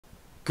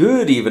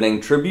Good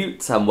evening,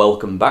 tributes, and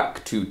welcome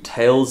back to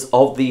Tales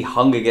of the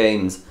Hunger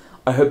Games.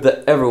 I hope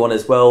that everyone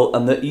is well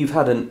and that you've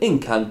had an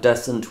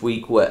incandescent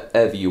week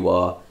wherever you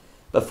are.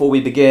 Before we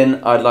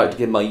begin, I'd like to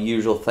give my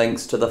usual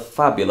thanks to the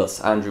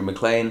fabulous Andrew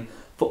McLean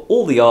for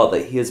all the art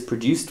that he has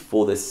produced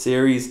for this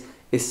series,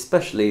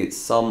 especially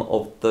some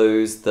of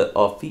those that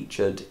are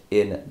featured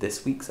in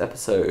this week's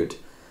episode.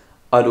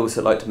 I'd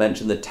also like to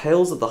mention the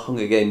Tales of the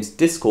Hunger Games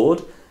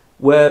Discord,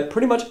 where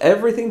pretty much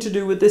everything to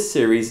do with this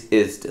series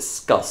is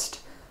discussed,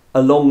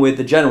 along with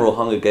the general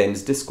Hunger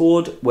Games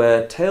Discord,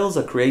 where tales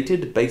are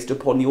created based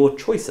upon your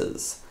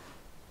choices.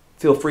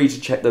 Feel free to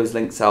check those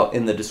links out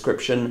in the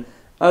description,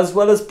 as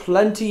well as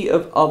plenty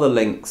of other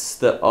links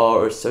that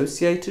are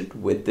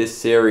associated with this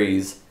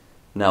series.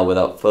 Now,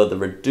 without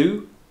further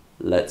ado,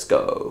 let's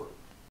go.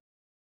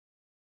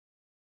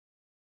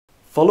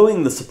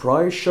 Following the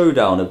surprise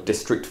showdown of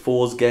District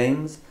 4's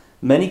games,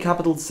 many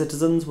capital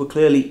citizens were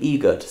clearly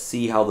eager to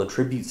see how the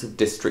tributes of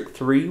District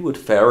 3 would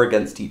fare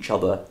against each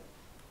other.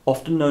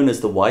 Often known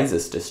as the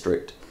wisest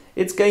district,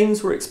 its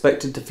games were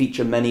expected to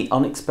feature many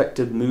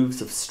unexpected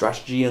moves of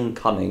strategy and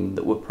cunning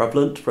that were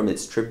prevalent from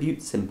its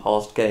tributes in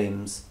past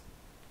games.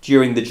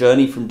 During the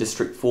journey from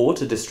District 4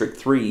 to District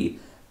 3,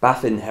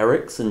 Baffin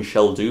Herricks and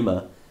Shel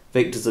Duma,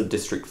 victors of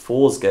District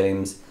 4's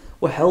games,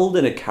 were held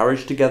in a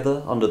carriage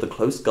together under the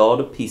close guard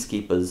of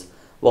peacekeepers,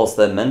 whilst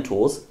their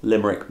mentors,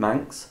 Limerick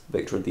Manx,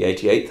 victor of the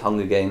 88th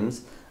Hunger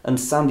Games, and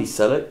Sandy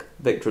Selleck,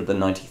 victor of the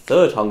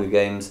 93rd Hunger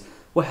Games,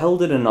 were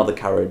held in another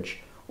carriage,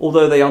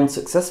 although they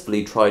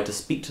unsuccessfully tried to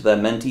speak to their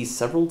mentees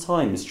several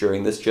times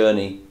during this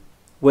journey.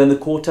 When the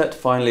quartet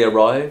finally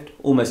arrived,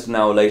 almost an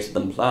hour later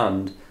than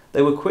planned,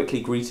 they were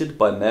quickly greeted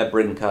by Mayor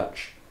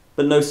Brincatch,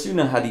 but no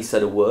sooner had he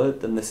said a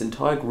word than this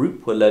entire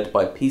group were led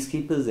by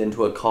peacekeepers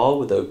into a car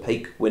with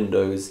opaque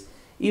windows,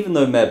 even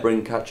though Mayor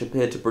Brincatch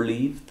appeared to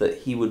believe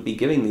that he would be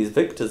giving these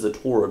victors a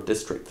tour of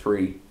District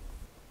 3.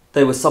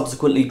 They were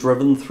subsequently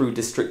driven through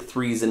District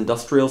 3's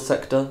industrial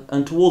sector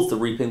and towards the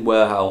reaping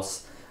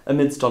warehouse,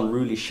 amidst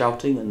unruly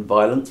shouting and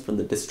violence from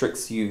the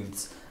district's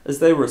youths, as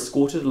they were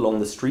escorted along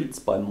the streets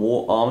by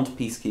more armed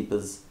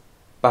peacekeepers.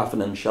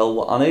 Baffin and Shel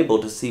were unable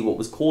to see what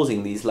was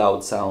causing these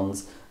loud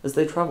sounds as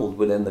they travelled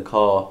within the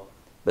car,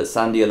 but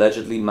Sandy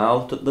allegedly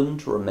mouthed at them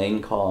to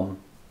remain calm.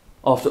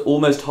 After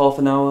almost half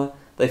an hour,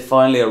 they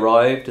finally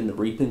arrived in the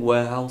reaping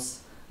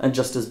warehouse, and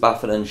just as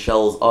Baffin and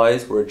Shel's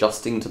eyes were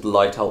adjusting to the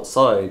light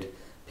outside,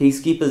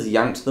 peacekeepers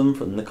yanked them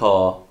from the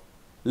car.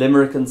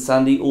 Limerick and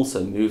Sandy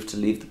also moved to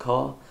leave the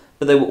car,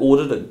 but they were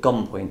ordered at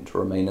gunpoint to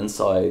remain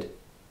inside.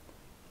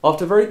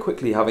 After very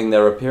quickly having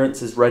their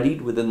appearances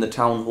readied within the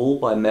town hall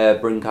by Mayor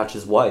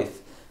Brincatch's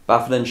wife,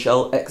 Baffin and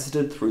Shel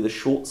exited through the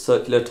short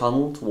circular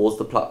tunnel towards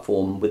the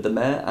platform with the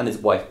mayor and his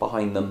wife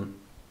behind them.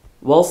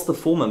 Whilst the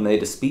former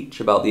made a speech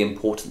about the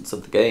importance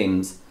of the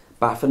games,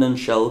 Baffin and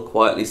Shel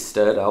quietly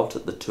stared out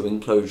at the two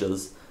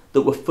enclosures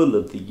that were full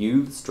of the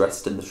youths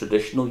dressed in the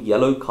traditional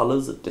yellow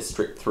colours of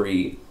District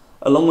 3,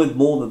 along with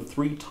more than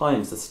 3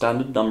 times the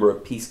standard number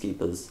of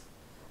peacekeepers.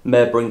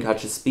 Mayor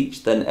Brincatch's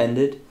speech then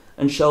ended,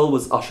 and Shel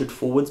was ushered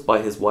forwards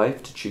by his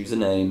wife to choose a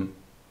name.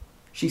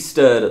 She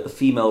stared at the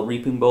female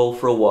reaping bowl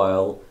for a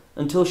while,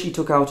 until she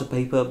took out a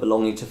paper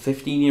belonging to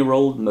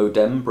 15-year-old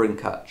Modem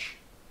Brincatch.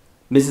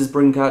 Mrs.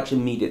 Brincatch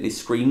immediately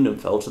screamed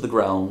and fell to the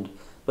ground,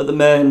 but the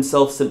mayor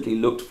himself simply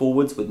looked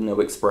forwards with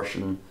no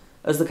expression,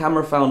 as the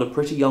camera found a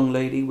pretty young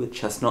lady with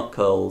chestnut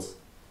curls.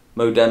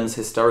 Modem's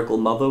hysterical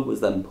mother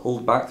was then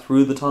pulled back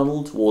through the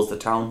tunnel towards the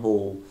town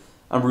hall,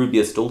 and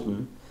Rubius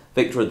Dalton,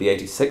 victor of the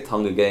 86th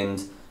Hunger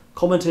Games,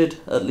 commented,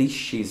 "At least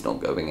she's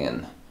not going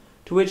in,"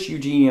 to which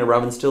Eugenia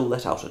Ravenstill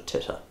let out a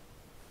titter.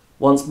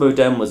 Once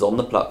Modem was on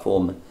the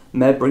platform,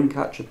 Mayor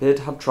Brincatch appeared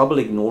to have trouble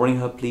ignoring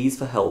her pleas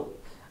for help,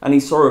 and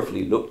he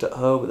sorrowfully looked at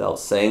her without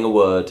saying a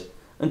word,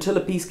 until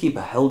a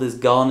peacekeeper held his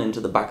gun into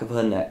the back of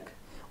her neck,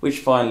 which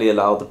finally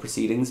allowed the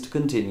proceedings to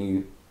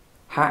continue.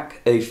 Hack,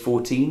 aged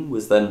 14,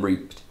 was then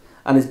reaped,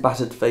 and his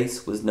battered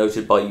face was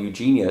noted by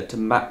Eugenia to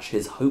match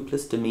his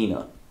hopeless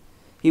demeanour.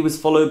 He was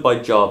followed by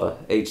Java,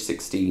 aged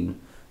 16,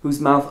 whose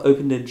mouth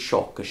opened in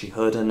shock as she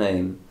heard her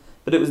name,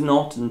 but it was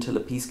not until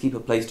a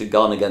peacekeeper placed a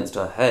gun against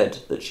her head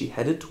that she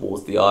headed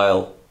towards the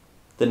aisle.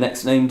 The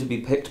next name to be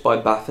picked by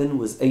Baffin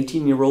was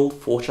 18-year-old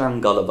Forchan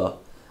Gulliver,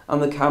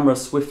 and the camera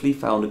swiftly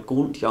found a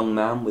gaunt young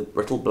man with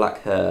brittle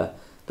black hair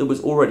that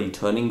was already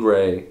turning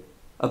grey.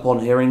 Upon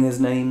hearing his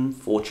name,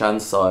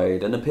 Forchan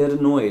sighed and appeared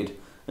annoyed,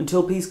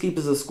 until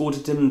peacekeepers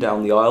escorted him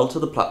down the aisle to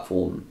the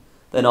platform.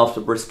 Then, after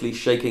briskly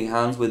shaking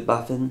hands with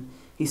Baffin,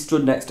 he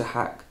stood next to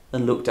Hack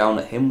and looked down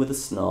at him with a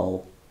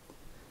snarl.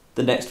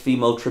 The next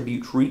female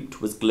tribute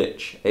reaped was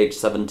Glitch, aged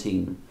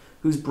 17,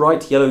 whose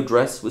bright yellow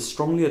dress was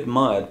strongly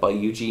admired by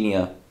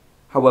Eugenia.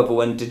 However,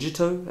 when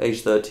Digito,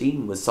 aged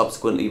 13, was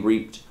subsequently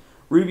reaped,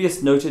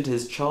 Rubius noted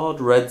his charred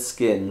red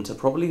skin to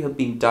probably have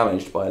been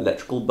damaged by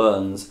electrical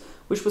burns,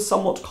 which was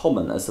somewhat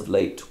common as of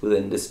late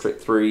within District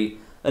 3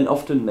 and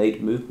often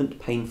made movement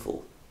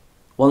painful.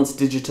 Once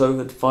Digito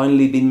had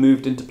finally been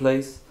moved into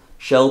place,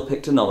 Shel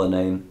picked another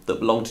name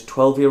that belonged to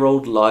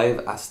 12-year-old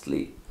Live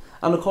Astley,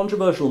 and a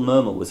controversial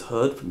murmur was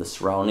heard from the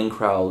surrounding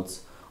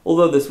crowds,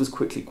 although this was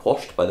quickly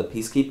quashed by the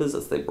peacekeepers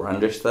as they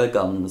brandished their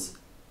guns.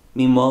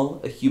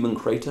 Meanwhile, a human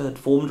crater had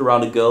formed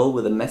around a girl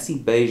with a messy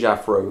beige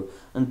afro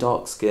and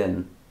dark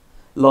skin.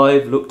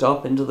 Live looked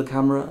up into the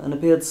camera and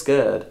appeared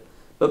scared,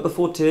 but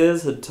before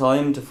tears had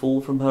time to fall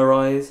from her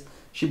eyes,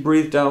 she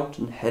breathed out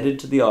and headed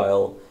to the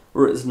aisle,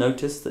 where it was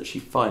noticed that she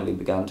finally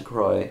began to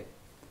cry.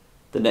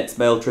 The next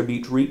male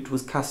tribute reaped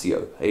was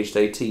Cassio, aged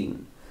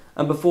 18,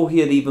 and before he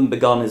had even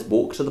begun his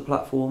walk to the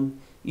platform,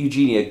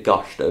 Eugenia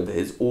gushed over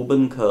his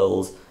auburn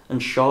curls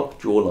and sharp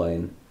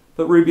jawline,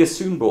 but Rubius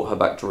soon brought her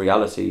back to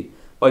reality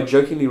by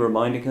jokingly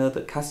reminding her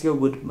that Cassio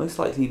would most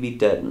likely be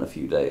dead in a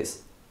few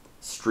days.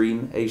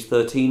 Stream, aged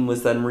 13,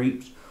 was then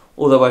reaped,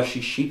 although as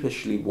she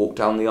sheepishly walked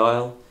down the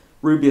aisle,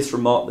 Rubius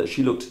remarked that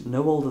she looked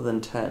no older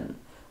than 10,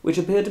 which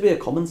appeared to be a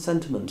common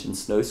sentiment in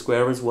Snow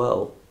Square as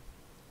well.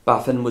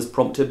 Baffin was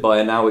prompted by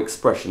a now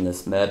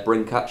expressionless Mayor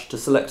Brinkatch to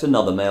select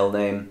another male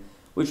name,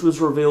 which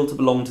was revealed to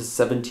belong to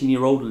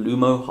 17-year-old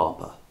Lumo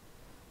Harper.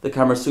 The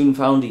camera soon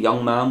found a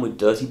young man with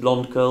dirty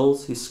blonde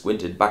curls who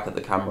squinted back at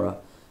the camera,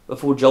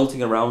 before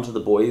jolting around to the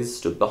boys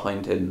stood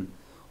behind him,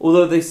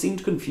 although they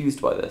seemed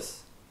confused by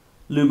this.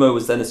 Lumo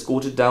was then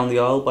escorted down the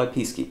aisle by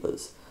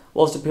peacekeepers,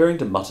 whilst appearing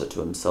to mutter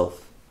to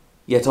himself.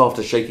 Yet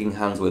after shaking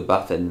hands with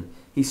Baffin,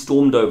 he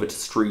stormed over to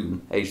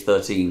Stream, aged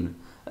 13,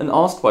 and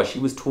asked why she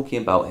was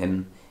talking about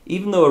him,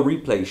 even though a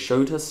replay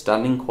showed her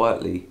standing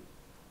quietly.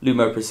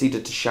 Lumo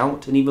proceeded to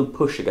shout and even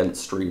push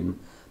against Stream,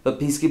 but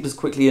peacekeepers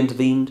quickly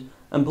intervened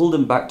and pulled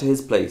him back to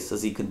his place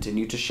as he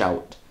continued to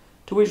shout,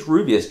 to which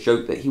Rubius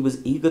joked that he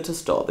was eager to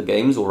start the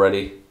games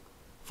already.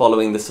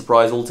 Following the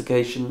surprise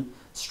altercation,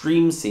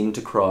 Stream seemed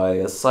to cry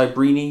as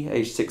Cybrini,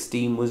 aged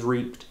 16, was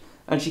reaped,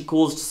 and she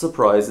caused a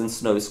surprise in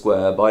Snow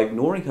Square by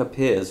ignoring her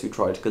peers who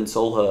tried to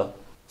console her.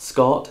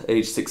 Scott,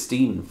 aged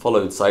 16,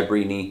 followed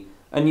Cybrini,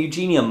 and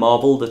Eugenia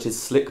marvelled at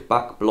his slick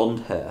back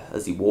blonde hair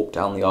as he walked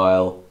down the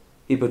aisle.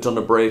 He put on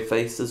a brave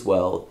face as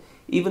well,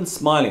 even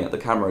smiling at the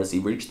camera as he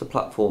reached the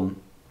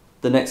platform.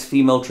 The next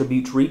female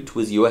tribute reaped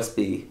was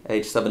USB,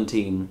 aged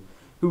 17,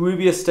 who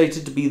Rubius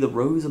stated to be the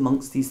rose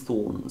amongst these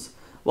thorns,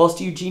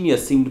 whilst Eugenia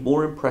seemed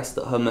more impressed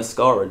that her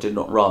mascara did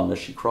not run as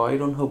she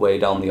cried on her way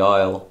down the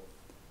aisle.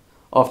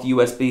 After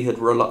USB had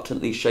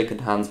reluctantly shaken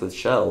hands with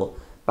Shell,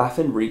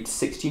 Baffin reaped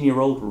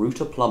 16-year-old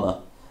Ruta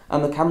Plummer,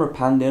 and the camera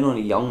panned in on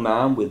a young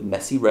man with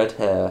messy red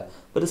hair,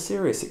 but a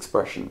serious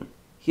expression.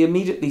 He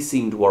immediately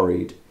seemed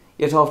worried,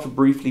 yet after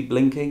briefly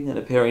blinking and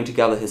appearing to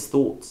gather his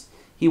thoughts,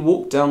 he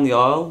walked down the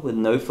aisle with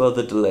no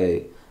further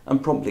delay,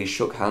 and promptly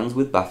shook hands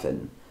with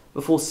Baffin,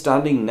 before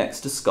standing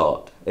next to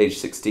Scott, aged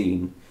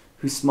 16,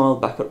 who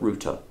smiled back at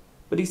Ruta,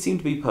 but he seemed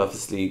to be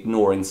purposely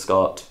ignoring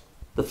Scott.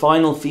 The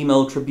final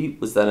female tribute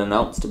was then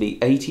announced to be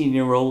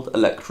 18-year-old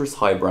Electress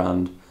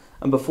Highbrand,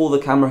 and before the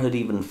camera had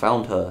even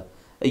found her,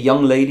 a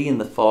young lady in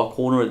the far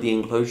corner of the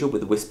enclosure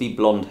with wispy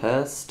blonde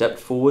hair stepped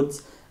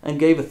forwards and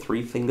gave a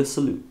three-finger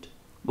salute.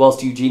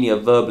 Whilst Eugenia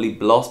verbally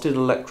blasted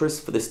Electress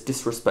for this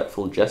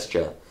disrespectful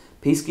gesture,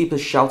 peacekeepers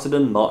shouted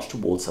and marched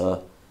towards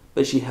her,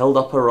 but she held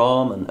up her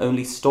arm and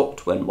only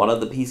stopped when one of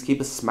the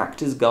peacekeepers smacked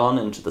his gun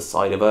into the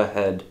side of her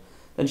head.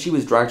 Then she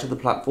was dragged to the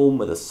platform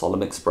with a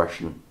solemn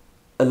expression.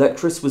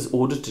 Electress was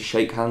ordered to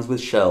shake hands with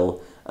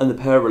Shell, and the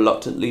pair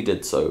reluctantly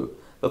did so,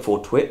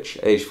 before Twitch,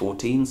 aged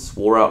 14,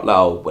 swore out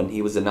loud when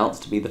he was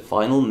announced to be the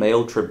final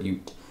male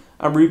tribute,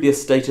 and Rubius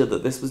stated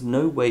that this was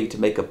no way to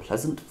make a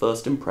pleasant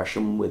first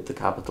impression with the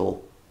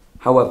capital.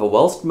 However,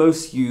 whilst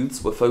most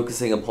youths were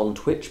focusing upon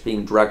Twitch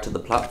being dragged to the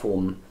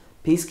platform,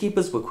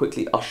 peacekeepers were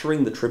quickly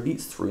ushering the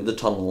tributes through the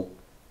tunnel.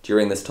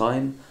 During this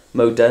time,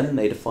 Modem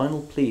made a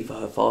final plea for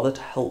her father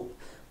to help,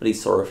 but he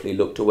sorrowfully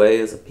looked away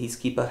as a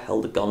peacekeeper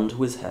held a gun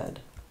to his head.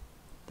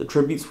 The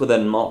tributes were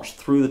then marched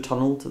through the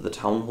tunnel to the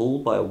town hall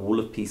by a wall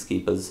of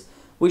peacekeepers,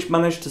 which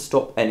managed to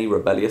stop any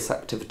rebellious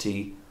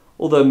activity,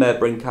 although Mayor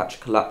Brinkatch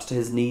collapsed to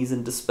his knees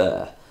in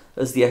despair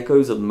as the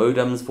echoes of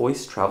Modem's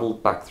voice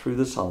travelled back through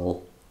the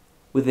tunnel.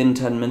 Within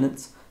 10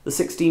 minutes, the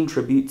 16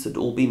 tributes had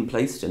all been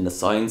placed in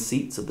assigned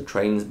seats of the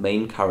train's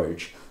main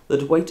carriage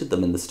that awaited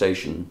them in the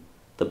station.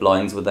 The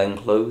blinds were then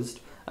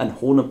closed, and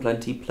Horn o'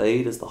 Plenty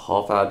played as the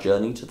half-hour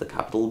journey to the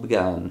capital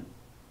began.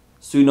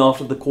 Soon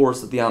after the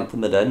chorus of the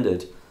anthem had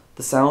ended,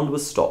 the sound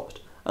was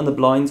stopped, and the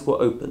blinds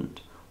were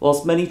opened,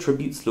 whilst many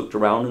tributes looked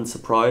around in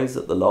surprise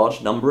at the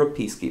large number of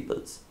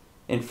peacekeepers.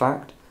 In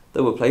fact,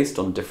 they were placed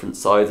on different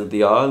sides of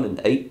the aisle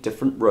in 8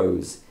 different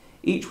rows,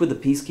 each with a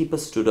peacekeeper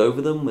stood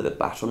over them with a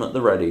baton at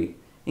the ready,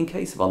 in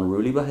case of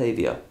unruly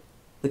behaviour.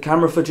 The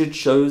camera footage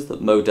shows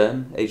that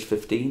Modem, aged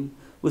 15,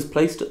 was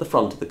placed at the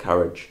front of the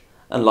carriage,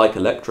 and like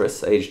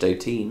Electress, aged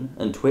 18,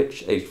 and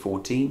Twitch, aged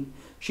 14,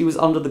 she was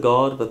under the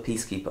guard of a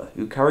peacekeeper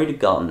who carried a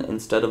gun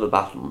instead of a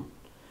baton.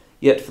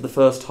 Yet for the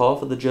first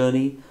half of the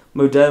journey,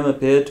 Modem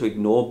appeared to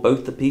ignore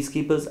both the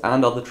peacekeepers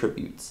and other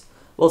tributes,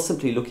 while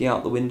simply looking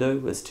out the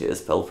window as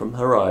tears fell from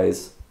her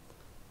eyes.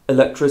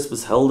 Electress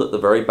was held at the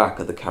very back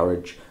of the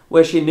carriage,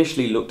 where she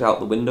initially looked out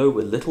the window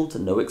with little to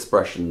no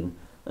expression,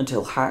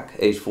 until Hack,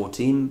 aged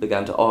 14,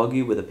 began to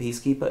argue with a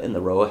peacekeeper in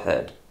the row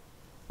ahead.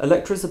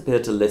 Electris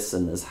appeared to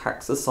listen as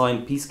Hack's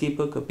assigned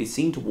peacekeeper could be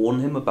seen to warn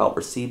him about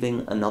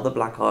receiving another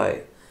black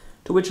eye,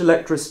 to which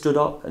Electris stood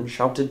up and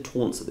shouted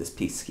taunts at this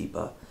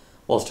peacekeeper,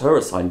 whilst her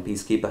assigned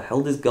peacekeeper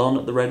held his gun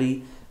at the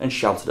ready and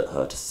shouted at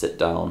her to sit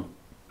down.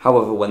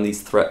 However, when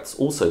these threats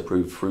also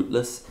proved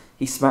fruitless,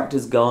 he smacked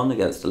his gun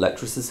against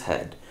Electris's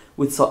head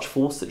with such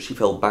force that she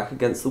fell back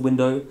against the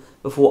window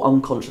before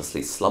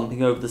unconsciously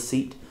slumping over the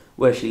seat,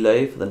 where she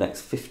lay for the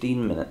next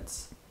 15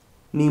 minutes.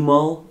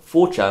 Meanwhile,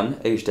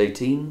 4chan, aged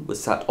 18,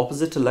 was sat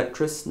opposite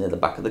Electris near the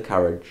back of the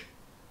carriage.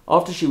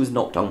 After she was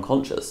knocked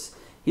unconscious,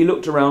 he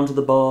looked around to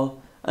the bar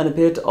and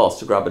appeared to ask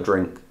to grab a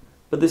drink,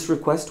 but this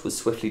request was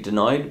swiftly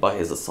denied by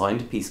his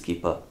assigned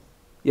peacekeeper.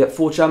 Yet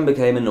 4chan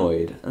became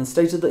annoyed and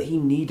stated that he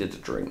needed a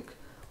drink,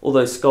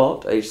 although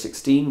Scott, aged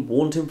 16,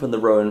 warned him from the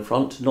row in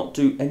front to not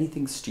do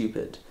anything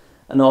stupid,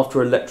 and after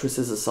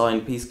Electris's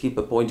assigned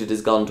peacekeeper pointed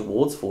his gun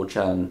towards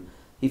 4chan,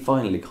 he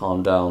finally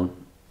calmed down.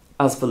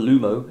 As for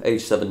Lumo,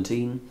 aged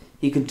 17,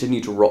 he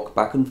continued to rock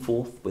back and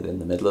forth within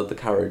the middle of the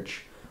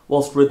carriage,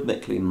 whilst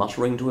rhythmically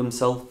muttering to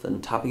himself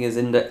and tapping his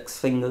index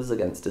fingers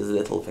against his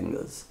little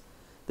fingers.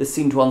 This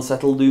seemed to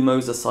unsettle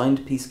Lumo's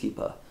assigned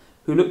peacekeeper,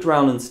 who looked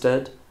round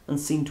instead and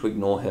seemed to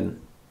ignore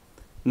him.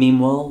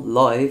 Meanwhile,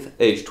 Live,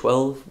 aged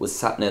 12, was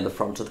sat near the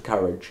front of the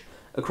carriage,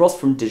 across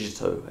from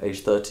Digito,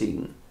 aged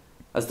 13.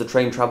 As the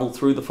train travelled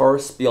through the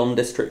forest beyond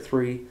District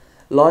 3,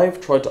 Live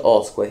tried to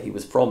ask where he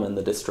was from in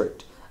the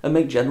district, and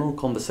make general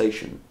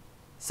conversation.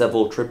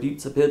 Several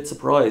tributes appeared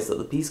surprised that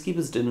the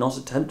peacekeepers did not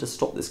attempt to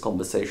stop this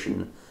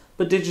conversation,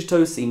 but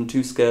Digito seemed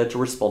too scared to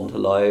respond to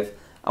Live,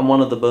 and one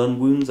of the burn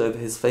wounds over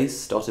his face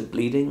started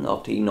bleeding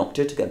after he knocked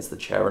it against the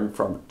chair in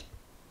front.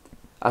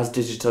 As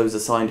Digito's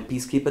assigned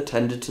peacekeeper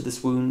tended to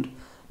this wound,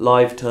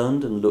 Live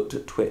turned and looked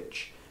at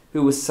Twitch,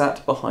 who was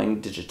sat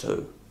behind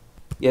Digito.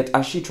 Yet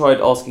as she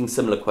tried asking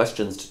similar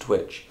questions to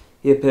Twitch,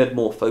 he appeared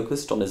more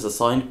focused on his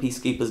assigned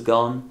peacekeeper's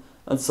gun,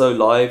 and so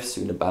Live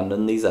soon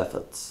abandoned these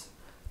efforts.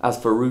 As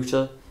for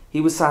Ruta,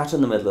 he was sat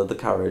in the middle of the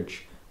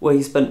carriage, where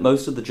he spent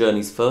most of the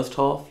journey's first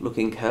half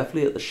looking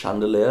carefully at the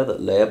chandelier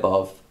that lay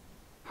above.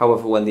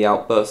 However, when the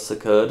outbursts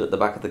occurred at the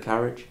back of the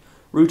carriage,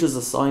 Ruta's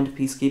assigned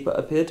peacekeeper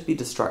appeared to be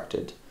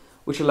distracted,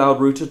 which allowed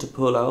Ruta to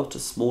pull out a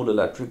small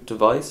electric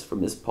device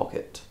from his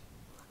pocket.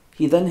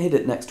 He then hid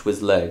it next to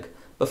his leg,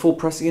 before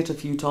pressing it a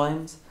few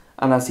times,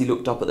 and as he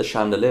looked up at the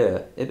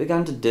chandelier, it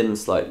began to dim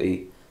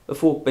slightly,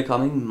 before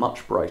becoming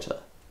much brighter.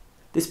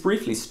 This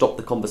briefly stopped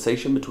the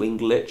conversation between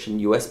Glitch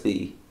and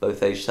USB,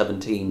 both aged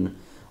 17,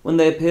 when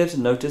they appeared to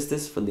notice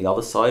this from the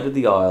other side of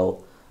the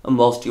aisle, and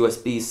whilst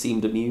USB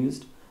seemed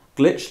amused,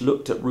 Glitch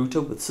looked at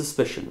Ruta with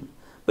suspicion,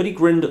 but he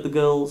grinned at the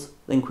girls,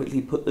 then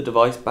quickly put the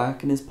device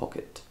back in his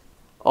pocket.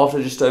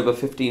 After just over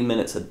 15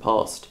 minutes had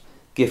passed,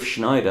 Gif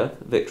Schneider,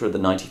 victor of the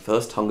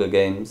 91st Hunger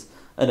Games,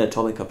 and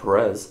Atomica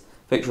Perez,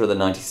 victor of the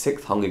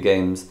 96th Hunger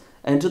Games,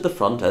 entered the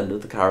front end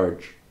of the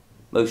carriage.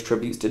 Most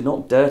tributes did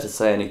not dare to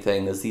say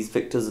anything as these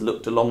victors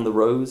looked along the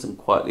rows and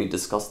quietly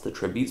discussed the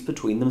tributes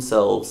between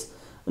themselves,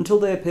 until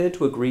they appeared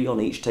to agree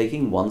on each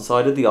taking one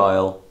side of the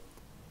aisle.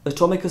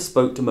 Atomica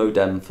spoke to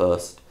Modem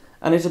first,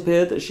 and it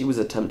appeared that she was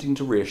attempting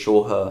to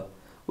reassure her,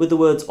 with the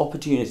words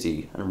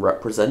opportunity and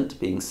represent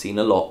being seen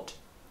a lot,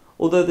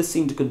 although this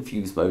seemed to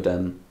confuse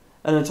Modem,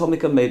 and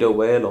Atomica made her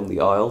way along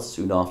the aisle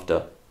soon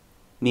after.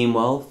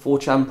 Meanwhile,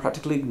 4chan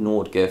practically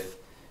ignored Gif,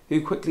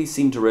 who quickly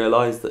seemed to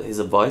realise that his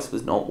advice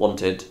was not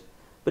wanted,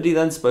 but he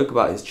then spoke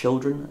about his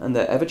children and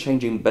their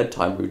ever-changing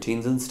bedtime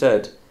routines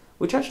instead,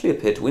 which actually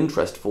appeared to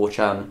interest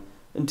 4chan,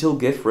 until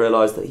Gif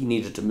realised that he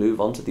needed to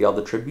move on to the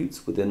other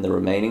tributes within the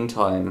remaining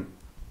time.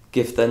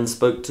 Gif then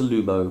spoke to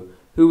Lumo,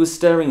 who was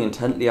staring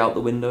intently out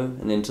the window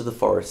and into the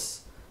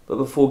forests, but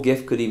before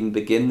Gif could even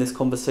begin this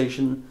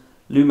conversation,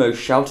 Lumo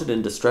shouted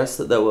in distress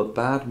that there were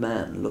bad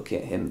men looking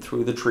at him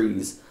through the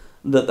trees,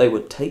 and that they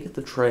would take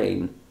the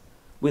train,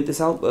 with this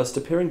outburst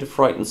appearing to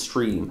frighten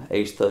Stream,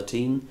 aged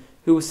 13,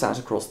 who was sat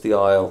across the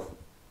aisle.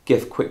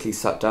 Gif quickly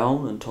sat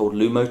down and told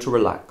Lumo to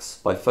relax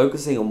by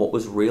focusing on what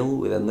was real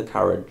within the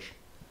carriage.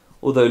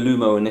 Although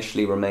Lumo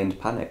initially remained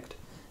panicked,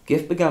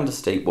 Gif began to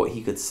state what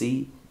he could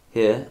see,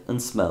 hear,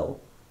 and smell,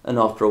 and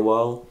after a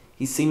while,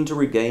 he seemed to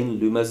regain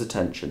Lumo's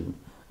attention,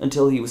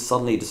 until he was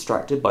suddenly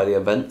distracted by the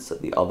events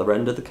at the other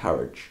end of the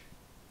carriage.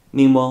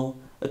 Meanwhile,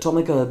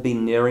 Atomica had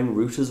been nearing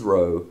Ruta's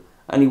row,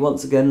 and he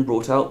once again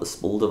brought out the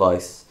small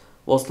device,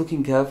 whilst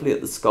looking carefully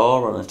at the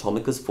scar on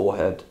Atomica's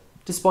forehead.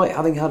 Despite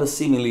having had a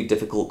seemingly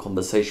difficult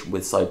conversation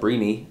with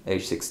Cybrini,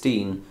 aged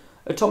 16,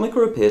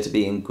 Atomica appeared to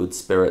be in good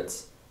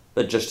spirits,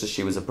 but just as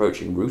she was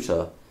approaching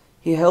Ruta,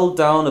 he held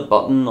down a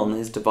button on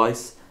his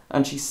device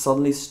and she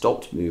suddenly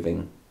stopped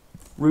moving.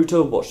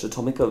 Ruta watched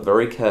Atomica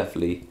very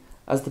carefully,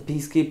 as the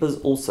peacekeepers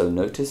also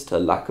noticed her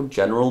lack of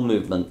general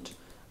movement,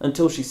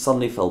 until she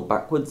suddenly fell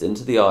backwards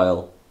into the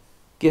aisle.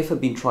 Gif had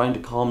been trying to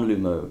calm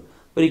Lumo,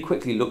 but he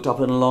quickly looked up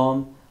in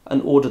alarm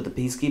and ordered the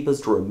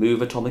peacekeepers to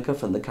remove Atomica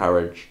from the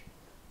carriage.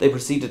 They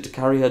proceeded to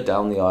carry her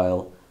down the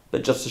aisle,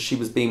 but just as she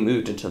was being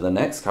moved into the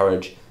next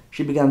carriage,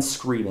 she began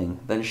screaming,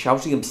 then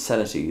shouting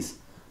obscenities,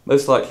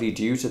 most likely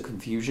due to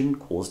confusion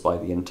caused by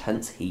the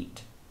intense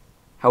heat.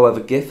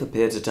 However, GIF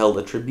appeared to tell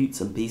the tributes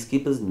and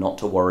peacekeepers not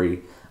to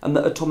worry, and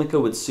that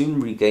Atomica would soon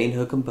regain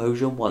her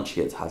composure once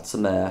she had had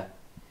some air.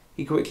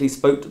 He quickly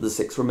spoke to the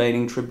 6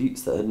 remaining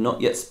tributes that had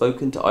not yet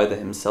spoken to either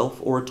himself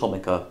or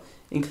Atomica,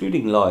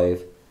 including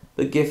Live,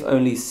 but GIF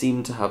only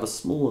seemed to have a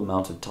small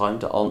amount of time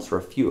to answer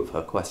a few of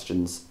her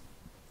questions.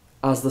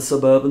 As the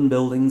suburban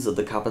buildings of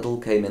the capital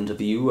came into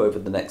view over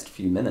the next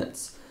few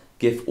minutes,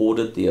 GIF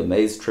ordered the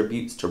amazed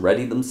tributes to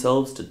ready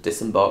themselves to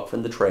disembark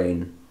from the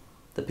train.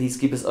 The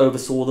peacekeepers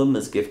oversaw them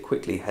as GIF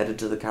quickly headed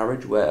to the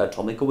carriage where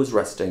Atomica was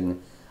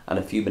resting, and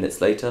a few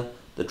minutes later,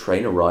 the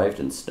train arrived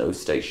in Snow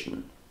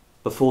Station.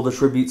 Before the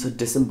tributes had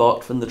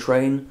disembarked from the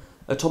train,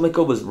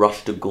 Atomica was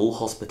rushed to Ghoul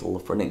Hospital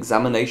for an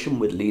examination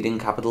with leading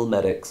capital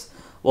medics,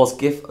 whilst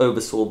GIF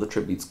oversaw the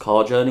tributes'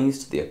 car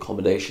journeys to the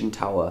accommodation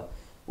tower,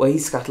 where he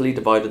scantily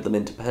divided them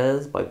into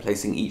pairs by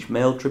placing each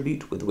male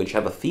tribute with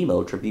whichever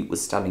female tribute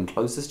was standing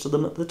closest to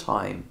them at the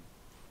time.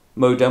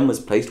 Modem was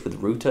placed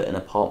with Ruta in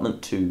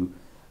apartment 2,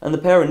 and the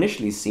pair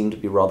initially seemed to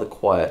be rather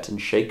quiet and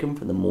shaken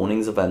from the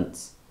morning's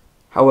events.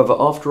 However,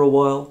 after a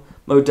while,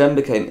 Modem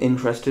became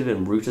interested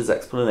in Ruta's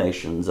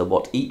explanations of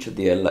what each of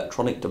the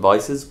electronic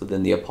devices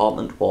within the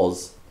apartment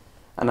was,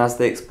 and as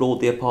they explored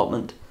the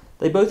apartment,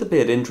 they both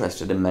appeared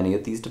interested in many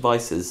of these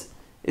devices,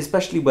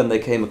 especially when they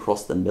came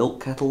across the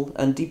milk kettle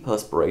and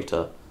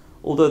deperspirator,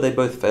 although they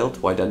both failed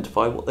to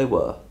identify what they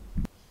were.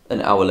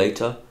 An hour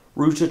later,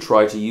 Ruta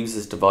tried to use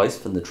his device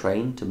from the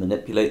train to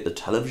manipulate the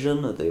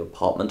television of the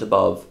apartment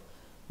above.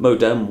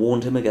 Modem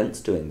warned him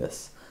against doing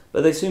this,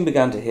 but they soon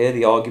began to hear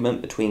the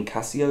argument between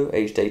Cassio,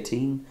 aged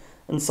 18,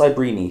 and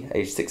Cybrini,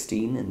 aged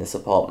 16, in this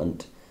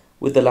apartment,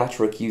 with the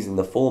latter accusing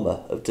the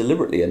former of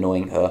deliberately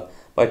annoying her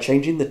by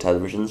changing the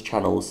television's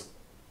channels.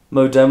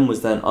 Modem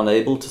was then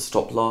unable to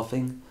stop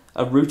laughing,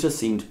 and Ruta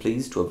seemed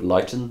pleased to have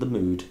lightened the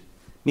mood.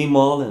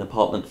 Meanwhile, in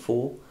apartment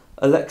 4,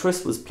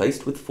 Electress was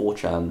placed with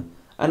 4chan,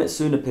 and it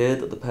soon appeared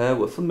that the pair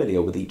were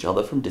familiar with each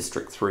other from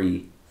District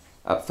 3.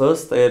 At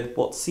first they had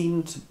what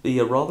seemed to be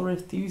a rather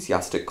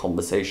enthusiastic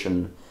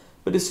conversation,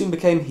 but it soon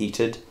became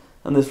heated,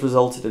 and this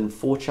resulted in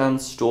 4chan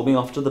storming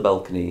off to the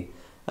balcony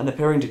and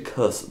appearing to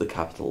curse at the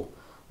capital,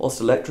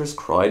 whilst Electress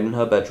cried in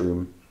her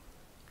bedroom.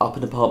 Up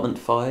in apartment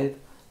 5,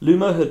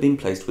 Lumo had been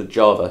placed with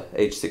Java,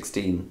 aged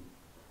 16.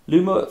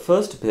 Lumo at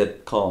first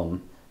appeared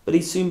calm, but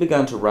he soon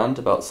began to rant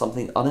about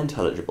something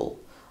unintelligible,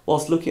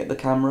 whilst looking at the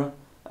camera,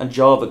 and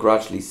Java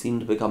gradually seemed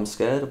to become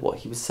scared of what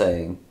he was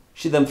saying.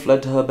 She then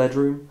fled to her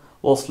bedroom,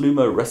 whilst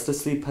Lumo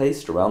restlessly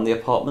paced around the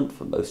apartment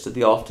for most of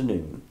the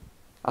afternoon.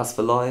 As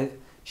for Live,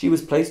 she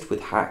was placed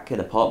with Hack in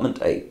apartment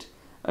 8,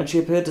 and she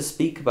appeared to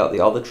speak about the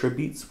other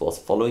tributes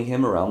whilst following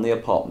him around the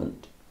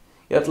apartment.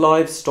 Yet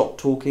Live stopped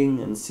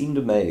talking and seemed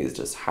amazed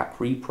as Hack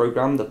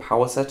reprogrammed the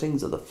power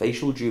settings of the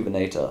facial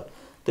juvenator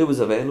that was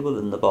available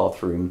in the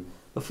bathroom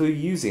before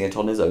using it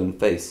on his own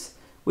face,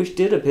 which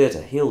did appear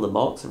to heal the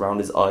marks around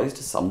his eyes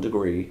to some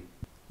degree.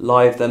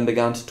 Live then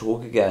began to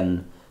talk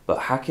again,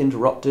 but Hack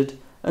interrupted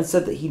and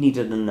said that he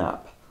needed a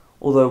nap,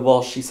 although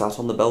whilst she sat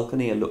on the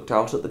balcony and looked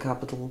out at the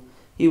capital,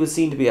 he was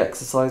seen to be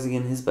exercising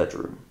in his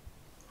bedroom.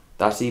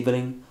 That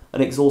evening,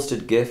 an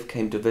exhausted GIF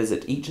came to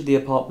visit each of the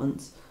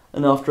apartments,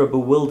 and after a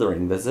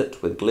bewildering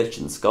visit with Glitch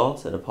and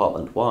Scott in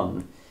apartment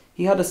 1,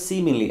 he had a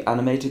seemingly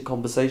animated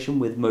conversation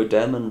with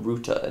Modem and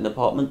Ruta in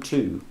apartment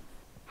 2.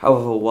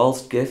 However,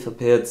 whilst GIF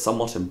appeared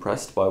somewhat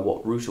impressed by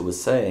what Ruta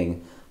was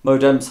saying,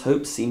 Modem's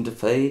hopes seemed to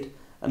fade,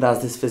 and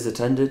as this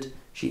visit ended,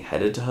 she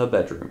headed to her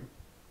bedroom.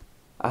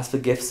 As for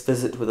GIF's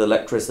visit with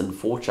Electress and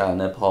 4chan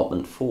in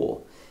apartment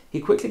 4, he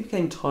quickly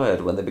became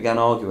tired when they began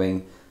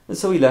arguing, and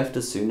so he left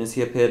as soon as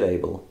he appeared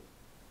able.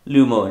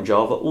 Lumo and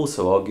Java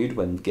also argued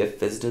when GIF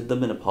visited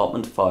them in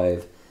apartment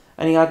 5,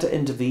 and he had to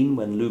intervene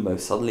when Lumo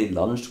suddenly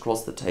lunged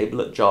across the table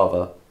at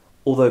Java,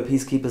 although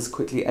peacekeepers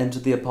quickly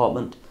entered the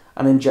apartment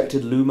and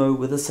injected Lumo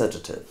with a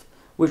sedative,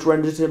 which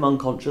rendered him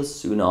unconscious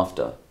soon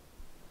after.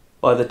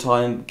 By the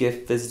time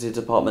GIF visited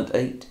apartment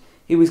 8,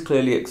 he was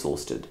clearly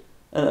exhausted,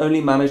 and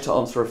only managed to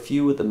answer a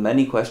few of the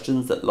many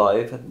questions that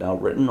Live had now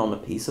written on a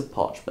piece of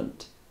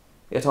parchment.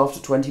 Yet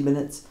after 20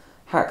 minutes,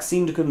 Hack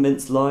seemed to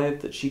convince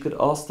Live that she could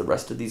ask the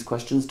rest of these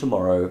questions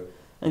tomorrow,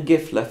 and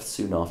GIF left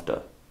soon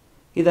after.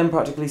 He then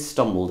practically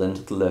stumbled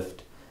into the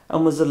lift,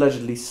 and was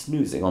allegedly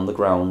snoozing on the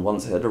ground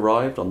once it had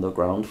arrived on the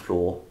ground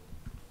floor.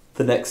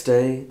 The next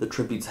day, the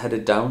tributes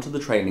headed down to the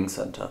training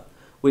centre,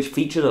 which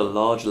featured a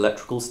large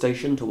electrical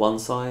station to one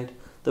side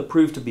that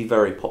proved to be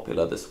very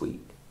popular this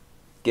week.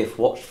 GIF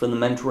watched from the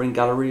mentoring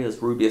gallery as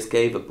Rubius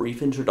gave a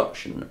brief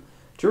introduction,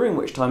 during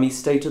which time he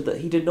stated that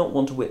he did not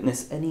want to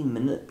witness any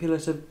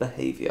manipulative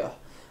behaviour,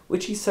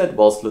 which he said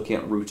whilst looking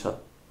at Ruta.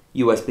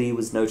 USB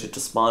was noted to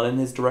smile in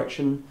his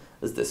direction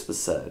as this was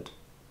said,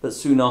 but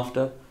soon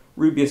after,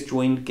 Rubius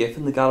joined GIF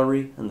in the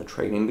gallery and the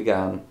training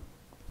began.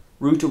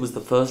 Ruta was the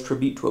first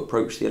tribute to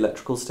approach the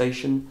electrical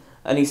station,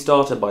 and he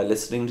started by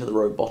listening to the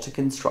robotic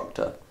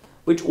instructor,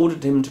 which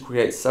ordered him to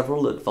create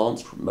several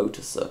advanced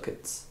motor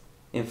circuits.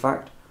 In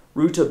fact,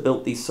 Ruta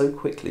built these so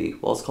quickly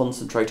whilst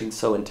concentrating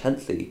so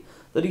intently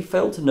that he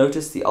failed to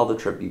notice the other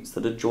tributes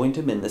that had joined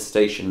him in this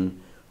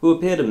station, who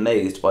appeared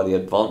amazed by the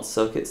advanced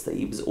circuits that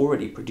he was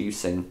already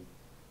producing.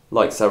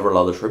 Like several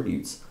other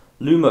tributes,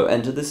 Lumo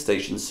entered this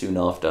station soon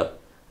after,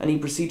 and he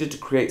proceeded to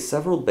create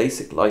several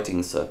basic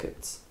lighting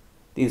circuits.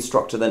 The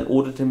instructor then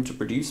ordered him to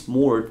produce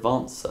more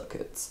advanced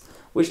circuits,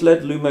 which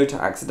led Lumo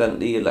to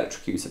accidentally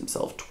electrocute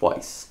himself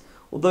twice,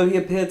 although he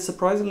appeared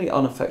surprisingly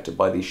unaffected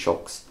by these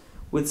shocks,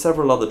 with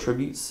several other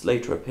tributes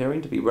later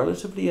appearing to be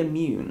relatively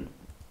immune.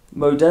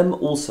 Modem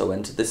also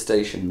entered this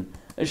station,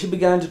 and she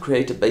began to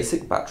create a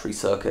basic battery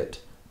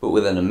circuit, but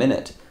within a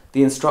minute,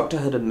 the instructor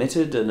had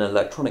emitted an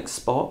electronic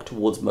spark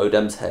towards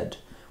Modem's head,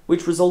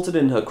 which resulted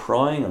in her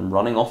crying and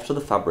running off to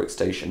the fabric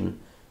station,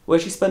 where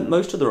she spent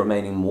most of the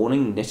remaining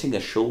morning knitting a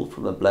shawl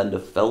from a blend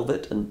of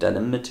velvet and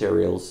denim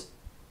materials.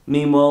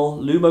 Meanwhile,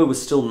 Lumo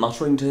was still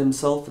muttering to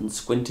himself and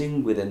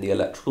squinting within the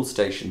electrical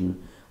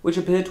station, which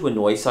appeared to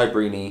annoy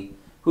Cybrini,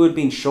 who had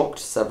been shocked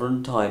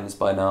several times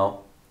by now.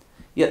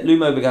 Yet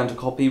Lumo began to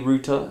copy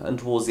Ruta, and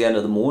towards the end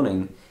of the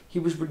morning, he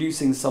was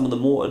producing some of the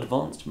more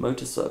advanced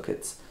motor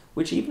circuits,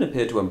 which even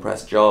appeared to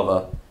impress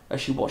Java,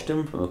 as she watched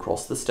him from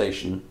across the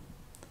station.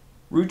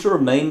 Ruta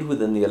remained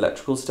within the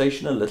electrical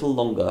station a little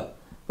longer,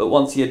 but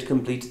once he had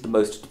completed the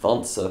most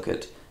advanced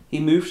circuit, he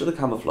moved to the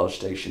camouflage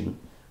station,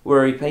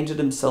 where he painted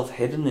himself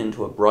hidden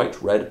into a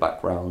bright red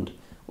background,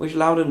 which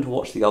allowed him to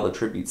watch the other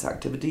tributes'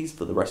 activities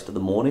for the rest of the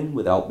morning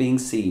without being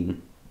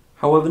seen.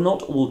 However,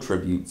 not all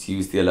tributes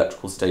used the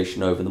electrical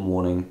station over the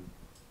morning.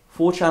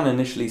 4chan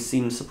initially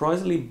seemed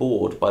surprisingly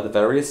bored by the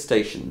various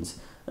stations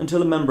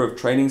until a member of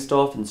training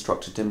staff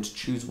instructed him to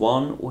choose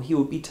one or he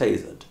would be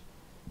tasered.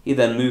 He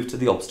then moved to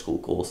the obstacle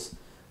course,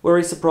 where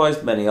he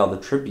surprised many other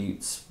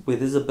tributes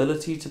with his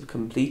ability to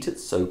complete it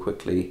so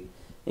quickly,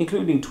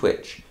 including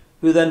Twitch,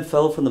 who then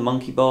fell from the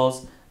monkey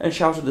bars and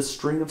shouted a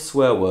string of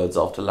swear words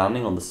after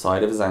landing on the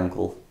side of his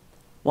ankle.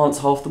 Once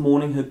half the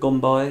morning had gone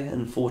by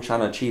and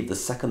 4chan achieved the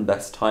second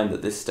best time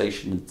that this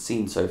station had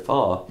seen so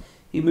far,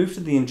 he moved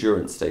to the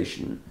endurance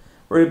station,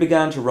 where he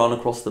began to run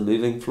across the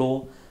moving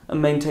floor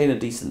and maintain a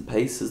decent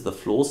pace as the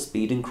floor's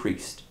speed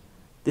increased.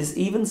 This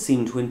even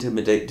seemed to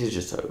intimidate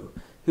Digito,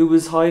 who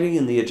was hiding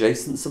in the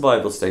adjacent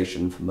survival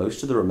station for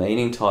most of the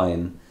remaining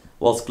time,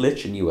 whilst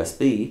Glitch and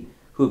USB,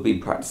 who had been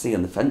practicing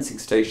in the fencing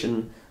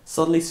station,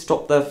 suddenly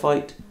stopped their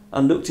fight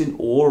and looked in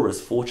awe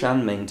as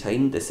 4chan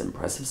maintained this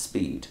impressive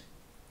speed.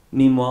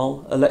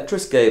 Meanwhile,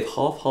 Electress gave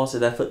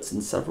half-hearted efforts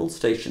in several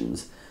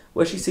stations,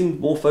 where she seemed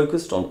more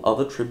focused on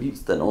other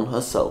tributes than on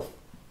herself.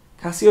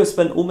 Cassio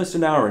spent almost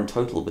an hour in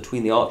total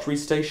between the archery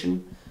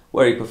station,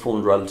 where he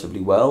performed relatively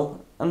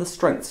well, and the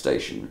strength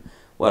station,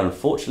 where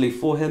unfortunately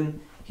for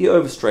him, he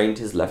overstrained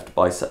his left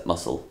bicep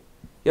muscle.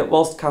 Yet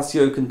whilst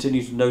Cassio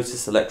continued to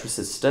notice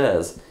Electress's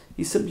stares,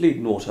 he simply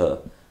ignored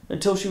her,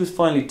 until she was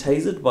finally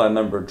tasered by a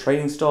member of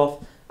training staff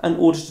and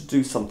ordered to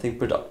do something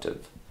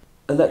productive.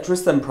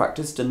 Electress then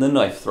practiced in the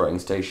knife-throwing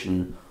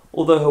station,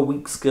 although her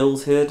weak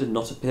skills here did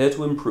not appear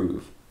to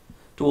improve.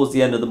 Towards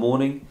the end of the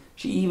morning,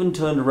 she even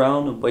turned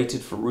around and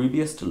waited for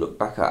Rubius to look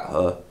back at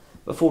her,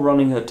 before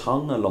running her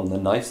tongue along the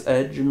knife's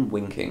edge and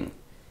winking.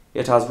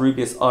 Yet as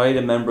Rubius eyed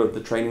a member of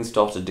the training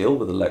staff to deal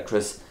with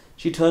Electress,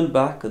 she turned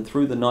back and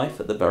threw the knife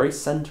at the very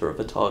centre of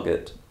her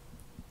target.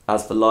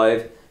 As for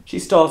Live, she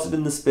started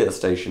in the spear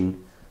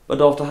station,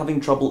 but after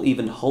having trouble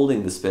even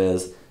holding the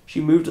spears,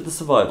 she moved to the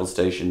survival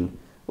station,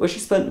 where she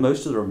spent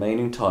most of the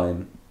remaining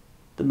time.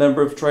 The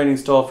member of training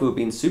staff who had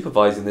been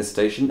supervising this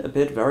station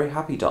appeared very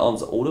happy to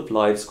answer all of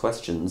Live's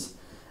questions,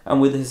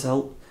 and with his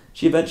help,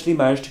 she eventually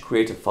managed to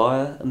create a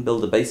fire and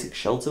build a basic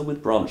shelter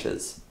with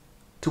branches.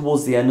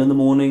 Towards the end of the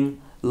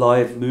morning,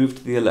 Live moved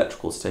to the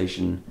electrical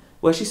station,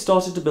 where she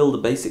started to build a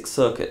basic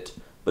circuit,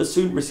 but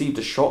soon received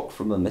a shock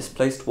from a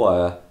misplaced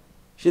wire.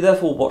 She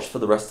therefore watched for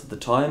the rest of the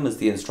time as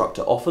the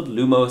instructor offered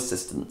Lumo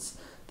assistance,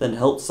 then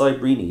helped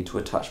Cybrini to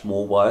attach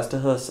more wires to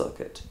her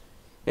circuit.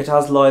 Yet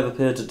as Live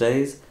appeared to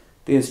daze,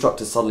 the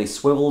instructor suddenly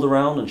swiveled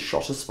around and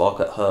shot a spark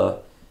at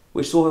her,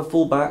 which saw her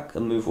fall back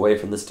and move away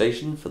from the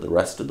station for the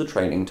rest of the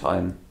training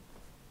time.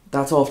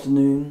 That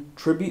afternoon,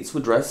 tributes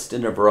were dressed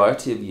in a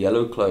variety of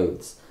yellow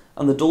clothes,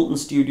 and the Dalton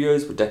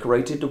studios were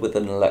decorated with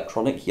an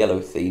electronic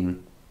yellow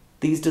theme.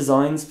 These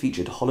designs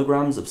featured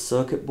holograms of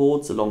circuit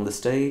boards along the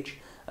stage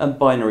and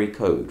binary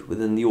code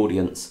within the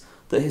audience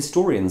that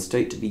historians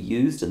state to be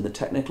used in the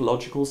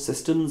technological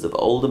systems of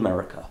old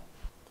America.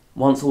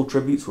 Once all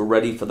tributes were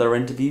ready for their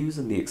interviews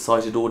and the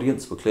excited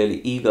audience were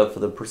clearly eager for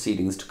the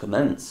proceedings to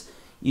commence,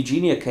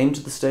 Eugenia came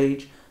to the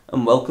stage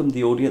and welcomed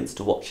the audience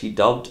to what she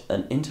dubbed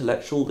an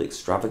intellectual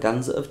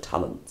extravaganza of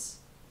talents.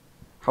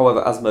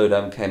 However, as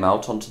Modem came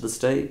out onto the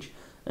stage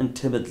and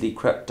timidly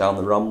crept down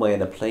the runway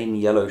in a plain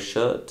yellow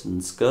shirt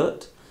and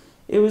skirt,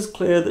 it was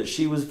clear that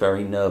she was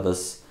very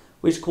nervous,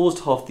 which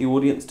caused half the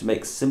audience to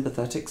make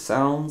sympathetic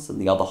sounds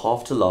and the other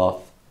half to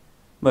laugh.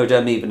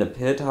 Modem even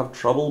appeared to have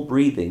trouble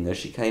breathing as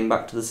she came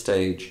back to the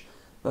stage,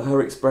 but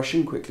her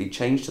expression quickly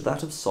changed to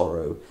that of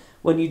sorrow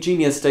when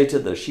Eugenia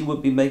stated that she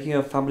would be making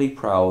her family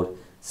proud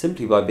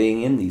simply by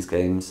being in these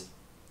games.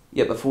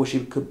 Yet before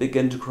she could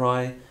begin to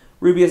cry,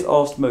 Rubius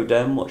asked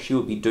Modem what she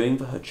would be doing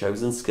for her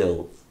chosen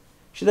skill.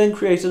 She then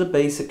created a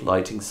basic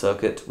lighting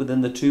circuit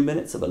within the 2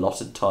 minutes of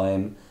allotted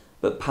time,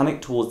 but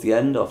panicked towards the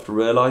end after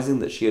realizing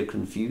that she had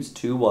confused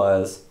 2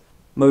 wires.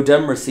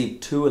 Modem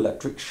received 2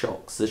 electric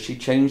shocks as she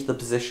changed the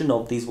position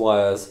of these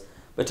wires,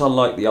 but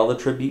unlike the other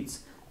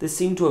tributes, this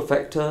seemed to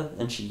affect her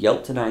and she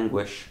yelped in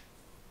anguish.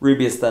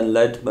 Rubius then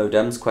led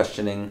Modem's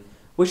questioning,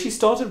 which she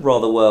started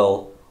rather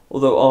well,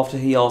 although after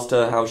he asked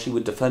her how she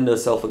would defend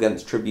herself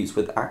against tributes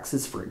with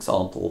axes, for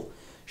example,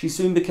 she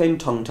soon became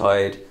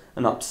tongue-tied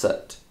and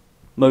upset.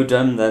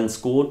 Modem then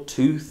scored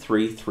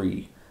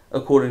 2-3-3,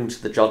 according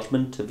to the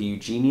judgment of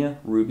Eugenia,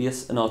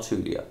 Rubius, and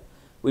Artulia,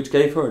 which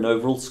gave her an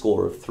overall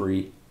score of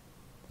 3.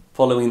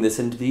 Following this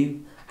interview,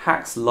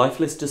 Hack's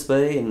lifeless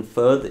display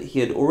inferred that he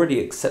had already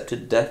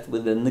accepted death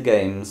within the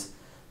games,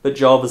 but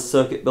Java's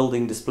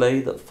circuit-building display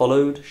that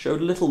followed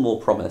showed little more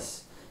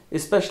promise,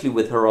 especially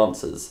with her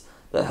answers,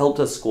 that helped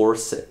her score a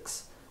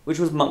 6, which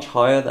was much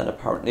higher than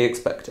apparently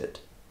expected.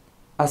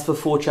 As for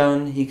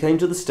 4chan, he came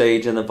to the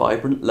stage in a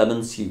vibrant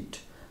lemon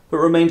suit, but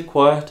remained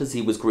quiet as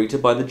he was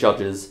greeted by the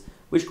judges,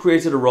 which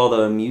created a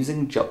rather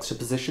amusing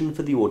juxtaposition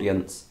for the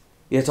audience.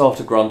 Yet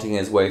after granting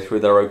his way through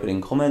their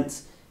opening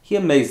comments, he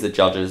amazed the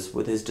judges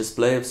with his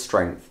display of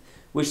strength,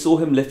 which saw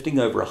him lifting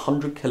over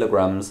 100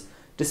 kilograms,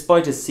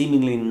 despite his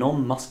seemingly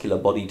non-muscular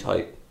body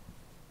type.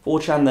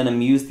 4chan then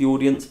amused the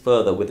audience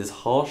further with his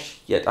harsh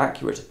yet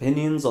accurate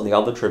opinions on the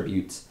other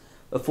tributes,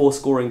 before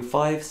scoring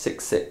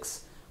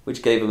 5-6-6,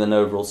 which gave him an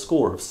overall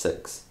score of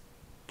 6.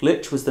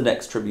 Glitch was the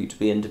next tribute to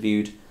be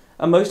interviewed,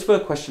 and most of her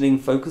questioning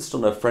focused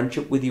on her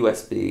friendship with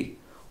USB,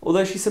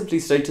 although she simply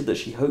stated that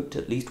she hoped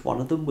at least one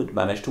of them would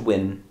manage to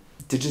win.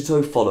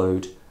 Digito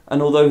followed,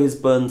 and although his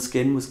burned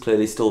skin was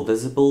clearly still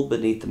visible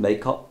beneath the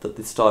makeup that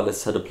the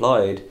stylist had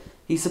applied,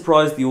 he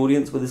surprised the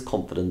audience with his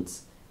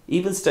confidence,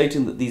 even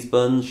stating that these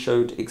burns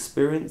showed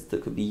experience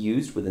that could be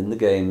used within the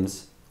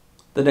games.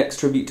 The next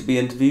tribute to be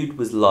interviewed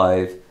was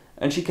Live,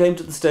 and she came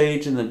to the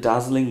stage in a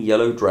dazzling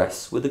yellow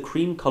dress with a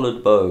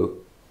cream-coloured bow.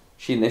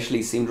 She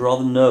initially seemed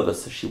rather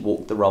nervous as she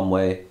walked the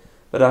runway,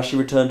 but as she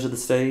returned to the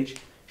stage,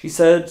 she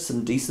said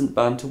some decent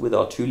banter with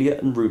Artulia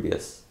and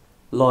Rubius.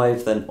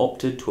 Live then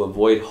opted to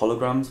avoid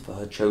holograms for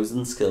her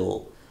chosen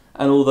skill,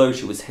 and although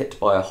she was hit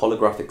by a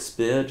holographic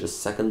spear just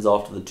seconds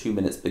after the 2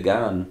 minutes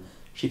began,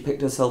 she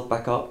picked herself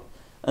back up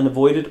and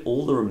avoided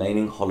all the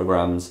remaining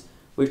holograms,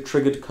 which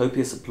triggered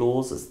copious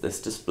applause as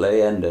this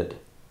display ended.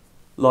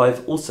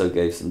 Live also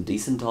gave some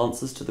decent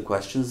answers to the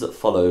questions that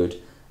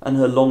followed, and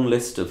her long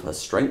list of her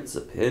strengths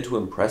appeared to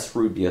impress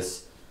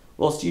Rubius,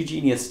 whilst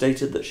Eugenia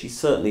stated that she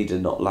certainly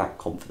did not lack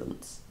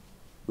confidence.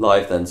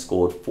 Live then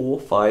scored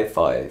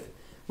 4-5-5,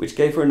 which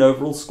gave her an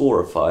overall score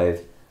of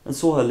 5, and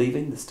saw her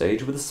leaving the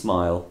stage with a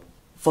smile.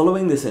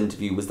 Following this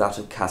interview was that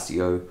of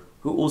Cassio,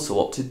 who also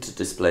opted to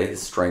display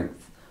his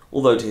strength,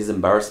 although to his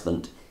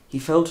embarrassment, he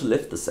failed to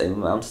lift the same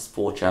amount as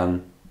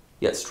 4chan.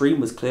 Yet Stream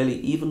was clearly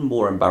even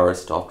more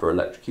embarrassed after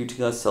electrocuting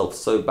herself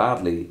so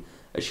badly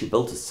as she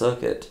built a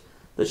circuit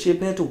that she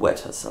appeared to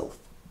wet herself.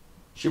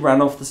 She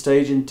ran off the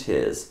stage in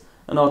tears,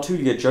 and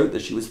Artulia joked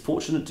that she was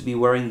fortunate to be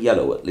wearing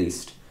yellow at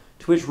least,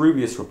 to which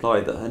Rubius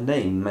replied that her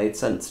name made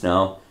sense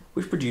now,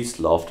 which produced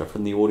laughter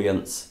from the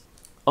audience.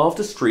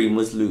 After Stream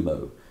was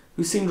Lumo,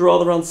 who seemed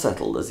rather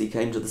unsettled as he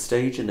came to the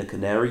stage in a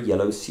canary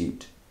yellow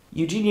suit.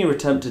 Eugenia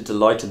attempted to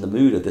lighten the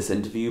mood of this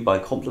interview by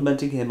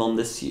complimenting him on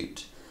this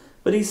suit,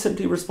 but he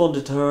simply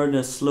responded to her in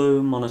a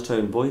slow,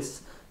 monotone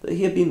voice that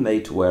he had been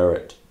made to wear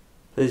it.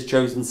 For his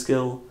chosen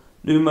skill,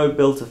 Lumo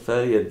built a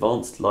fairly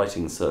advanced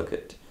lighting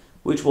circuit,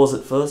 which was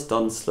at first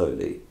done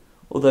slowly,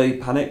 although he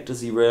panicked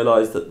as he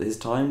realized that his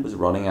time was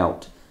running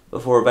out,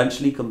 before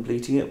eventually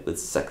completing it with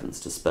seconds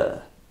to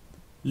spare.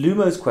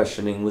 Lumo's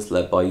questioning was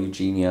led by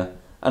Eugenia,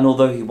 and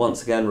although he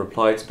once again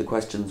replied to the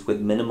questions with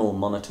minimal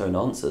monotone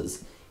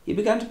answers, he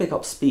began to pick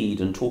up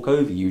speed and talk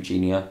over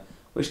Eugenia,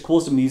 which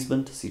caused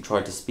amusement as he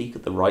tried to speak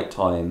at the right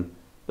time,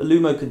 but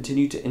Lumo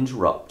continued to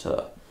interrupt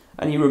her,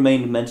 and he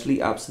remained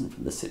mentally absent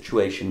from the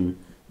situation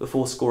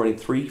before scoring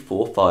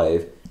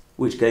 3-4-5,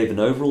 which gave an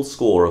overall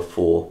score of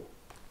 4.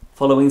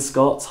 Following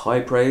Scott's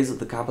high praise of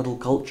the capital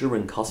culture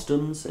and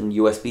customs, and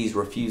USB's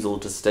refusal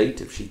to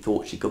state if she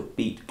thought she could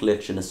beat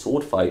Glitch in a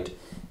sword fight,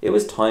 it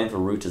was time for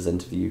Ruta's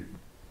interview.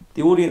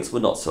 The audience were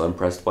not so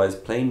impressed by his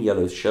plain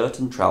yellow shirt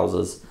and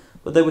trousers,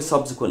 but they were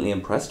subsequently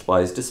impressed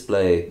by his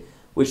display,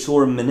 which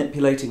saw him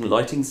manipulating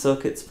lighting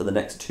circuits for the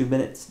next 2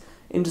 minutes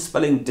in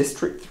dispelling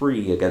District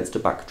 3 against a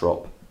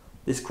backdrop.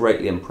 This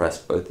greatly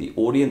impressed both the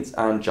audience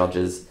and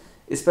judges,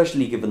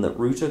 especially given that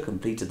Ruta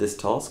completed this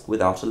task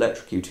without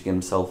electrocuting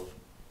himself.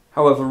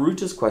 However,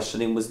 Ruta's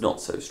questioning was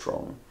not so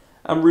strong,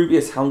 and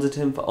Rubius hounded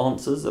him for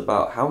answers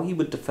about how he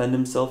would defend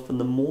himself in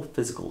the more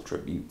physical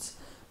tributes,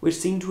 which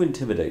seemed to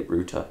intimidate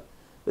Ruta,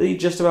 but he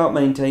just about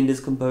maintained his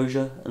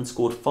composure and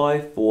scored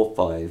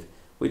 5-4-5,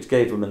 which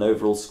gave him an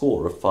overall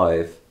score of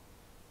 5.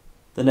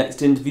 The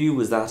next interview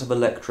was that of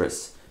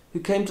Electress, who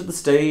came to the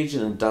stage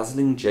in a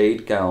dazzling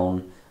jade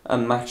gown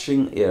and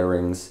matching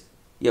earrings,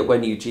 yet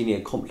when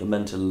Eugenia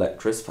complimented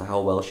Electress for how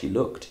well she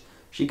looked,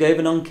 she gave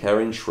an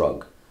uncaring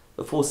shrug,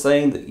 before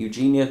saying that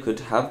Eugenia could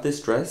have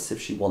this dress if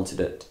she wanted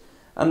it,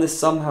 and this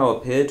somehow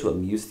appeared to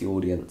amuse the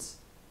audience.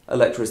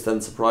 Electress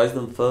then surprised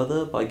them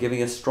further by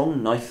giving a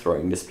strong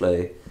knife-throwing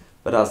display,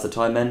 but as the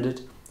time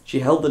ended, she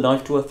held the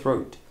knife to her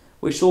throat,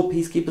 which saw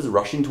peacekeepers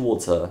rushing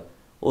towards her,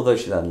 although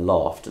she then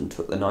laughed and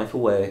took the knife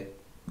away.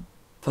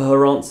 For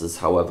her answers,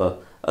 however,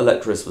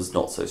 Electress was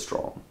not so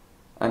strong,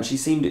 and she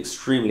seemed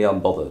extremely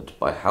unbothered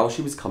by how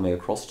she was coming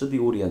across to the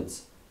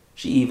audience.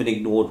 She even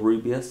ignored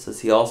Rubius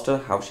as he asked her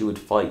how she would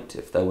fight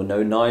if there were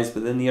no knives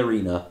within the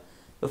arena,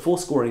 before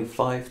scoring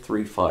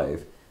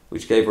 5-3-5,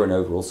 which gave her an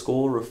overall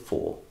score of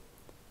 4.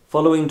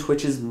 Following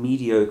Twitch's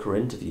mediocre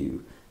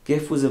interview,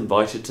 Giff was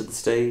invited to the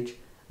stage,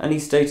 and he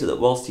stated that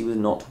whilst he was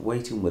not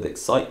waiting with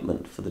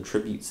excitement for the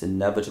tribute's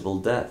inevitable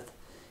death,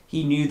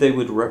 he knew they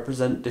would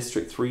represent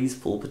District 3's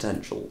full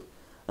potential,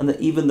 and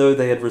that even though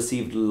they had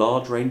received a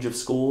large range of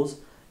scores,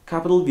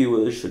 Capital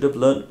viewers should have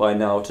learnt by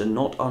now to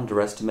not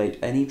underestimate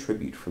any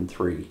tribute from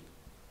 3.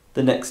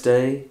 The next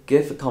day,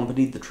 Giff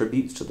accompanied the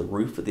tributes to the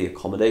roof of the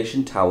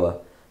accommodation tower,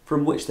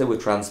 from which they were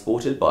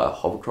transported by a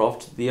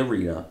hovercraft to the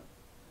arena.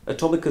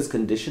 Atomica's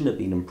condition had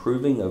been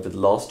improving over the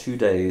last 2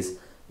 days,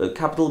 but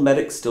Capital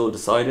medics still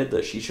decided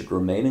that she should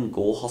remain in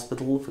Gore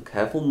Hospital for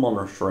careful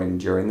monitoring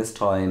during this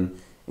time,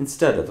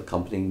 instead of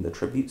accompanying the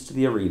tributes to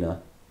the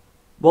arena.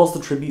 Whilst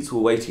the tributes were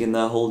waiting in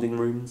their holding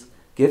rooms,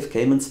 Giff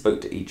came and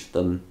spoke to each of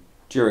them,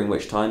 during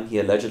which time he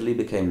allegedly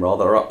became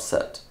rather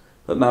upset,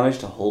 but managed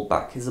to hold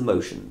back his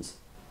emotions.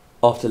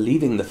 After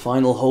leaving the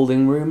final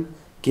holding room,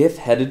 Giff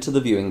headed to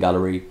the viewing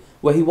gallery,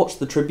 where he watched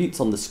the tributes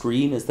on the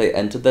screen as they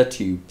entered their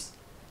tubes.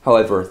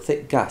 However, a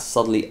thick gas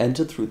suddenly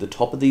entered through the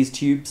top of these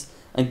tubes,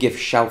 and Giff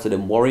shouted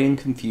in worry and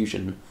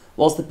confusion,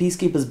 whilst the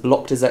peacekeepers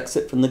blocked his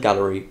exit from the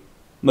gallery.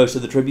 Most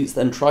of the tributes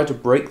then tried to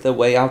break their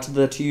way out of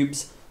their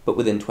tubes, but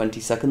within 20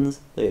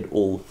 seconds they had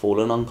all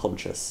fallen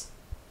unconscious.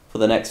 For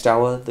the next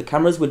hour, the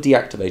cameras were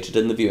deactivated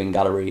in the viewing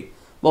gallery,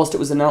 whilst it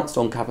was announced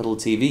on Capital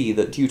TV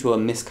that due to a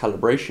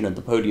miscalibration of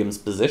the podium's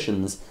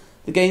positions,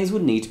 the games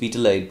would need to be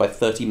delayed by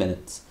 30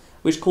 minutes,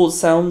 which caused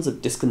sounds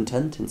of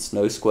discontent in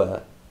Snow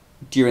Square.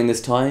 During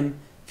this time,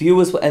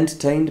 viewers were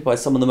entertained by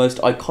some of the most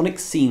iconic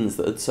scenes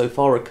that had so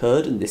far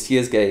occurred in this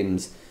year's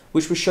games,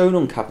 which were shown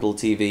on Capital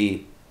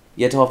TV.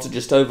 Yet after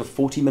just over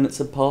 40 minutes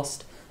had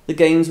passed, the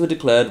games were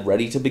declared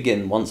ready to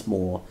begin once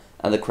more,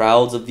 and the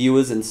crowds of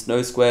viewers in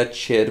Snow Square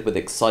cheered with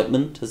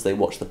excitement as they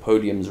watched the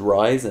podiums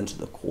rise into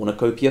the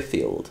cornucopia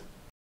field.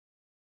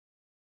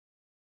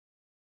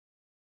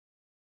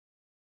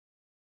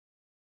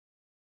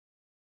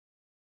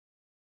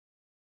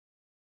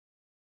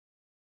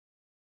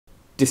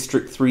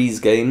 District 3's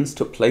games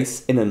took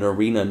place in an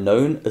arena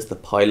known as the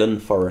Pylon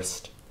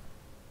Forest.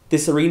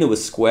 This arena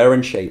was square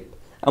in shape,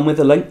 and with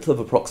a length of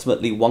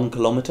approximately 1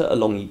 kilometre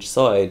along each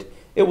side,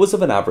 it was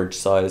of an average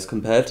size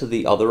compared to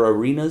the other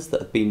arenas that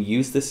have been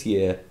used this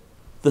year.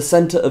 The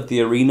centre of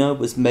the arena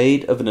was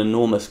made of an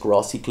enormous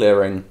grassy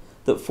clearing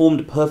that formed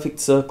a perfect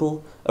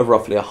circle of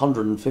roughly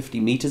 150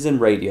 metres in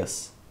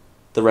radius.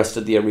 The rest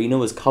of the arena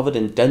was covered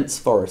in dense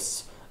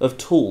forests of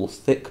tall,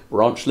 thick,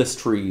 branchless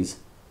trees.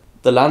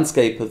 The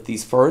landscape of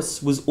these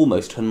forests was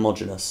almost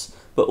homogeneous,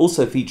 but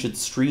also featured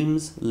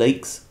streams,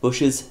 lakes,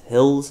 bushes,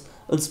 hills,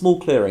 and small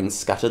clearings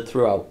scattered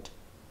throughout.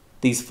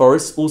 These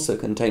forests also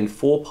contained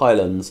 4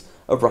 pylons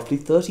of roughly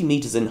 30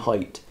 metres in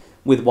height,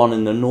 with one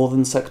in the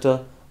northern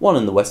sector, one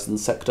in the western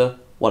sector,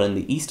 one in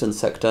the eastern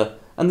sector,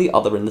 and the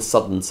other in the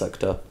southern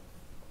sector.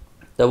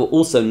 There were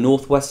also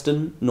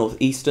northwestern,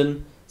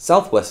 northeastern,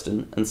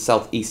 southwestern, and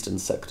southeastern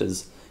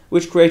sectors,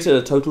 which created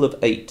a total of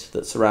 8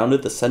 that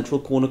surrounded the central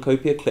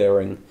cornucopia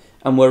clearing,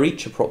 and were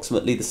each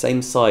approximately the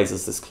same size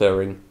as this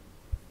clearing.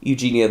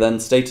 Eugenia then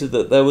stated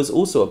that there was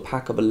also a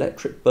pack of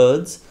electric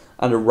birds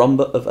and a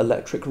rumba of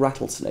electric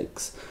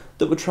rattlesnakes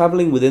that were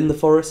travelling within the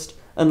forest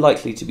and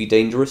likely to be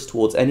dangerous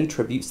towards any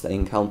tributes they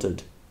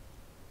encountered.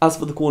 As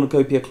for the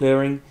cornucopia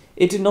clearing,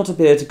 it did not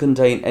appear to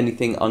contain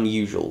anything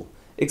unusual,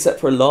 except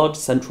for a large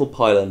central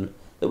pylon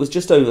that was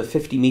just over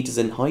 50 metres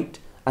in height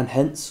and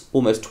hence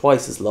almost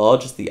twice as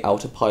large as the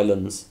outer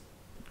pylons.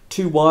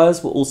 2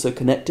 wires were also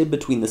connected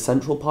between the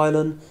central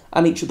pylon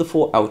and each of the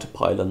 4 outer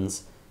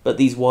pylons, but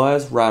these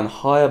wires ran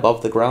high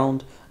above the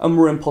ground and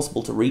were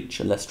impossible to reach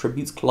unless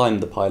tributes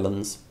climbed the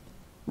pylons.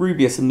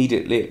 Rubius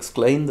immediately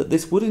exclaimed that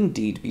this would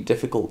indeed be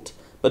difficult,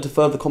 but to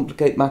further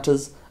complicate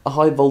matters, a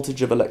high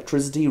voltage of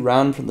electricity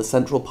ran from the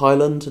central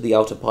pylon to the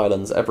outer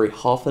pylons every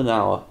half an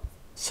hour.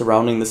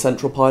 Surrounding the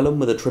central pylon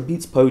were the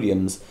tributes'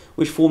 podiums,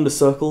 which formed a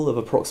circle of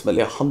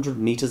approximately 100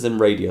 metres in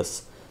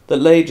radius, that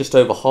lay just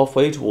over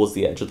halfway towards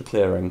the edge of the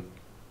clearing.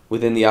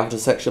 Within the outer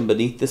section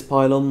beneath this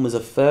pylon was a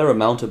fair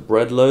amount of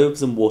bread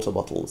loaves and water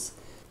bottles,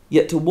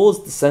 yet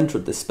towards the centre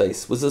of this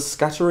space was a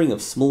scattering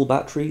of small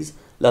batteries,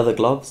 leather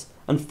gloves,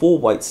 and 4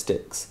 white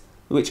sticks,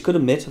 which could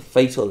emit a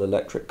fatal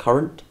electric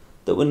current,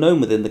 that were known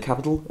within the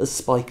capital as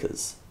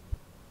spikers.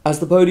 As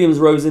the podiums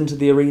rose into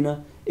the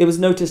arena, it was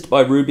noticed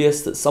by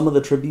Rubius that some of the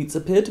tributes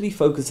appeared to be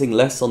focusing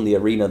less on the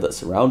arena that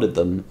surrounded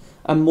them,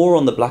 and more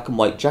on the black and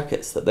white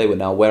jackets that they were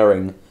now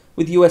wearing,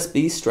 with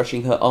USB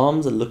stretching her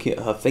arms and looking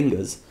at her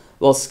fingers,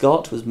 while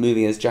Scott was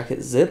moving his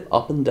jacket zip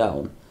up and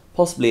down,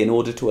 possibly in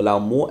order to allow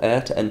more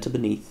air to enter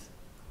beneath.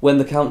 When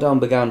the countdown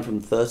began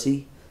from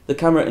 30, the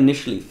camera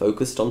initially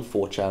focused on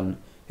 4chan,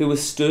 who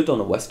was stood on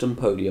a western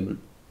podium.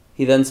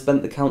 He then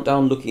spent the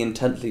countdown looking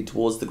intently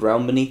towards the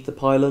ground beneath the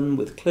pylon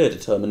with clear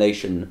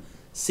determination,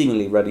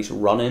 seemingly ready to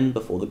run in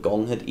before the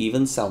gong had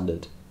even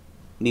sounded.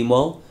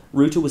 Meanwhile,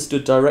 Ruta was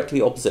stood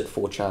directly opposite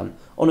 4chan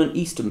on an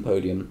eastern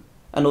podium,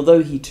 and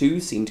although he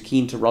too seemed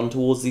keen to run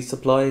towards these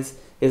supplies,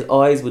 his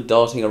eyes were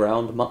darting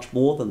around much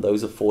more than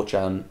those of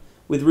 4chan,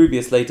 with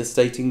Rubius later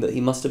stating that he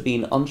must have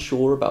been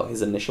unsure about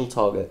his initial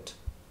target.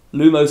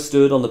 Lumo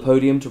stood on the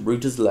podium to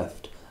Ruta's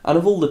left, and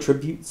of all the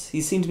tributes,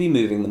 he seemed to be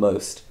moving the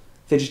most,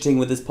 fidgeting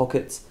with his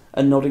pockets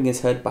and nodding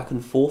his head back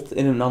and forth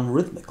in an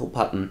unrhythmical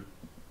pattern.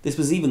 This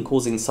was even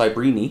causing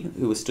Cybrini,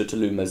 who was stood to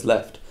Lumo's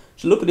left,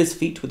 to look at his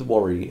feet with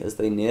worry as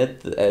they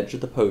neared the edge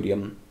of the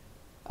podium.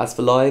 As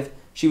for Live,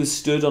 she was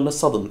stood on a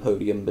southern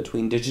podium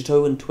between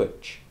Digito and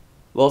Twitch.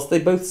 Whilst they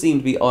both seemed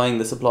to be eyeing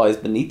the supplies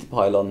beneath the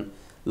pylon,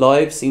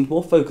 Live seemed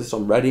more focused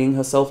on readying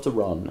herself to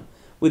run,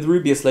 with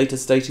Rubius later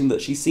stating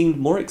that she seemed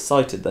more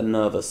excited than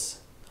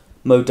nervous.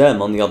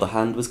 Modem, on the other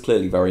hand, was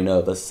clearly very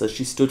nervous as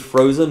she stood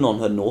frozen on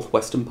her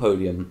northwestern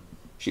podium.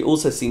 She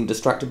also seemed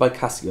distracted by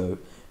Cassio,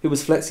 who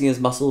was flexing his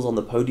muscles on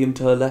the podium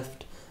to her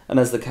left, and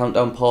as the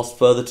countdown passed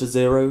further to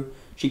 0,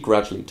 she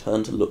gradually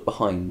turned to look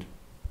behind.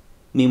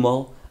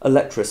 Meanwhile,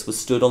 Electress was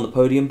stood on the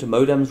podium to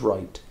Modem's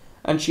right,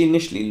 and she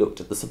initially looked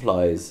at the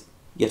supplies.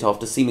 Yet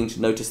after seeming to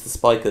notice the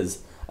spikers,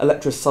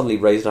 Electress suddenly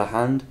raised her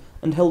hand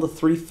and held a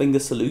 3-finger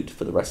salute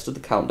for the rest of the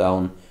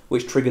countdown,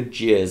 which triggered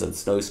jeers at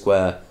Snow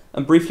Square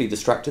and briefly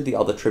distracted the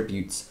other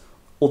tributes,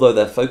 although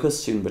their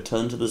focus soon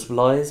returned to the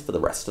supplies for the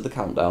rest of the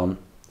countdown.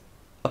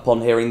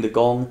 Upon hearing the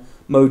gong,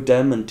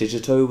 Modem and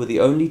Digito were the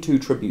only 2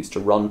 tributes to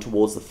run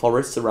towards the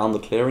forests around the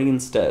clearing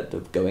instead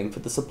of going for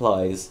the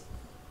supplies.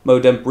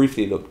 Modem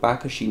briefly looked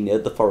back as she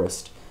neared the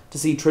forest, to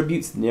see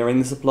tributes nearing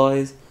the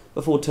supplies,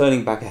 before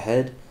turning back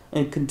ahead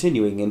and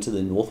continuing into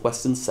the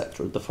northwestern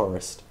sector of the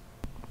forest.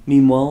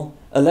 Meanwhile,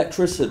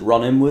 Electress had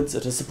run inwards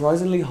at a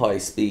surprisingly high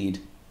speed.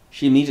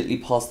 She immediately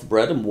passed the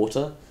bread and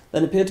water,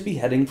 then appeared to be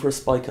heading for a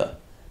spiker,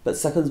 but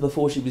seconds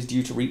before she was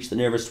due to reach the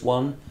nearest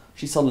one,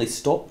 she suddenly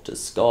stopped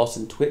as Scarce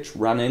and Twitch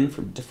ran in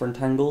from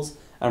different angles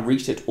and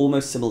reached it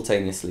almost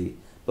simultaneously,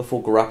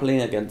 before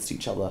grappling against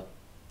each other.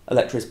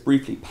 Electress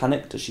briefly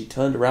panicked as she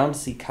turned around to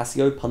see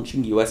Cassio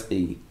punching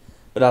USB,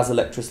 but as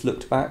Electress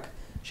looked back,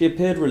 she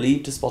appeared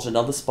relieved to spot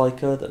another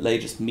spiker that lay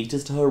just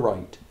meters to her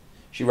right.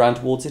 She ran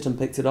towards it and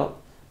picked it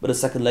up, but a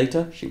second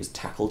later she was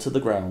tackled to the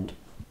ground.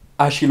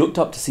 As she looked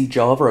up to see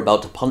Java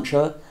about to punch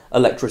her,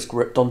 Electress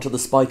gripped onto the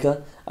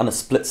spiker, and a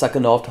split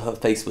second after her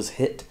face was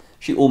hit,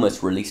 she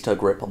almost released her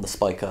grip on the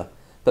spiker,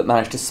 but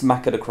managed to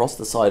smack it across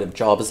the side of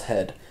Java's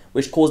head,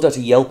 which caused her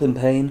to yelp in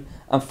pain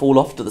and fall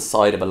off to the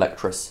side of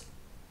Electress.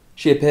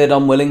 She appeared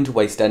unwilling to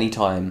waste any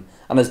time,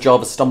 and as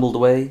Java stumbled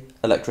away,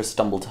 Electress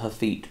stumbled to her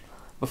feet,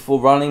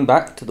 before running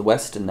back to the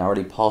west and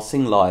narrowly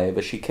passing Live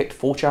as she kicked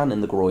 4chan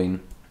in the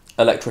groin.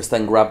 Electress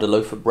then grabbed a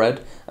loaf of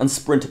bread and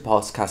sprinted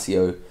past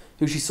Cassio,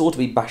 who she saw to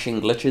be bashing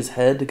Glitch's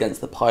head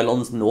against the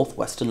pylon's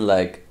northwestern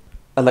leg.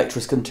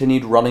 Electress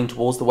continued running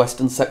towards the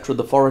western sector of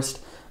the forest,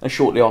 and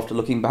shortly after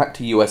looking back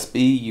to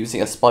USB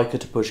using a spiker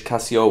to push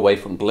Cassio away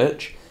from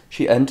Glitch,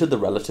 she entered the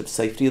relative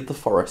safety of the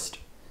forest.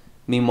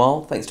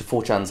 Meanwhile, thanks to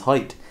 4chan's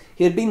height,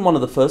 he had been one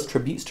of the first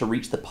tributes to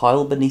reach the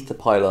pile beneath the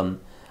pylon,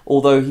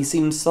 although he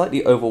seemed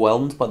slightly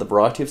overwhelmed by the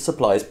variety of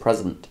supplies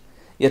present.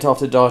 Yet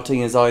after darting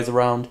his eyes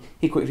around,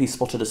 he quickly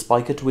spotted a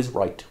spiker to his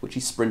right, which he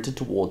sprinted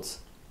towards.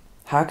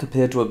 Hack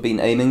appeared to have been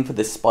aiming for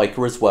this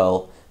spiker as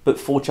well, but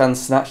 4chan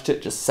snatched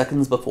it just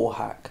seconds before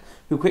Hack,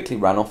 who quickly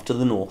ran off to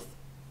the north.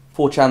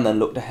 4chan then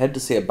looked ahead to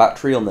see a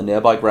battery on the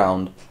nearby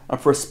ground, and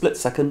for a split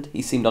second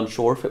he seemed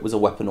unsure if it was a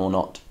weapon or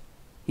not.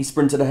 He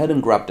sprinted ahead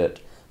and grabbed it,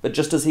 but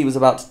just as he was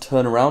about to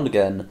turn around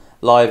again,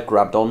 Live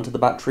grabbed onto the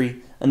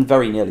battery and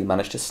very nearly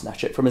managed to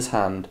snatch it from his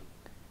hand.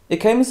 It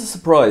came as a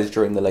surprise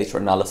during the later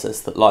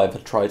analysis that Live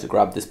had tried to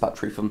grab this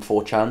battery from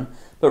 4chan,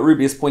 but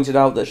Rubius pointed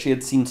out that she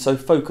had seemed so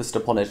focused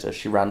upon it as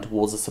she ran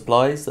towards the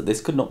supplies that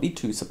this could not be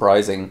too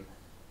surprising.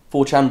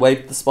 4chan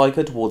waved the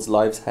spiker towards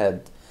Live's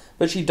head,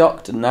 but she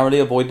ducked and narrowly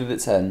avoided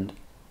its end.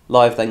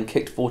 Live then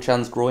kicked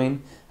 4chan's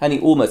groin, and he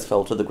almost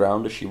fell to the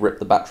ground as she ripped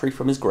the battery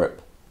from his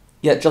grip.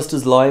 Yet just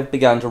as Live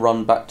began to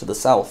run back to the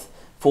south,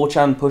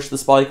 4chan pushed the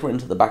spiker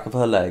into the back of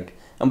her leg,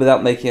 and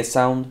without making a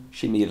sound,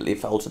 she immediately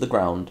fell to the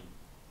ground.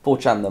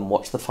 4chan then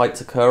watched the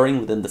fights occurring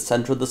within the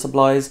centre of the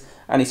supplies,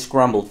 and he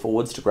scrambled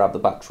forwards to grab the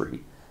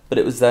battery, but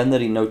it was then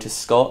that he noticed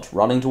Scott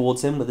running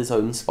towards him with his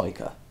own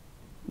spiker.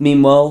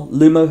 Meanwhile,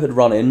 Lumo had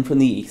run in from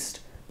the east,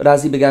 but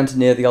as he began to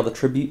near the other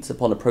tributes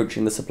upon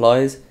approaching the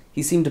supplies,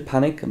 he seemed to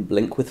panic and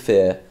blink with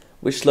fear,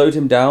 which slowed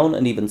him down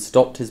and even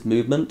stopped his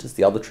movement as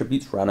the other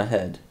tributes ran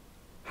ahead.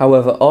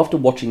 However, after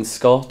watching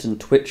Scott and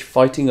Twitch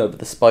fighting over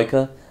the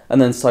spiker,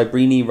 and then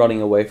Cybrini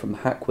running away from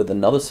Hack with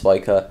another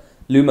spiker,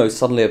 Lumo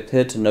suddenly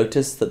appeared to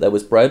notice that there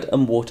was bread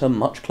and water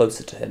much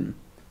closer to him.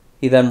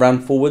 He then ran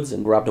forwards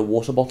and grabbed a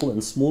water bottle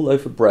and small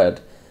loaf of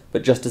bread,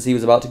 but just as he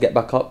was about to get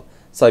back up,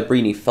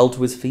 Cybrini fell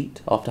to his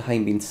feet after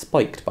having been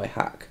spiked by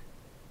Hack.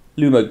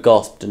 Lumo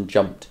gasped and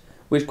jumped,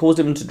 which caused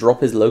him to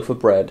drop his loaf of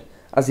bread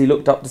as he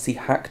looked up to see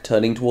Hack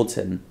turning towards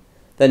him.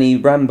 Then he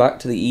ran back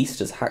to the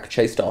east as Hack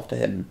chased after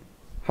him.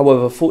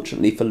 However,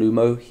 fortunately for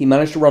Lumo, he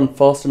managed to run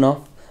fast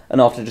enough, and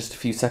after just a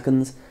few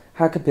seconds,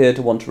 Hack appeared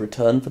to want to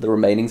return for the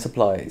remaining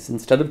supplies,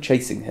 instead of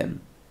chasing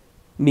him.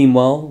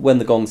 Meanwhile, when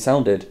the gong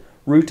sounded,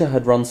 Ruta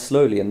had run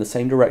slowly in the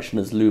same direction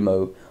as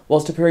Lumo,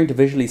 whilst appearing to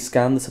visually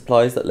scan the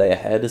supplies that lay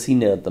ahead as he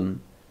neared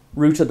them.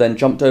 Ruta then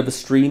jumped over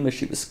stream as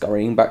she was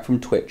scurrying back from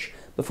Twitch,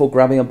 before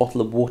grabbing a bottle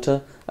of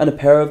water and a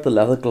pair of the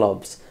leather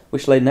gloves,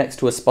 which lay next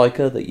to a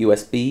spiker that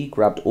USB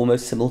grabbed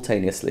almost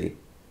simultaneously.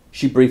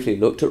 She briefly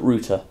looked at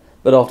Ruta,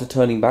 but after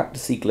turning back to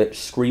see Glitch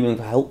screaming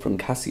for help from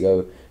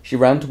Cassio, she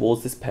ran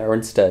towards this pair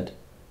instead.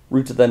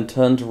 Ruta then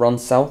turned to run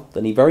south,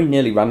 and he very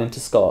nearly ran into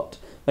Scott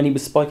when he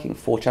was spiking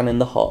 4chan in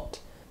the heart,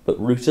 but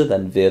Ruta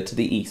then veered to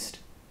the east.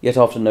 Yet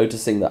after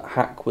noticing that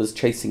Hack was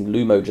chasing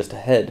Lumo just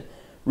ahead,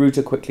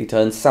 Ruta quickly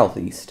turned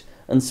southeast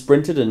and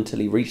sprinted until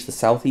he reached the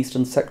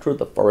southeastern sector of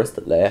the forest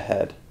that lay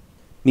ahead.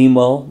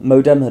 Meanwhile,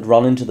 Modem had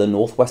run into the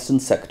northwestern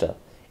sector,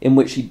 in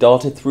which he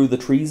darted through the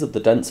trees of the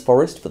dense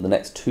forest for the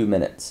next 2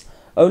 minutes,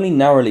 only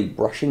narrowly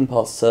brushing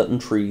past certain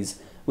trees,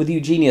 with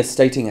Eugenia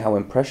stating how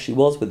impressed she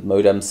was with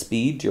Modem's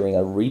speed during a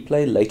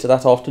replay later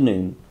that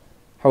afternoon.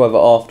 However,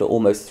 after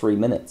almost 3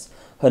 minutes,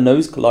 her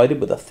nose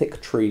collided with a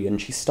thick tree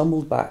and she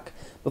stumbled back,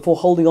 before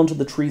holding onto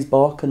the tree's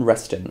bark and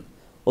resting.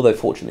 Although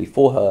fortunately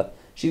for her,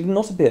 she did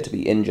not appear to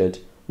be injured,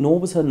 nor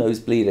was her nose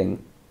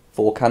bleeding.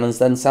 4 cannons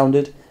then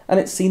sounded, and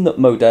it seemed that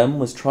Modem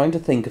was trying to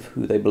think of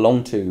who they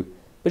belonged to,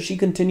 but she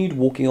continued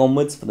walking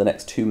onwards for the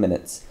next 2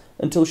 minutes,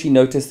 until she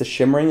noticed the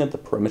shimmering of the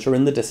perimeter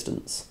in the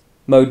distance.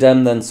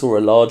 Modem then saw a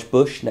large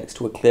bush next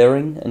to a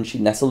clearing, and she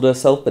nestled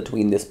herself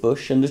between this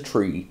bush and a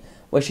tree,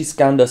 where she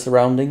scanned her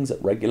surroundings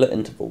at regular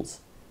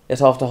intervals.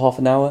 Yet after half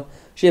an hour,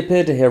 she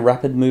appeared to hear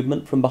rapid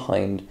movement from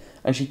behind,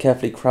 and she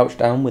carefully crouched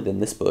down within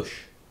this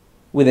bush.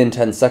 Within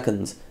 10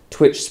 seconds,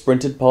 Twitch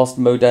sprinted past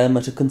Modem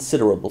at a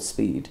considerable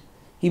speed.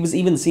 He was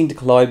even seen to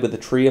collide with a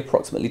tree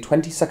approximately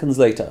 20 seconds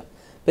later,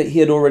 but he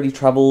had already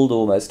travelled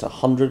almost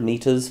 100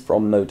 metres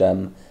from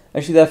Modem,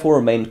 and she therefore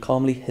remained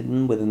calmly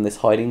hidden within this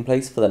hiding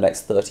place for the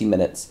next 30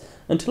 minutes,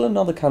 until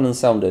another cannon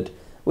sounded,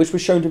 which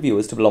was shown to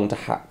viewers to belong to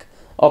Hack,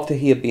 after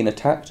he had been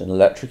attacked and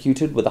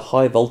electrocuted with a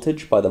high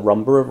voltage by the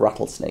rumble of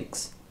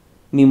rattlesnakes.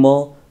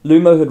 Meanwhile,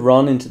 Lumo had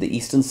run into the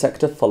eastern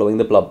sector following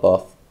the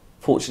bloodbath.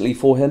 Fortunately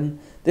for him,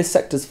 this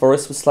sector's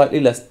forest was slightly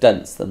less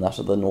dense than that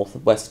of the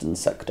northwestern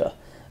sector,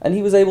 and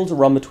he was able to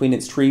run between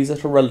its trees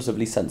at a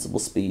relatively sensible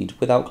speed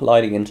without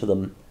colliding into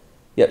them.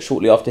 Yet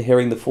shortly after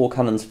hearing the 4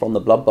 cannons from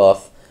the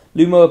bloodbath,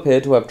 Lumo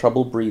appeared to have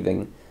trouble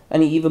breathing,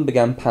 and he even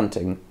began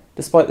panting,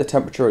 despite the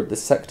temperature of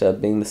this sector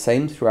being the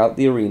same throughout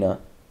the arena.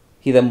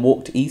 He then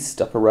walked east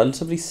up a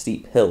relatively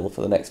steep hill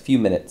for the next few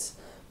minutes,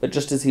 but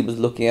just as he was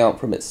looking out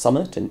from its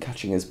summit and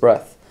catching his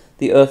breath,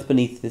 the earth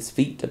beneath his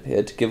feet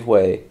appeared to give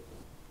way.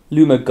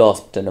 Lumo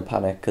gasped in a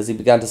panic as he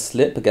began to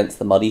slip against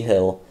the muddy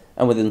hill,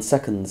 and within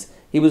seconds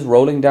he was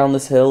rolling down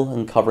this hill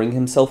and covering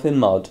himself in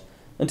mud,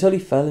 until he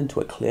fell into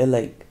a clear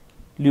lake.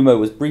 Lumo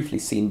was briefly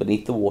seen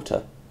beneath the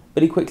water,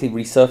 but he quickly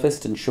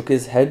resurfaced and shook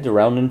his head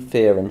around in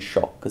fear and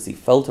shock as he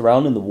felt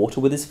around in the water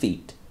with his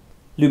feet.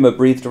 Lumo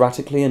breathed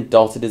erratically and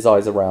darted his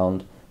eyes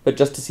around, but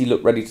just as he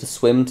looked ready to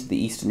swim to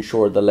the eastern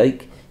shore of the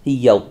lake, he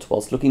yelped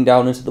whilst looking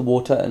down into the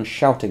water and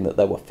shouting that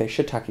there were fish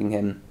attacking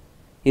him.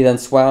 He then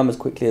swam as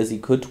quickly as he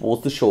could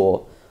towards the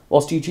shore,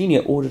 whilst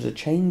Eugenia ordered a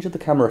change of the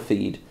camera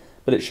feed,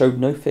 but it showed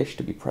no fish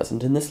to be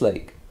present in this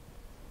lake.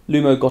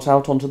 Lumo got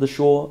out onto the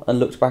shore and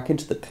looked back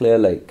into the clear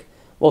lake,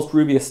 whilst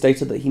Rubius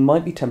stated that he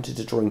might be tempted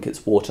to drink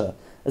its water,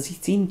 as he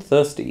seemed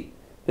thirsty,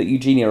 but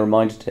Eugenia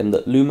reminded him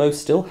that Lumo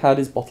still had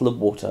his bottle of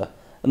water,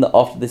 and that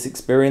after this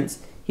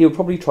experience he would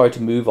probably try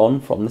to move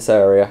on from this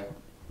area.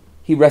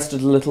 He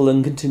rested a little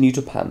and continued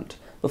to pant,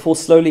 before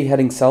slowly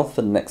heading south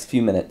for the next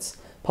few minutes,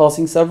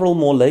 passing several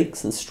more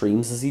lakes and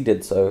streams as he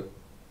did so.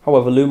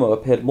 However, Lumo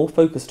appeared more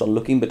focused on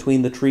looking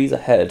between the trees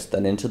ahead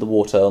than into the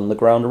water on the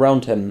ground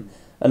around him,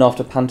 and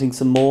after panting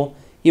some more,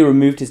 he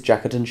removed his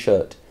jacket and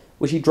shirt,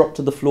 which he dropped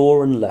to the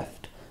floor and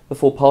left,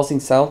 before passing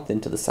south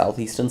into the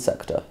southeastern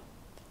sector.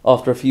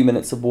 After a few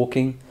minutes of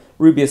walking,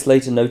 Rubius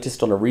later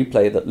noticed on a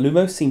replay that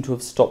Lumo seemed to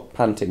have stopped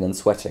panting and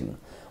sweating,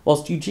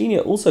 whilst Eugenia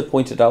also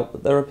pointed out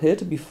that there appeared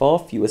to be far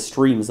fewer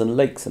streams and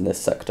lakes in this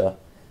sector.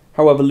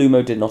 However,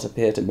 Lumo did not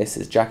appear to miss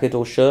his jacket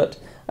or shirt,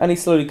 and he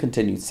slowly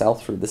continued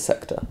south through the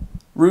sector.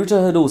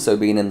 Ruta had also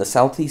been in the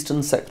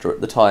southeastern sector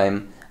at the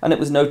time, and it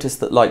was noticed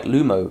that, like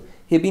Lumo,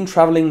 he had been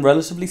travelling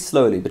relatively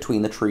slowly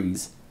between the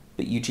trees,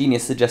 but Eugenia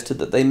suggested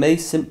that they may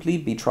simply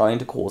be trying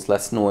to cause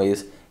less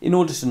noise, in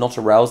order to not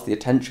arouse the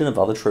attention of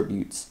other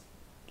tributes.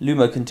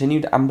 Lumo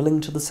continued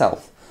ambling to the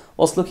south,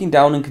 whilst looking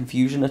down in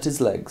confusion at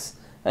his legs,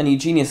 and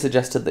Eugenia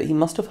suggested that he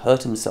must have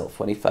hurt himself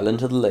when he fell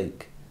into the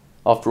lake.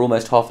 After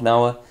almost half an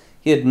hour,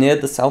 he had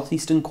neared the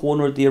southeastern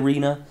corner of the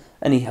arena,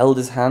 and he held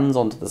his hands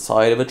onto the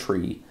side of a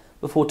tree,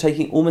 before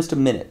taking almost a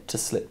minute to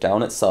slip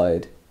down its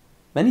side.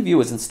 Many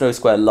viewers in Snow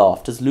Square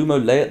laughed as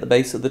Lumo lay at the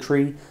base of the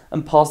tree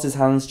and passed his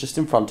hands just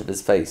in front of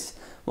his face,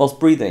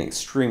 whilst breathing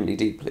extremely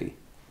deeply.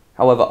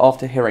 However,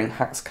 after hearing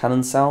Hack's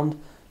cannon sound,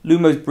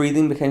 Lumo's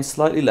breathing became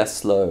slightly less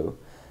slow.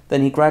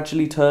 Then he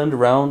gradually turned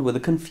around with a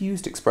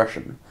confused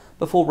expression,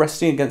 before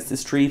resting against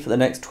this tree for the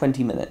next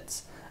 20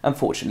 minutes, and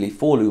fortunately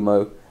for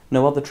Lumo,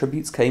 no other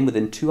tributes came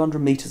within 200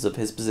 meters of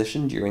his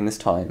position during this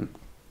time.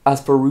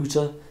 As for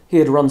Ruta, he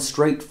had run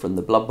straight from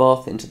the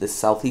bloodbath into this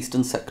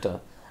southeastern sector,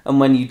 and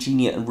when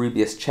Eugenia and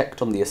Rubius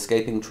checked on the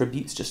escaping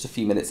tributes just a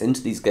few minutes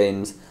into these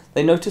games,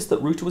 they noticed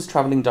that Ruta was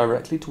travelling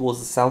directly towards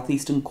the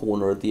southeastern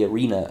corner of the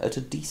arena at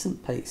a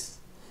decent pace.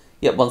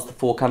 Yet once the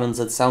 4 cannons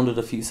had sounded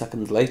a few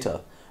seconds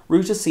later,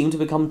 Ruta seemed to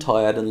become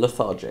tired and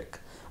lethargic,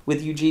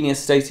 with Eugenia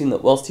stating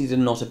that whilst he did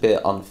not appear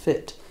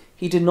unfit,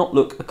 he did not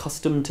look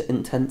accustomed to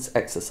intense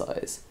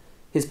exercise.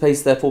 His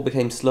pace therefore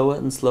became slower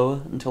and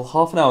slower until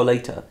half an hour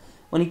later,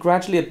 when he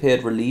gradually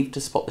appeared relieved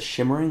to spot the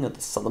shimmering of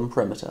the southern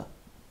perimeter.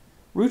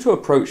 Ruta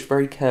approached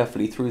very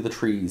carefully through the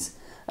trees,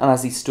 and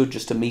as he stood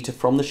just a meter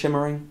from the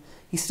shimmering,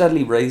 he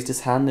steadily raised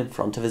his hand in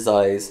front of his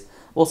eyes,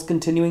 whilst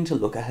continuing to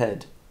look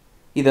ahead.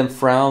 He then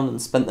frowned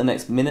and spent the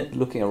next minute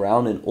looking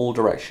around in all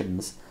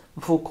directions,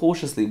 before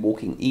cautiously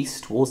walking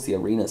east towards the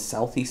arena's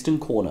southeastern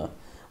corner,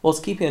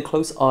 whilst keeping a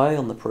close eye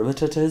on the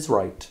perimeter to his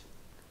right.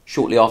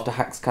 Shortly after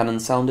Hack's cannon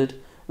sounded,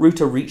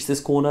 Ruta reached this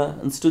corner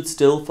and stood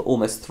still for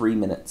almost 3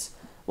 minutes,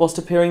 whilst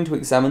appearing to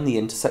examine the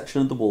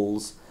intersection of the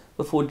walls,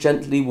 before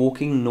gently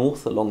walking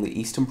north along the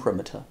eastern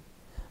perimeter.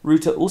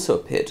 Ruta also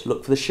appeared to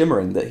look for the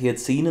shimmering that he had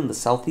seen in the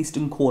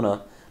southeastern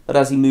corner, but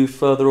as he moved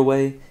further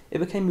away, it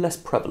became less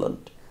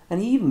prevalent,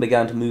 and he even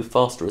began to move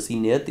faster as he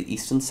neared the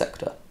eastern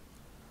sector.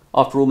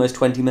 After almost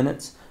 20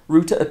 minutes,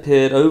 Ruta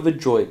appeared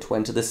overjoyed to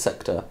enter this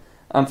sector,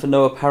 and for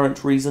no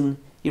apparent reason,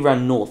 he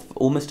ran north for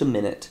almost a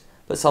minute,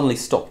 but suddenly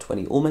stopped when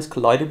he almost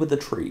collided with a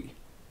tree.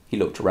 He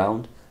looked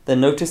around,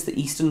 then noticed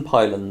the eastern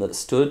pylon that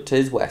stood to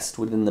his west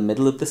within the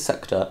middle of the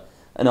sector,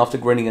 and after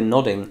grinning and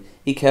nodding,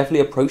 he carefully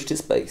approached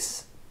its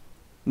base.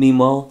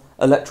 Meanwhile,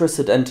 Electress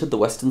had entered the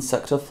western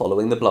sector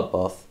following the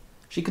bloodbath.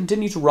 She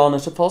continued to run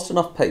at a fast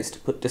enough pace to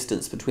put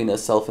distance between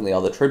herself and the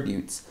other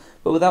tributes,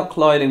 but without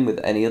colliding with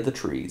any of the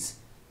trees.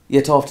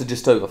 Yet after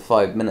just over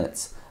 5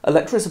 minutes,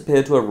 Electress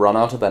appeared to have run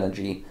out of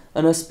energy,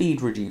 and her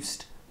speed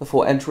reduced,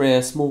 before entering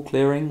a small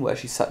clearing where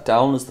she sat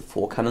down as the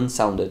 4 cannons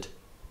sounded.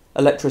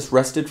 Electress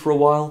rested for a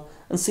while,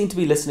 and seemed to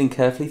be listening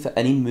carefully for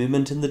any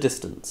movement in the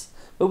distance,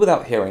 but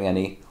without hearing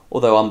any,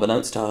 although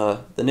unbeknownst to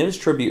her, the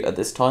nearest tribute at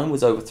this time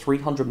was over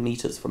 300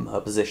 meters from her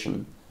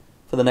position.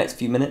 For the next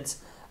few minutes,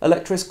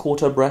 Electress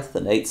caught her breath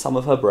and ate some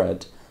of her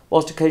bread,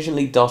 whilst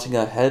occasionally darting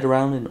her head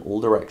around in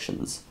all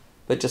directions.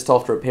 But just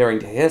after appearing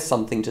to hear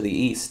something to the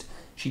east,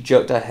 she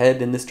jerked her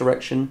head in this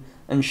direction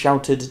and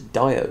shouted,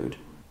 "Diode."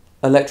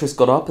 Electress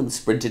got up and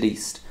sprinted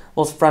east,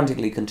 whilst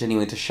frantically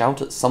continuing to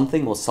shout at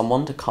something or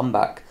someone to come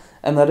back,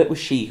 and that it was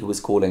she who was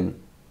calling.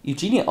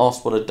 Eugenia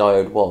asked what a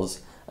diode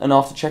was, and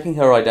after checking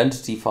her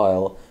identity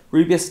file,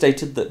 Rubius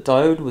stated that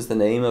Diode was the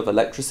name of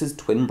Electress's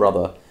twin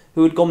brother,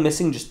 who had gone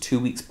missing just 2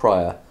 weeks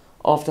prior,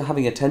 after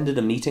having attended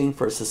a meeting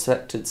for a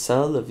suspected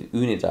cell of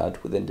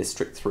Unidad within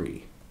District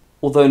 3.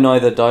 Although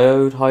neither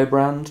Diode,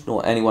 Highbrand,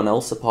 nor anyone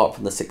else apart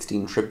from the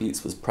 16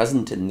 tributes was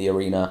present in the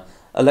arena,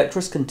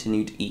 Electress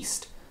continued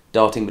east,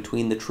 darting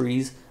between the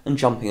trees and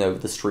jumping over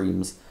the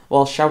streams,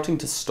 while shouting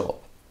to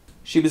stop.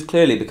 She was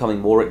clearly becoming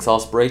more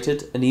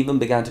exasperated, and even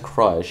began to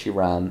cry as she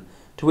ran,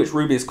 to which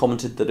Rubius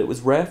commented that it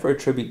was rare for a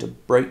tribute to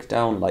break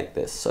down like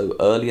this so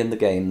early in the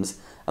games,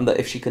 and that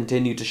if she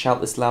continued to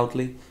shout this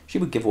loudly, she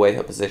would give away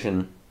her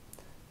position.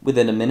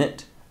 Within a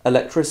minute,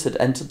 Electress had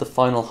entered the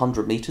final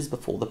 100 meters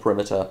before the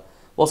perimeter,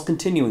 whilst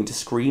continuing to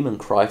scream and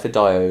cry for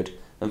Diode,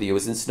 and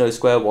viewers in Snow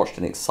Square watched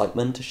in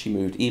excitement as she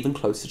moved even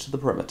closer to the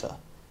perimeter.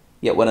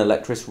 Yet when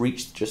Electress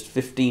reached just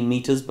 15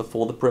 meters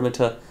before the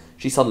perimeter,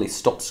 she suddenly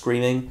stopped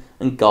screaming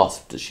and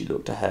gasped as she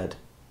looked ahead.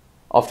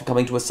 After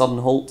coming to a sudden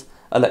halt,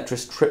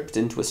 Electress tripped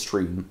into a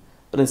stream,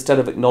 but instead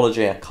of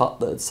acknowledging a cut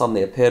that had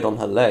suddenly appeared on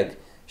her leg,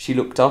 she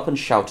looked up and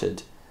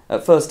shouted,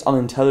 at first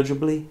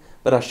unintelligibly,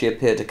 but as she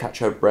appeared to catch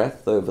her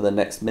breath over the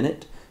next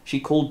minute, she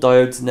called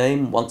Diode's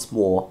name once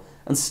more,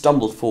 and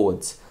stumbled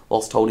forwards,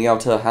 whilst holding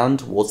out her hand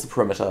towards the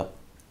perimeter.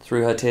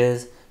 Through her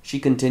tears, she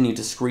continued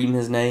to scream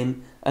his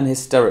name, and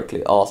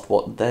hysterically asked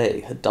what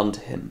they had done to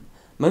him,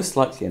 most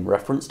likely in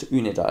reference to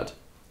Unidad.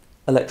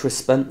 Electress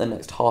spent the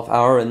next half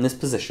hour in this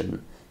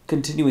position,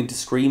 continuing to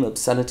scream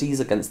obscenities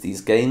against these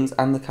games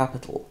and the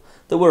capital,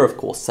 that were of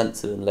course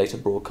censored in later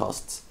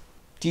broadcasts.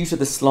 Due to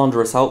this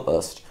slanderous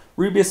outburst,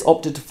 Rubius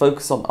opted to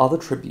focus on other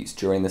tributes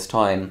during this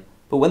time,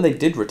 but when they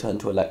did return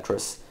to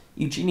Electress,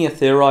 Eugenia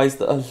theorized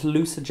that a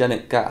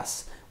hallucinogenic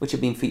gas, which had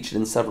been featured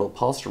in several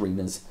past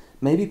arenas,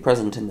 may be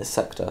present in this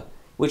sector,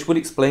 which would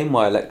explain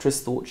why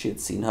Electress thought she had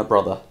seen her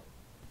brother.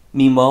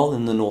 Meanwhile,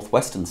 in the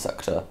northwestern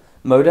sector,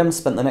 Modem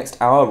spent the next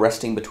hour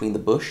resting between the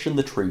bush and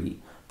the tree,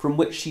 from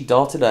which she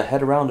darted her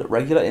head around at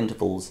regular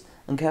intervals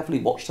and carefully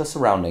watched her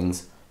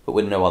surroundings, but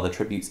with no other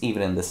tributes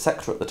even in this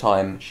sector at the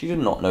time, she did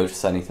not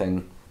notice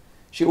anything.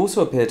 She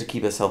also appeared to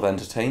keep herself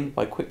entertained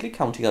by quickly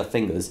counting her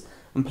fingers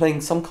and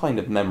playing some kind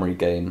of memory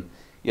game,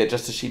 yet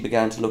just as she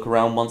began to look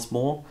around once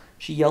more,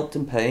 she yelped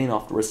in pain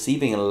after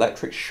receiving an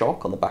electric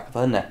shock on the back of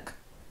her neck.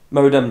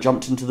 Modem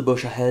jumped into the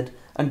bush ahead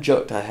and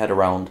jerked her head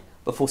around,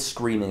 before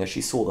screaming as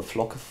she saw the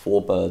flock of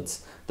 4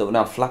 birds that were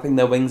now flapping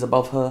their wings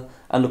above her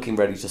and looking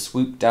ready to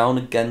swoop down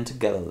again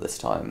together this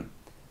time.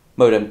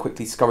 Modem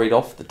quickly scurried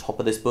off the top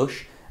of this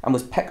bush and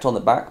was pecked on the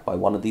back by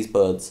one of these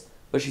birds,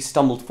 but she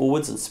stumbled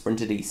forwards and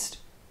sprinted east.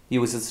 The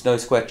viewers at Snow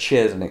Square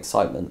cheered in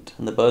excitement,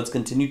 and the birds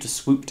continued to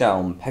swoop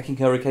down, pecking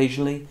her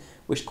occasionally,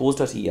 which caused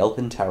her to yelp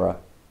in terror.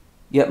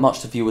 Yet much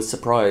to viewers'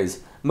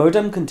 surprise,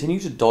 Modem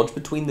continued to dodge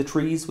between the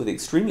trees with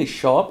extremely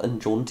sharp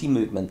and jaunty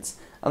movements,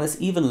 and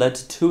this even led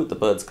to 2 of the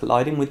birds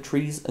colliding with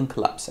trees and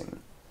collapsing.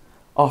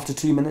 After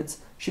 2 minutes,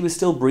 she was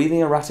still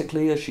breathing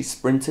erratically as she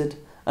sprinted,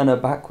 and her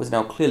back was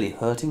now clearly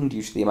hurting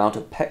due to the amount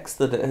of pecks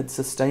that it had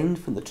sustained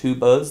from the 2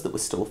 birds that were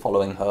still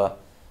following her.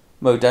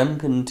 Modem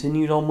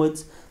continued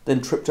onwards,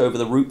 then tripped over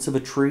the roots of a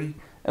tree,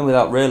 and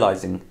without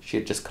realizing, she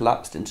had just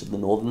collapsed into the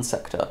northern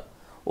sector.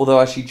 Although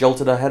as she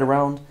jolted her head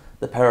around,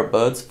 the pair of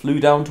birds flew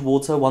down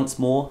towards her once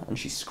more, and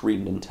she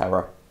screamed in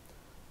terror.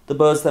 The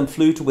birds then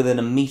flew to within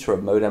a metre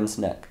of Modem's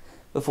neck,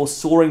 before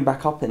soaring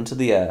back up into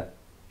the air.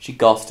 She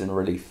gasped in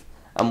relief,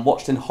 and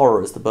watched in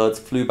horror as the birds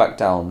flew back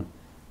down,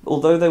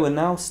 although they were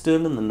now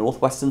still in the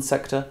northwestern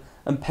sector,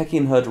 and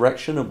pecking in her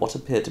direction at what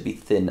appeared to be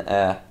thin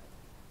air.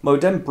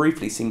 Modem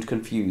briefly seemed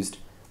confused,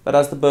 but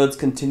as the birds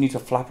continued to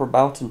flap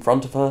about in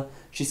front of her,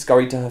 she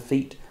scurried to her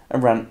feet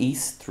and ran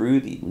east through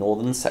the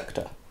northern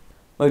sector.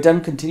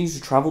 Modem continued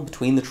to travel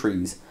between the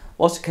trees,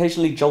 whilst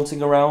occasionally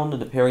jolting around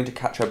and appearing to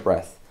catch her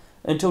breath,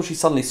 until she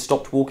suddenly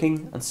stopped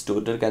walking and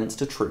stood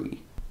against a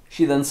tree.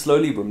 She then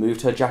slowly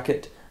removed her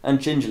jacket and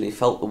gingerly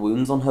felt the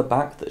wounds on her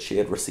back that she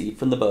had received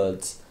from the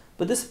birds,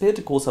 but this appeared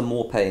to cause her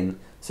more pain,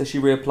 so she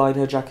reapplied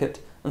her jacket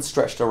and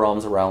stretched her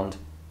arms around.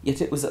 Yet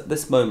it was at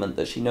this moment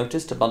that she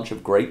noticed a bunch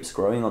of grapes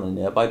growing on a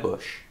nearby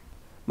bush.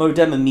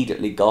 Modem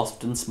immediately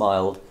gasped and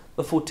smiled,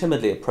 before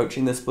timidly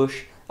approaching this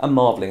bush and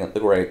marvelling at the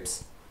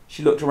grapes.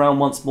 She looked around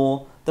once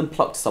more, then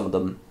plucked some of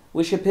them,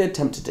 which she appeared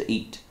tempted to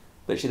eat,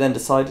 but she then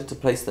decided to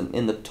place them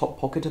in the top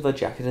pocket of her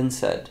jacket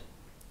instead.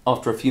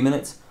 After a few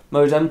minutes,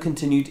 Modem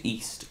continued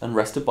east and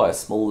rested by a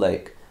small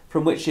lake,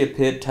 from which she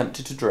appeared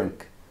tempted to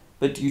drink,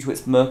 but due to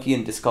its murky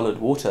and discoloured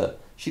water,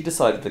 she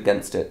decided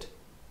against it.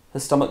 Her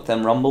stomach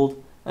then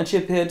rumbled, and she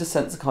appeared to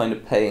sense a kind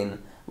of pain,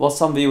 while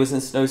some viewers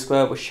in Snow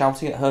Square were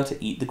shouting at her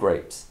to eat the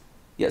grapes.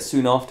 Yet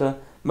soon after,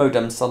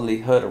 Modem suddenly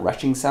heard a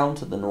retching sound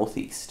to the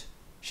northeast.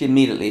 She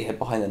immediately hid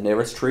behind the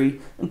nearest tree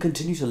and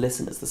continued to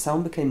listen as the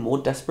sound became more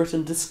desperate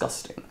and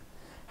disgusting.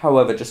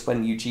 However, just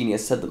when Eugenia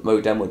said that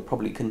Modem would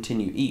probably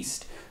continue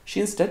east, she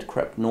instead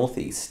crept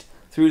northeast,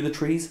 through the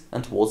trees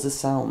and towards the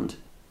sound.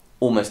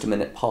 Almost a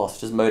minute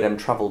passed as Modem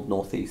travelled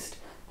northeast,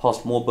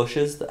 past more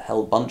bushes that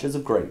held bunches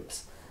of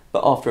grapes,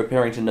 but after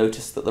appearing to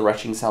notice that the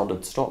retching sound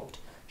had stopped,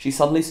 she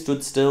suddenly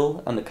stood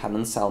still and the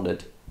cannon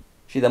sounded.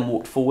 She then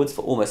walked forwards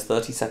for almost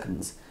 30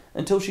 seconds,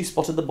 until she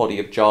spotted the body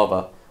of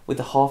Java, with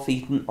a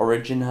half-eaten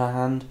orange in her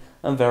hand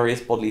and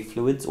various bodily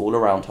fluids all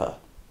around her.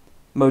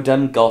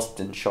 Modem gasped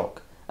in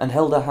shock, and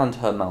held her hand to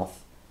her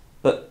mouth,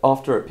 but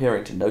after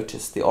appearing to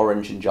notice the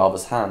orange in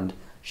Java's hand,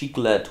 she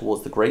glared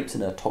towards the grapes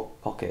in her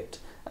top pocket,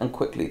 and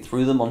quickly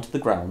threw them onto the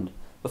ground,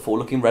 before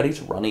looking ready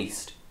to run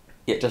east.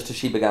 Yet just as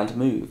she began to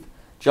move,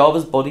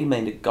 Java's body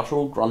made a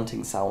guttural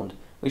grunting sound,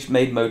 which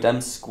made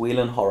Modem squeal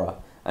in horror,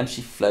 and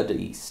she fled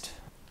east.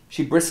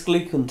 She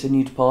briskly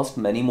continued past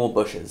many more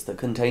bushes that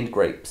contained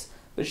grapes,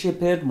 but she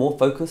appeared more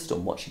focused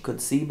on what she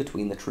could see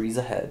between the trees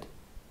ahead.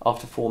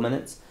 After 4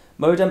 minutes,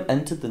 Modem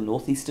entered the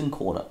northeastern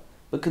corner,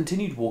 but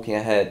continued walking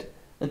ahead,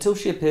 until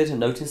she appeared to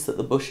notice that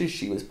the bushes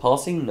she was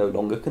passing no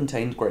longer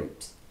contained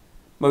grapes.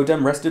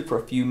 Modem rested for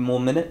a few more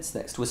minutes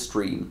next to a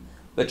stream,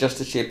 but just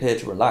as she appeared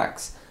to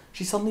relax,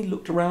 she suddenly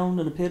looked around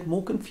and appeared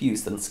more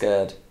confused than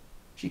scared.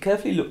 She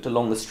carefully looked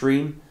along the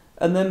stream,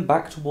 and then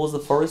back towards the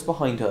forest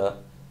behind her,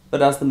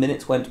 but as the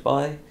minutes went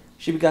by,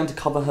 she began to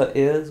cover her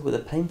ears with a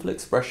painful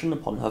expression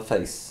upon her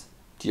face.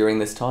 During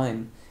this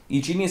time,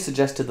 Eugenia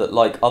suggested that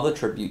like other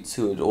tributes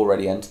who had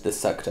already entered this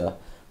sector,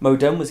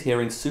 Modem was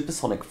hearing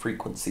supersonic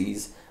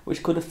frequencies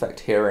which could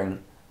affect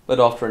hearing, but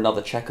after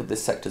another check of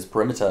this sector's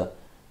perimeter,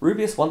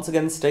 Rubius once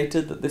again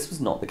stated that this was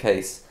not the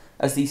case,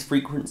 as these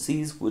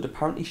frequencies would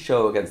apparently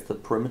show against the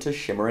perimeter's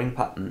shimmering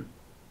pattern.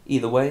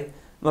 Either way,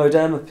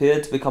 Modem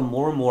appeared to become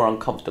more and more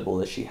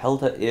uncomfortable as she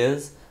held her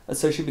ears, and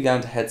so she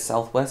began to head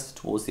southwest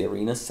towards the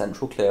arena's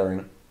central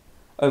clearing.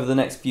 Over the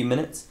next few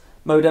minutes,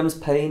 Modem's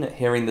pain at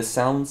hearing the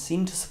sound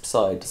seemed to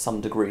subside to some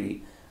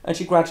degree, and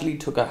she gradually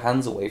took her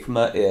hands away from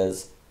her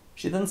ears.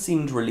 She then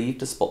seemed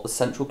relieved to spot the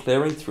central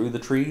clearing through the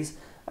trees,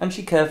 and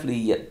she carefully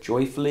yet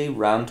joyfully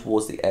ran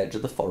towards the edge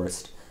of the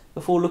forest,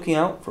 before looking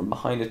out from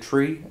behind a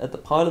tree at the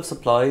pile of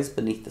supplies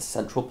beneath the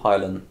central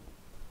pylon.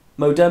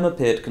 Modem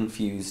appeared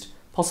confused,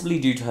 possibly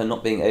due to her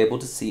not being able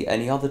to see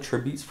any other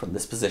tributes from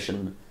this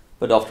position,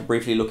 but after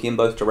briefly looking in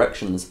both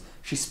directions,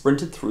 she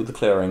sprinted through the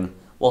clearing,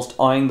 whilst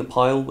eyeing the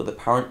pile with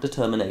apparent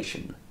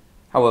determination.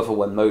 However,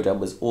 when Modem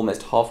was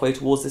almost halfway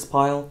towards this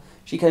pile,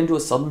 she came to a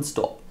sudden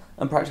stop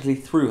and practically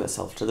threw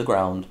herself to the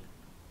ground.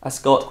 As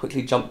Scott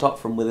quickly jumped up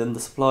from within the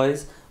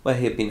supplies, where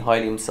he had been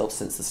hiding himself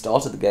since the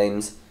start of the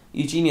games,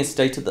 Eugenia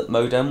stated that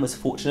Modem was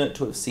fortunate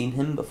to have seen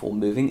him before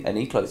moving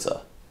any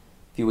closer.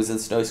 Viewers in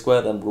Snow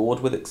Square then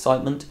roared with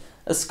excitement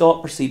as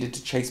Scott proceeded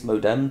to chase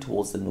Modem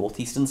towards the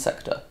northeastern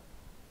sector.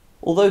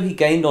 Although he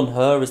gained on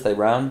her as they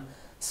ran,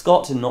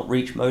 Scott did not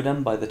reach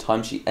Modem by the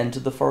time she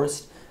entered the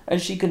forest,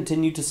 and she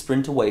continued to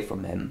sprint away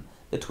from him,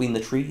 between the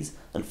trees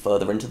and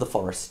further into the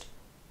forest.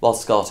 While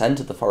Scott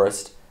entered the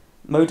forest,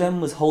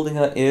 Modem was holding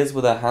her ears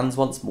with her hands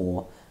once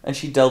more, and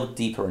she delved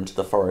deeper into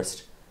the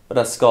forest. But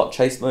as Scott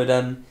chased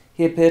Modem,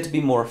 he appeared to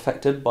be more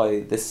affected by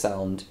this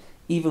sound,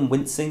 even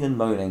wincing and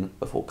moaning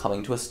before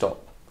coming to a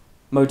stop.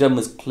 Modem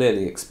was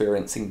clearly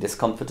experiencing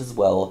discomfort as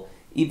well,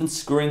 even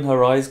screwing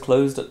her eyes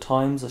closed at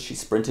times as she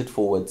sprinted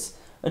forwards,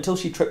 until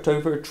she tripped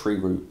over a tree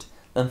root,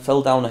 then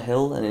fell down a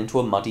hill and into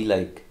a muddy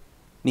lake.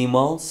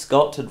 Meanwhile,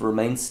 Scott had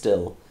remained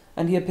still,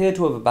 and he appeared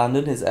to have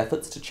abandoned his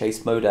efforts to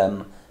chase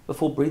Modem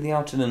before breathing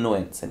out in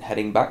annoyance and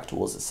heading back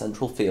towards the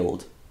central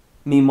field.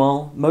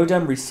 Meanwhile,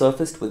 Modem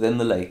resurfaced within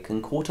the lake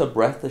and caught her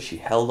breath as she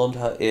held onto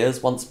her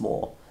ears once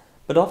more,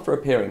 but after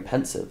appearing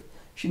pensive,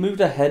 she moved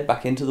her head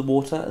back into the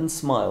water and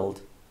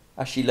smiled.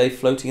 As she lay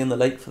floating in the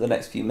lake for the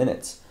next few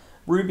minutes,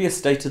 Rubia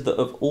stated that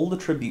of all the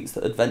tributes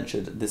that had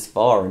ventured this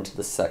far into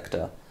the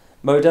sector,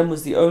 Modem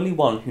was the only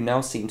one who now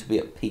seemed to be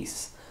at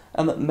peace,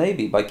 and that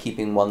maybe by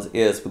keeping one's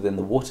ears within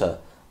the water,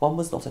 one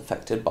was not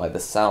affected by the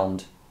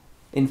sound.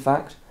 In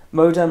fact,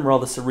 Modem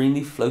rather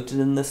serenely floated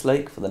in this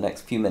lake for the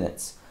next few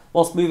minutes,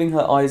 whilst moving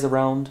her eyes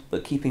around,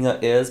 but keeping her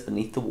ears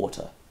beneath the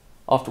water.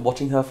 After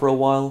watching her for a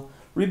while,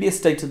 Rubia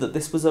stated that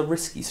this was a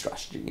risky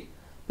strategy,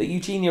 but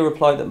Eugenia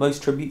replied that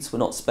most tributes were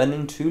not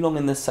spending too long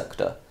in this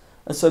sector,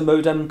 and so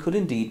Modem could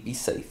indeed be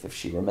safe if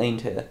she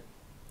remained here.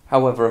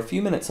 However, a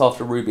few minutes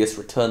after Rubius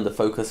returned the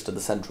focus to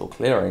the central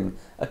clearing,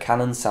 a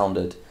cannon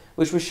sounded,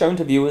 which was shown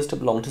to viewers to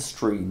belong to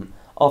Stream,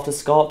 after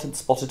Scott had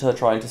spotted her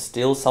trying to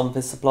steal some of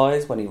his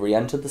supplies when he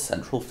re-entered the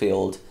central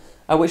field,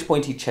 at which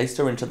point he chased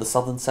her into the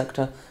southern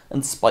sector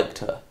and spiked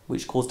her,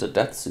 which caused her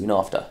death soon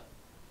after.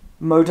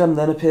 Modem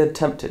then appeared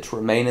tempted to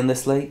remain in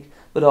this lake,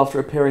 but after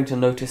appearing to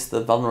notice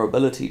the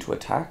vulnerability to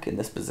attack in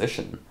this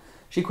position,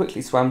 she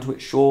quickly swam to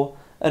its shore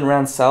and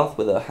ran south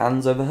with her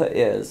hands over her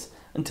ears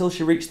until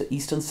she reached the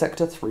eastern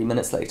sector 3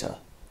 minutes later.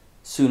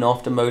 Soon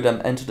after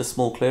Modem entered a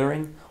small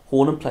clearing,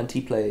 Horn and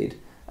Plenty played,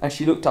 and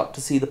she looked up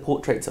to see the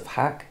portraits of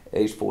Hack,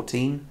 aged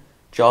 14,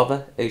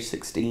 Java, aged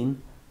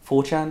 16,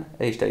 4chan,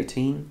 aged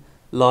 18,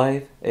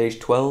 Live,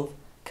 aged 12,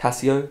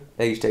 Casio,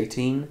 aged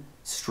 18,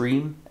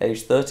 Stream,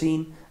 aged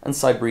 13, and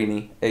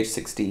Cybrini, aged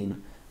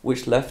 16,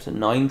 which left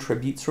 9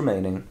 tributes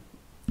remaining.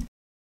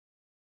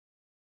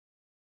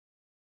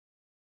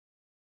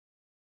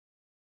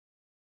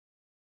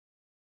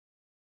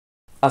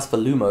 As for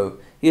Lumo,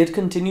 he had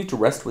continued to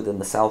rest within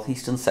the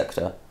southeastern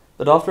sector,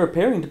 but after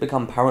appearing to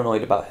become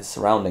paranoid about his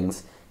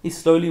surroundings, he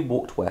slowly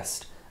walked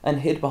west and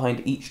hid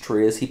behind each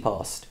tree as he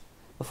passed,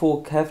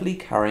 before carefully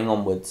carrying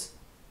onwards.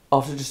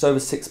 After just over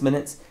 6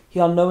 minutes, he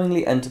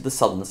unknowingly entered the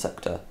southern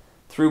sector,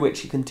 through which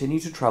he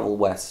continued to travel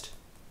west.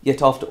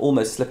 Yet after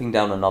almost slipping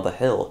down another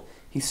hill,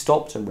 he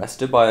stopped and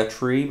rested by a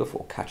tree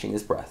before catching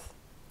his breath.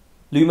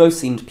 Lumo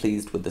seemed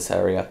pleased with this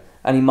area,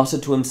 and he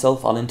muttered to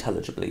himself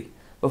unintelligibly,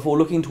 before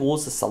looking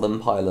towards the southern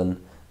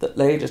pylon, that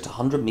lay just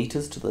 100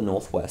 meters to the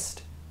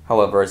northwest.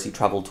 However, as he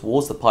travelled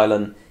towards the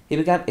pylon, he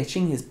began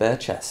itching his bare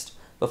chest,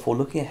 before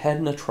looking ahead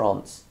in a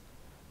trance.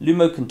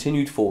 Lumo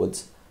continued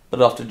forwards,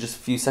 but after just a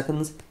few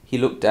seconds, he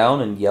looked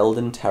down and yelled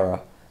in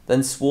terror,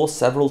 then swore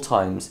several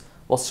times,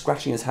 while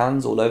scratching his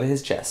hands all over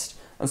his chest,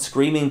 and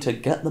screaming to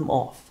get them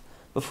off,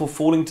 before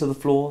falling to the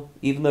floor,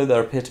 even though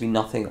there appeared to be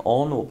nothing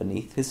on or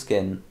beneath his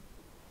skin.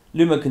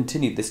 Lumo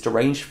continued this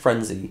deranged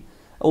frenzy,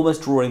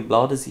 almost drawing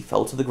blood as he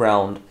fell to the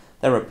ground,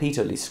 then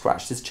repeatedly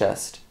scratched his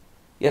chest.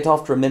 Yet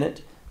after a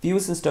minute,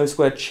 viewers in Snow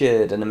Square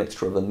cheered in a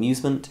mixture of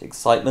amusement,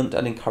 excitement,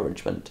 and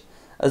encouragement,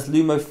 as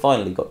Lumo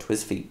finally got to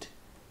his feet.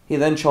 He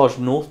then charged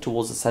north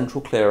towards the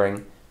central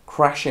clearing,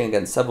 crashing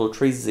against several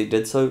trees as he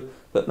did so,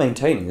 but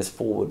maintaining his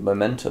forward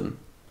momentum.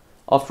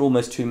 After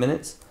almost 2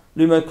 minutes,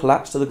 Lumo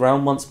collapsed to the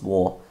ground once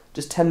more,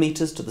 just 10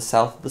 meters to the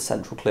south of the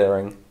central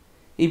clearing.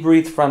 He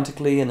breathed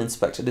frantically and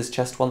inspected his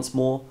chest once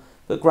more,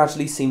 but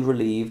gradually seemed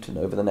relieved, and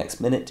over the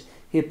next minute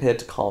he appeared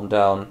to calm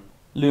down.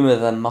 Lumo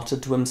then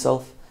muttered to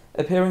himself,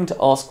 appearing to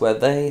ask where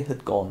they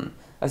had gone,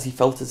 as he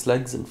felt his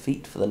legs and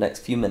feet for the next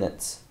few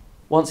minutes.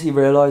 Once he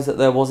realized that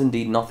there was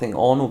indeed nothing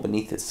on or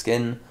beneath his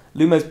skin,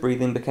 Lumo's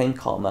breathing became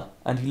calmer,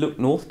 and he looked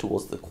north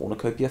towards the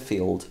cornucopia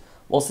field,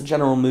 whilst the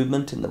general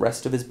movement in the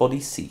rest of his body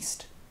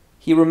ceased.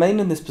 He remained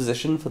in this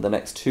position for the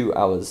next 2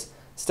 hours,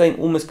 staying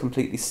almost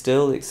completely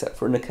still except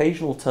for an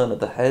occasional turn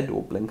of the head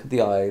or blink of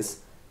the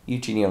eyes.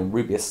 Eugenia and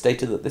Rubius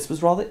stated that this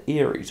was rather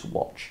eerie to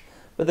watch,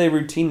 but they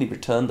routinely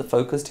returned the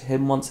focus to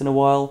him once in a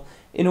while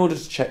in order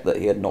to check that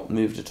he had not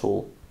moved at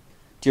all.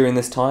 During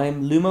this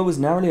time, Lumo was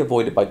narrowly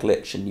avoided by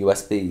Glitch and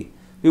USB,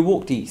 who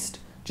walked east,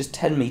 just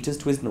 10 meters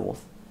to his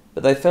north,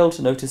 but they failed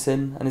to notice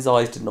him, and his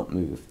eyes did not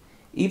move,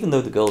 even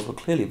though the girls were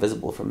clearly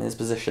visible from his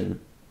position.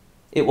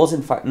 It was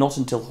in fact not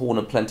until Horn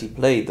and Plenty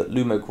played that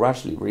Lumo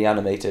gradually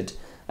reanimated,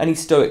 and he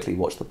stoically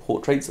watched the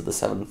portraits of the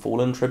 7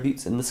 fallen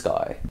tributes in the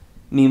sky.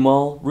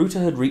 Meanwhile, Ruta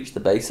had reached the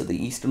base of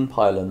the eastern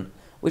pylon,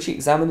 which he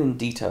examined in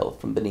detail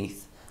from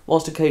beneath,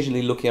 whilst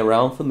occasionally looking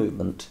around for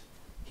movement.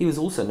 He was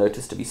also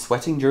noticed to be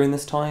sweating during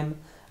this time,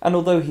 and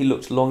although he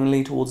looked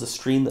longingly towards a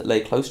stream that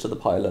lay close to the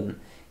pylon,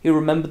 he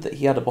remembered that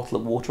he had a bottle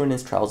of water in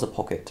his trouser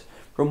pocket,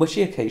 from which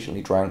he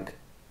occasionally drank.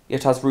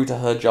 Yet as Ruta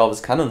heard Java's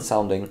cannon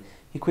sounding,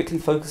 he quickly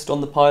focused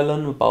on the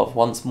pylon above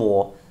once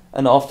more,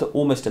 and after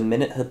almost a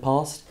minute had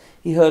passed,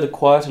 he heard a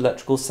quiet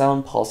electrical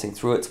sound passing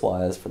through its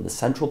wires from the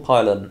central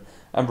pylon,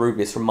 and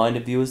Rubius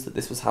reminded viewers that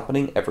this was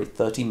happening every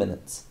 30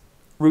 minutes.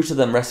 Ruta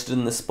then rested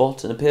in this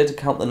spot and appeared to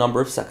count the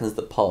number of seconds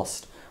that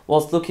passed,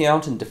 whilst looking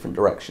out in different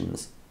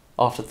directions.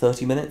 After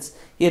 30 minutes,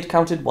 he had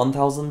counted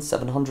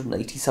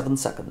 1,787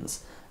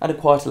 seconds, and a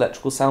quiet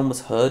electrical sound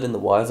was heard in the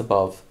wires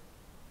above.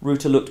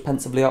 Ruta looked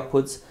pensively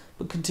upwards,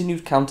 but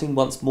continued counting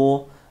once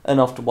more, and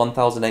after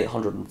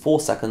 1,804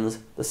 seconds,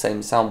 the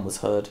same sound was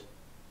heard.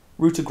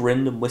 Ruta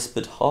grinned and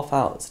whispered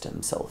half-hours to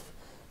himself,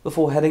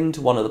 before heading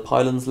to one of the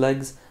pylon's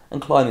legs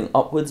and climbing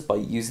upwards by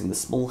using the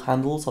small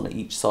handles on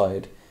each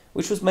side,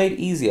 which was made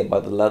easier by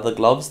the leather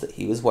gloves that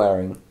he was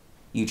wearing.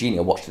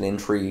 Eugenia watched in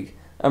intrigue,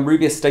 and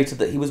Rubius stated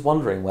that he was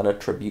wondering when a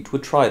tribute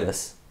would try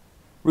this.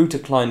 Ruta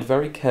climbed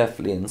very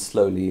carefully and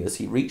slowly as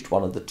he reached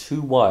one of the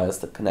 2 wires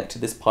that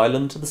connected this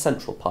pylon to the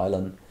central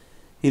pylon.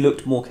 He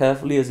looked more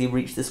carefully as he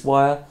reached this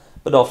wire,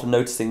 but after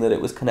noticing that it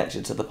was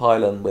connected to the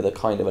pylon with a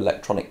kind of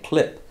electronic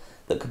clip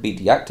that could be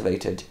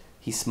deactivated,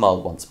 he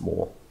smiled once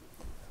more.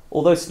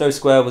 Although Snow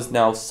Square was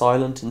now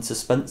silent in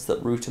suspense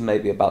that Ruta may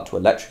be about to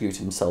electrocute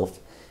himself,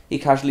 he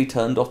casually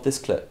turned off this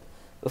clip,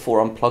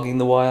 before unplugging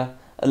the wire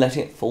and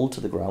letting it fall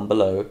to the ground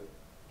below.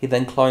 He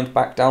then climbed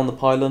back down the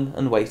pylon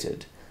and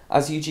waited,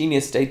 as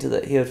Eugenia stated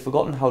that he had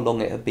forgotten how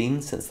long it had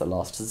been since the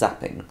last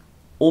zapping.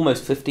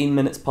 Almost 15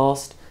 minutes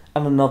passed,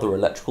 and another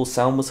electrical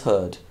sound was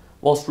heard,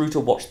 whilst Ruta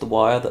watched the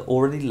wire that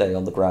already lay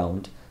on the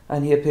ground,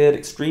 and he appeared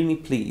extremely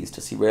pleased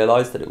as he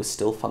realized that it was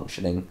still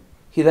functioning.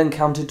 He then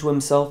counted to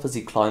himself as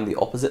he climbed the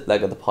opposite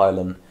leg of the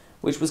pylon,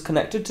 which was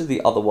connected to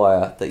the other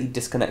wire that he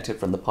disconnected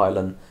from the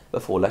pylon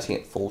before letting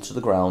it fall to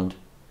the ground.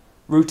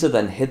 Ruta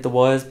then hid the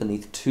wires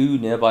beneath 2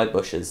 nearby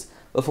bushes,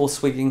 before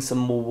swigging some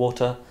more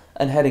water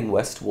and heading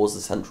west towards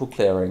the central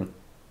clearing.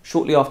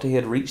 Shortly after he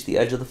had reached the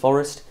edge of the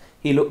forest,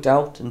 he looked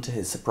out and to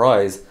his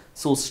surprise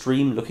saw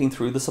Stream looking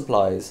through the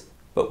supplies,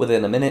 but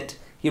within a minute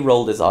he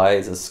rolled his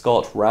eyes as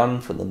Scott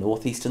ran from the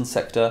northeastern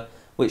sector,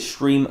 which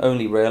Stream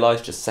only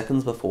realized just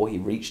seconds before he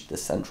reached the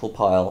central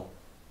pile.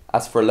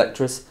 As for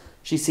Electress,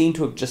 she seemed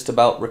to have just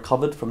about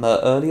recovered from her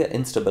earlier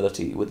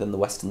instability within the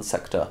western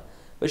sector,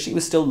 but she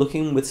was still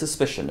looking with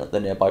suspicion at the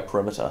nearby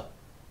perimeter.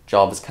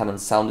 Java's cannon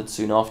sounded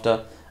soon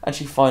after, and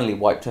she finally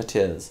wiped her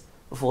tears,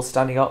 before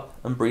standing up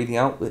and breathing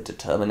out with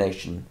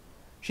determination.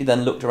 She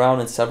then looked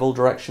around in several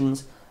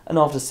directions, and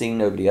after seeing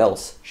nobody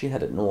else, she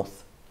headed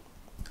north.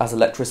 As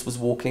Electress was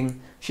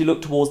walking, she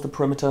looked towards the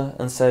perimeter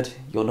and said,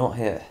 "You're not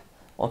here,"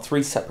 on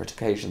 3 separate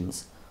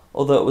occasions,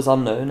 although it was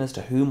unknown as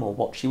to whom or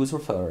what she was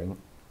referring.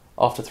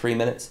 After 3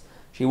 minutes,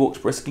 she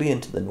walked briskly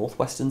into the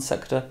northwestern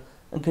sector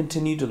and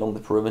continued along the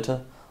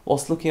perimeter,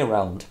 whilst looking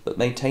around but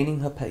maintaining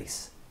her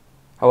pace.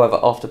 However,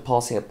 after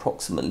passing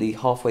approximately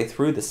halfway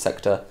through this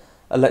sector,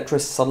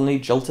 Electress suddenly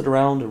jolted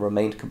around and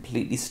remained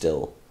completely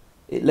still.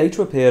 It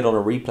later appeared on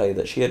a replay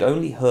that she had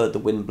only heard the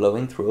wind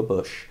blowing through a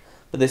bush,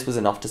 but this was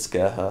enough to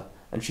scare her,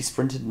 and she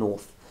sprinted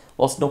north,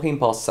 whilst knocking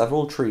past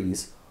several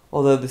trees,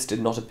 although this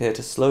did not appear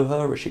to slow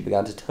her as she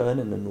began to turn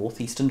in a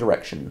northeastern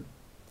direction.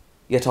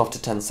 Yet after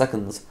 10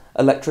 seconds,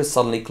 Electress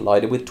suddenly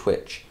collided with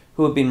Twitch,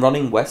 who had been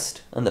running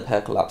west, and the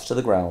pair collapsed to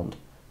the ground,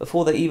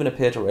 before they even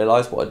appeared to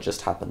realize what had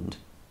just happened.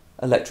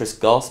 Electress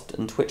gasped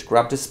and Twitch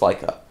grabbed his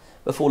spiker,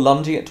 before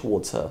lunging it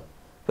towards her,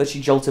 but she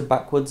jolted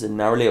backwards and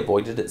narrowly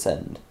avoided its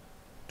end.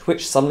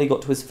 Twitch suddenly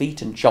got to his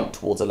feet and jumped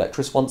towards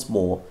Electress once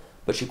more,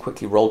 but she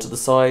quickly rolled to the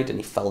side and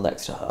he fell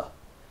next to her.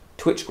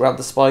 Twitch grabbed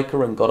the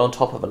spiker and got on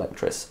top of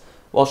Electress,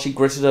 while she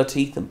gritted her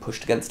teeth and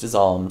pushed against his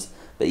arms,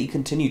 but he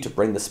continued to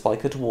bring the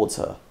spiker towards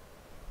her.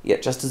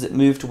 Yet just as it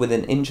moved to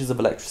within inches of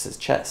Electress's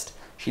chest,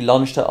 she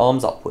lunged her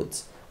arms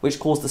upwards, which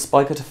caused the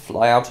spiker to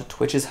fly out of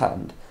Twitch's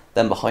hand,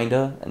 then behind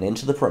her and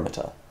into the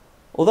perimeter.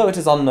 Although it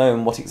is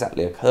unknown what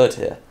exactly occurred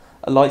here,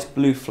 a light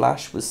blue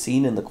flash was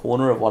seen in the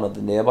corner of one of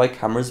the nearby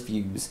camera's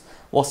views,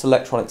 whilst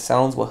electronic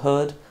sounds were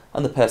heard,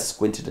 and the pair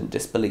squinted in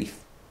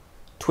disbelief.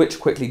 Twitch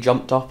quickly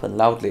jumped up and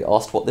loudly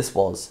asked what this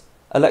was.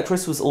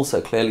 Electress was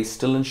also clearly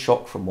still in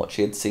shock from what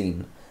she had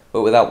seen,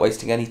 but without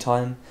wasting any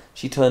time,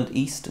 she turned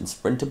east and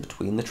sprinted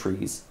between the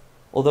trees.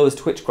 Although as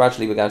Twitch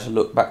gradually began to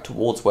look back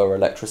towards where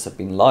Electress had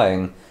been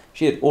lying,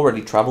 she had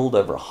already travelled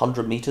over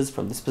 100 metres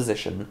from this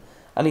position,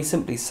 and he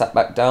simply sat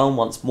back down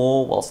once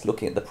more whilst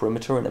looking at the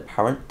perimeter in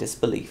apparent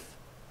disbelief.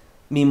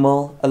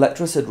 Meanwhile,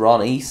 Electress had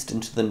run east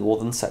into the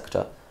northern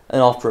sector,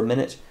 and after a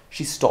minute,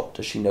 she stopped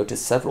as she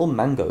noticed several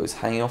mangoes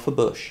hanging off a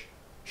bush.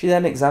 She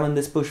then examined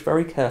this bush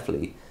very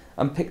carefully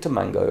and picked a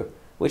mango,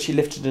 which she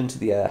lifted into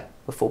the air,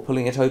 before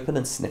pulling it open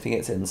and sniffing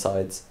its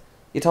insides.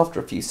 Yet after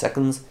a few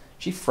seconds,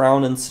 she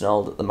frowned and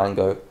snarled at the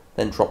mango,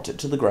 then dropped it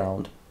to the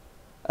ground.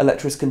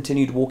 Electress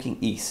continued walking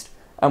east,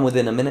 and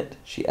within a minute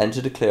she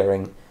entered a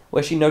clearing,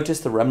 where she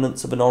noticed the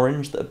remnants of an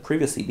orange that had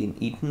previously been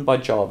eaten by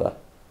Java.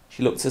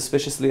 She looked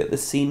suspiciously at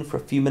this scene for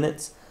a few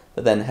minutes,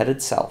 but then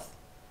headed south.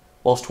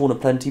 Whilst Horn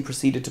Plenty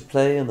proceeded to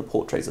play and the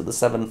portraits of the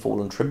 7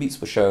 fallen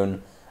tributes were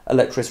shown,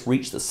 Electress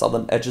reached the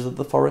southern edges of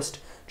the forest,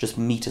 just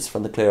meters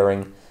from the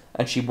clearing,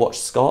 and she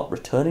watched Scott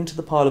returning to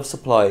the pile of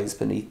supplies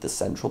beneath the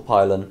central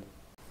pylon.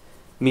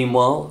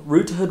 Meanwhile,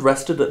 Ruta had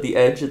rested at the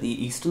edge of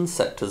the eastern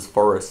sector's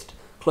forest,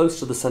 close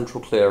to the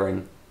central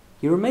clearing.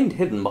 He remained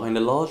hidden behind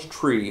a large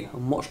tree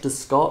and watched as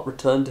Scott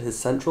returned to his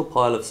central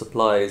pile of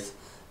supplies,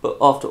 but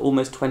after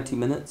almost 20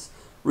 minutes,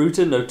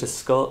 Ruta noticed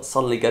Scott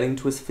suddenly getting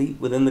to his feet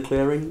within the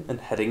clearing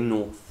and heading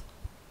north.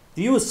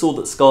 Viewers saw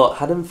that Scott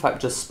had in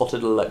fact just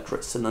spotted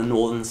Electress in the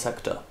northern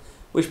sector,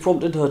 which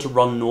prompted her to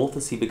run north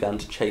as he began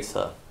to chase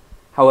her.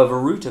 However,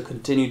 Ruta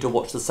continued to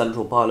watch the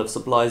central pile of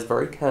supplies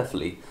very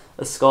carefully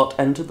as Scott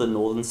entered the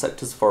northern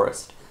sector's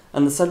forest,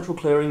 and the central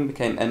clearing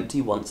became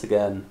empty once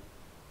again.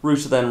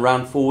 Ruta then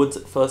ran forwards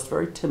at first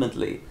very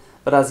timidly,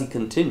 but as he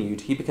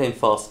continued he became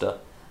faster,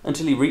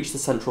 until he reached the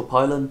central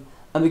pylon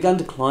and began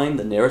to climb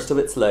the nearest of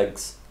its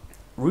legs.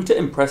 Ruta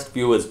impressed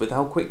viewers with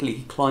how quickly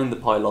he climbed the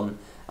pylon,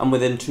 and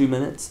within 2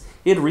 minutes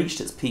he had reached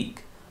its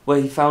peak,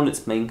 where he found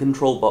its main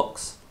control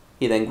box.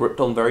 He then gripped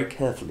on very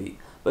carefully,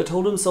 but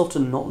told himself to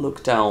not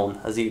look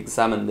down as he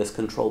examined this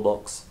control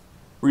box.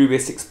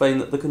 Rubius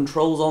explained that the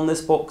controls on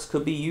this box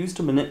could be used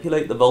to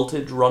manipulate the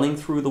voltage running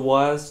through the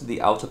wires to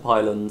the outer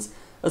pylons,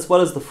 as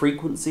well as the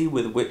frequency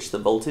with which the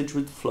voltage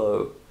would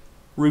flow.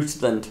 Ruta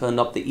then turned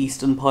up the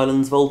eastern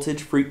pylon's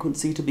voltage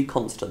frequency to be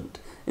constant,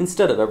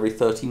 instead of every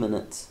 30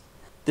 minutes.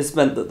 This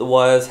meant that the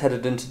wires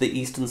headed into the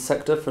eastern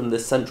sector from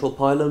this central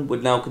pylon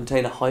would now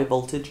contain a high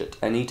voltage at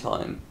any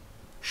time.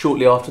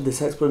 Shortly after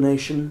this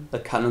explanation, a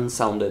cannon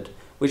sounded,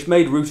 which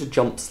made Ruta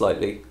jump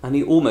slightly, and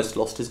he almost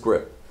lost his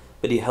grip,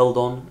 but he held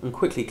on and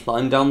quickly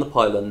climbed down the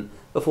pylon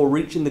before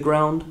reaching the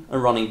ground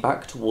and running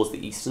back towards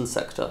the eastern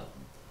sector.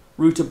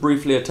 Ruta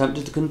briefly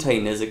attempted to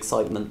contain his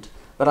excitement,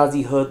 but as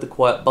he heard the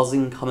quiet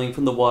buzzing coming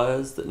from the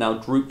wires that now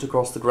drooped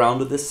across the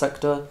ground of this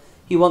sector,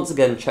 he once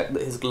again checked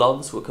that his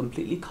gloves were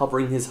completely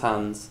covering his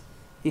hands.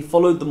 He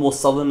followed the more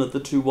southern of the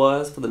 2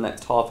 wires for the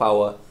next half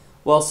hour,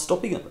 whilst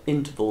stopping at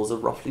intervals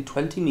of roughly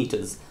 20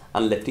 meters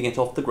and lifting it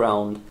off the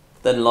ground,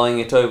 then lying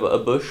it over a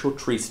bush or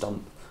tree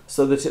stump,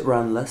 so that it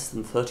ran less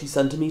than 30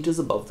 centimeters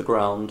above the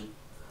ground.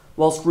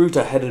 Whilst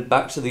Ruta headed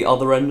back to the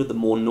other end of the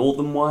more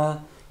northern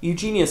wire,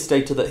 Eugenia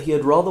stated that he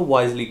had rather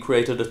wisely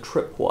created a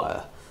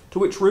tripwire, to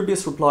which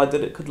Rubius replied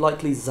that it could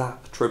likely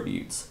zap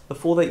tributes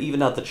before they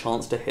even had the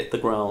chance to hit the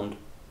ground.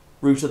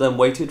 Ruta then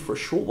waited for a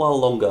short while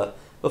longer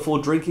before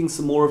drinking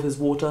some more of his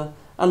water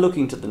and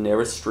looking to the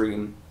nearest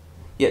stream.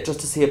 Yet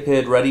just as he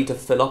appeared ready to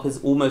fill up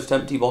his almost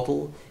empty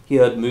bottle, he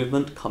heard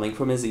movement coming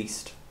from his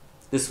east.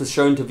 This was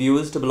shown to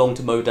viewers to belong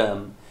to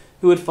Modem,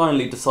 who had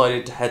finally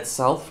decided to head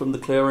south from the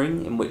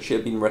clearing in which she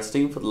had been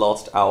resting for the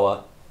last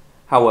hour.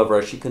 However,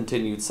 as she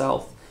continued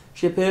south,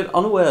 she appeared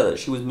unaware that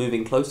she was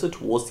moving closer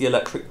towards the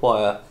electric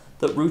wire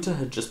that Ruta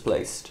had just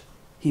placed.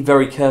 He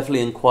very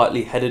carefully and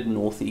quietly headed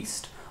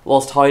northeast,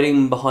 whilst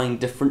hiding behind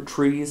different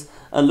trees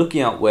and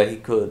looking out where he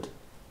could.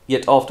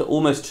 Yet after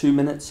almost 2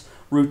 minutes,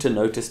 Ruta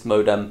noticed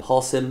Modem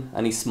pass him,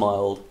 and he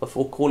smiled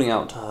before calling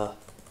out to her.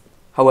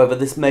 However,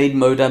 this made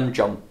Modem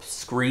jump,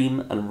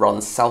 scream, and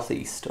run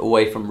southeast,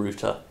 away from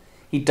Ruta.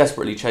 He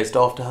desperately chased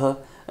after her,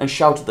 and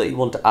shouted that he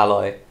wanted to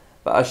ally,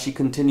 but as she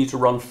continued to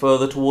run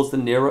further towards the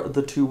nearer of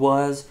the 2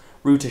 wires,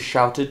 Ruta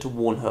shouted to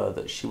warn her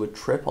that she would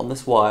trip on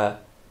this wire.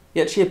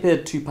 Yet she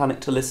appeared too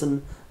panicked to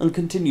listen, and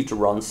continued to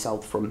run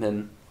south from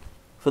him.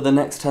 For the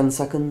next 10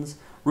 seconds,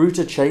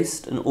 Ruta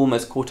chased and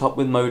almost caught up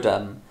with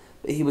Modem,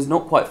 but he was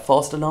not quite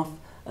fast enough,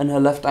 and her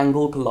left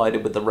angle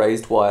collided with the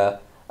raised wire,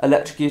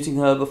 electrocuting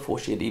her before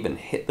she had even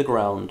hit the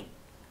ground.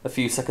 A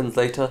few seconds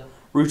later,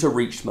 Ruta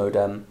reached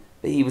Modem,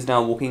 but he was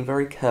now walking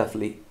very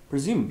carefully,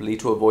 presumably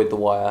to avoid the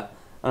wire,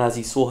 and as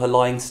he saw her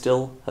lying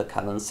still, her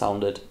cannon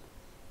sounded.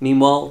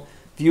 Meanwhile,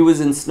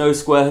 viewers in Snow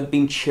Square had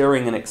been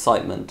cheering in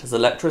excitement as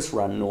Electress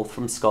ran north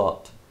from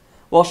Scott.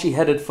 While she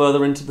headed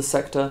further into the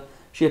sector,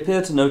 she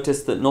appeared to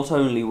notice that not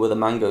only were the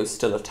mangoes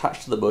still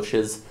attached to the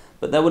bushes,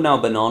 but there were now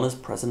bananas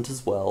present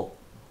as well.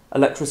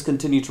 Electress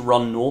continued to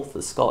run north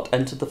as Scott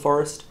entered the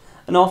forest,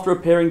 and after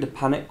appearing to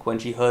panic when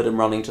she heard him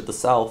running to the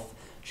south,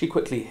 she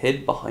quickly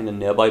hid behind a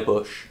nearby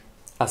bush.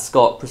 As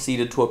Scott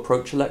proceeded to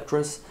approach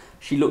Electress,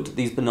 she looked at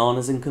these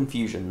bananas in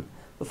confusion,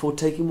 before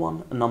taking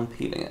one and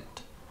unpeeling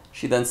it.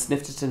 She then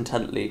sniffed it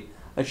intently,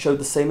 and showed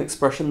the same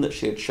expression that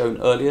she had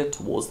shown earlier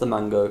towards the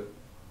mango.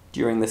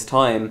 During this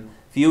time,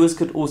 viewers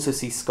could also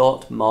see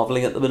Scott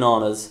marvelling at the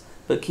bananas,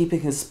 but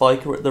keeping his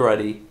spiker at the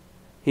ready.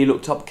 He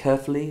looked up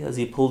carefully as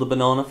he pulled a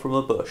banana from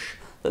a bush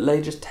that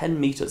lay just 10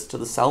 meters to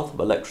the south of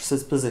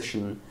Electress's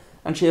position,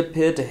 and she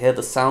appeared to hear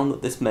the sound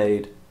that this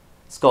made.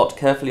 Scott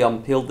carefully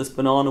unpeeled this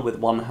banana with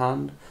one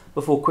hand,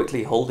 before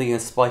quickly holding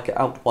his spiker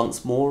out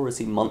once more as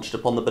he munched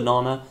upon the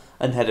banana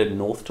and headed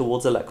north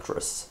towards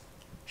Electress.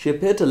 She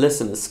appeared to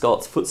listen as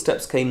Scott's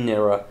footsteps came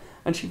nearer,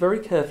 and she very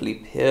carefully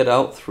peered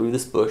out through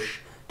this bush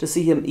to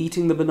see him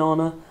eating the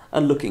banana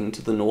and looking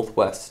to the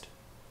northwest.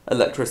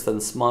 Electress then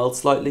smiled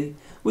slightly,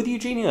 with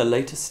Eugenia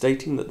later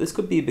stating that this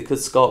could be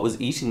because Scott was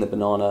eating the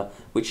banana,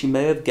 which she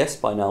may have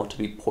guessed by now to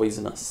be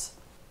poisonous.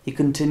 He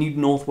continued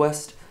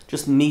northwest,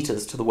 just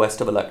meters to the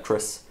west of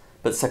Electress,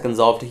 but seconds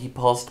after he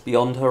passed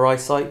beyond her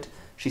eyesight,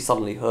 she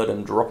suddenly heard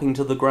him dropping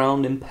to the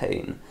ground in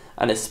pain,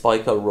 and his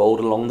spiker rolled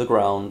along the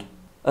ground.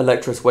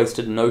 Electress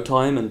wasted no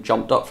time and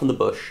jumped up from the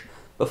bush,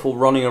 before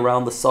running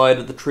around the side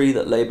of the tree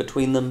that lay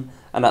between them,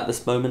 and at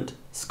this moment,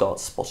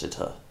 Scott spotted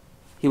her.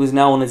 He was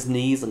now on his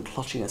knees and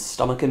clutching his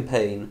stomach in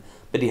pain,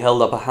 but he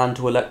held up a hand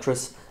to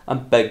Electress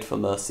and begged for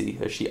mercy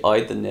as she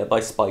eyed the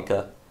nearby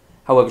spiker.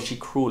 However, she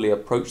cruelly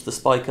approached the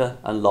spiker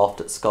and laughed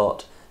at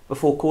Scott,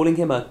 before calling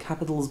him a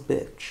capital's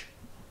bitch.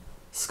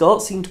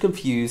 Scott seemed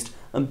confused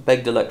and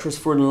begged Electress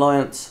for an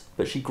alliance,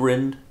 but she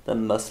grinned,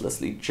 then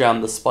mercilessly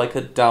jammed the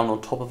spiker down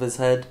on top of his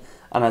head,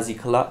 and as he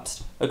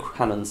collapsed, a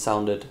cannon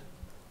sounded.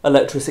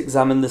 Electress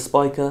examined the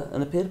spiker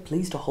and appeared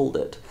pleased to hold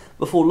it,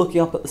 before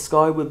looking up at the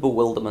sky with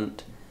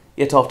bewilderment.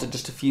 Yet after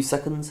just a few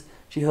seconds,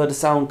 she heard a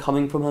sound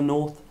coming from her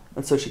north,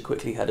 and so she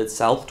quickly headed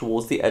south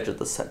towards the edge of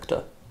the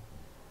sector.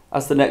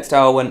 As the next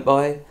hour went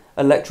by,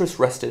 Electress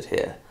rested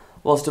here,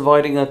 whilst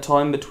dividing her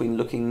time between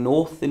looking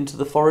north into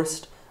the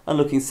forest and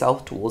looking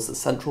south towards the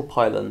central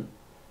pylon.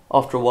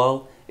 After a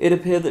while, it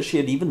appeared that she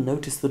had even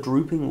noticed the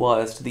drooping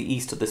wires to the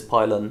east of this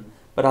pylon,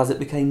 but as it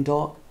became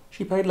dark,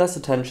 she paid less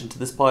attention to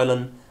this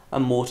pylon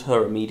and more to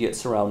her immediate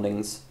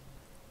surroundings.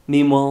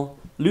 Meanwhile,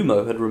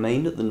 Lumo had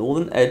remained at the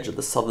northern edge of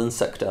the southern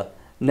sector,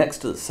 next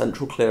to the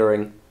central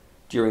clearing.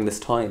 During this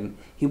time,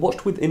 he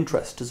watched with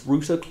interest as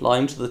Ruta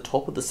climbed to the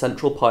top of the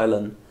central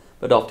pylon,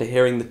 but after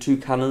hearing the two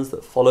cannons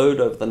that followed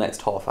over the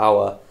next half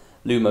hour,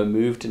 Lumo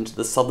moved into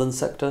the southern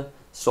sector,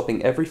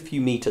 stopping every few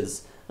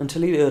meters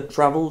until he had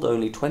travelled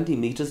only 20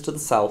 meters to the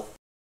south.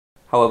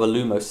 However,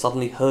 Lumo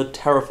suddenly heard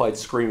terrified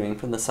screaming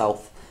from the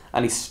south,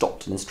 and he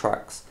stopped in his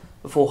tracks,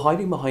 before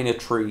hiding behind a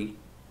tree.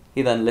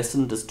 He then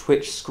listened as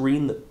Twitch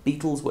screamed that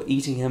beetles were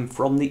eating him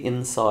from the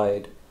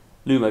inside.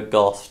 Lumo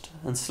gasped,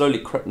 and slowly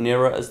crept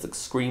nearer as the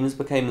screams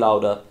became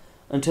louder,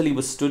 until he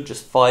was stood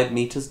just 5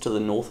 meters to the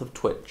north of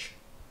Twitch.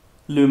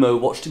 Lumo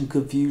watched in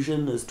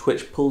confusion as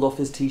Twitch pulled off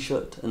his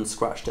t-shirt and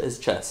scratched at his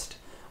chest,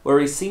 where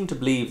he seemed to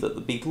believe that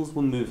the beetles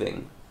were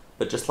moving,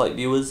 but just like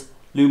viewers,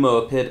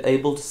 Lumo appeared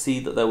able to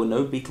see that there were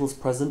no beetles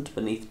present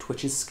beneath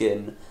Twitch's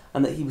skin,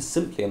 and that he was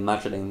simply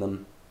imagining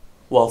them.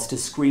 Whilst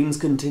his screams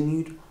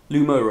continued,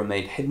 Lumo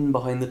remained hidden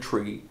behind the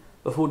tree,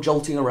 before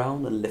jolting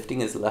around and lifting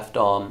his left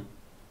arm.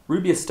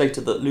 Rubia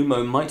stated that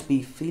Lumo might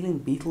be feeling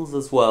beetles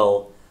as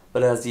well,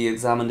 but as he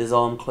examined his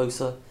arm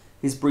closer,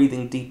 his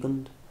breathing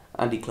deepened,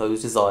 and he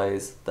closed his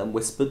eyes, then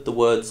whispered the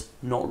words,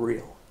 "not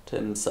real," to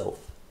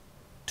himself.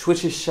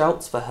 Twitch's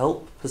shouts for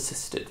help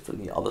persisted from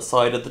the other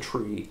side of the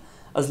tree,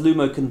 as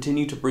Lumo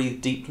continued to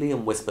breathe deeply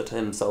and whisper to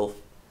himself.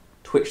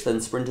 Twitch then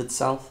sprinted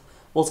south,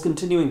 whilst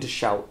continuing to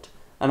shout,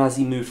 and as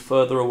he moved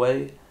further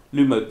away,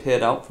 Lumo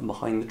peered out from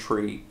behind the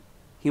tree.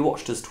 He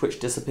watched as Twitch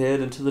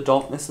disappeared into the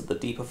darkness of the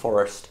deeper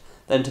forest,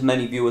 then to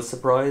many viewers'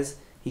 surprise,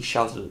 he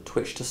shouted at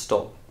Twitch to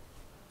stop.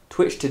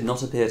 Twitch did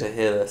not appear to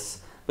hear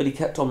this, but he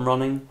kept on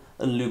running,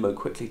 and Lumo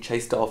quickly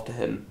chased after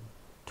him.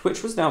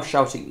 Twitch was now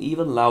shouting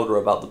even louder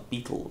about the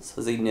beetles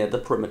as he neared the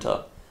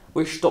perimeter,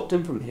 which stopped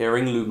him from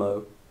hearing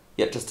Lumo.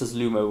 Yet just as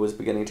Lumo was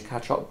beginning to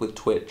catch up with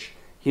Twitch,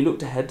 he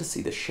looked ahead to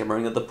see the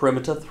shimmering of the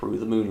perimeter through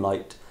the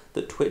moonlight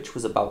that Twitch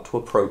was about to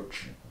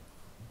approach.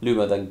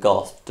 Lumo then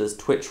gasped as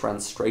Twitch ran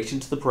straight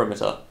into the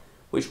perimeter,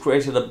 which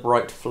created a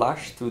bright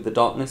flash through the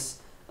darkness,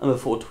 and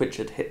before Twitch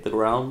had hit the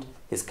ground,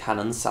 his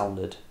cannon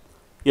sounded.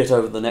 Yet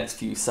over the next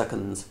few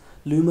seconds,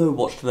 Lumo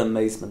watched in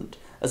amazement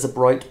as a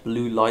bright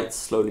blue light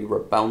slowly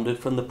rebounded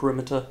from the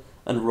perimeter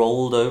and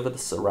rolled over the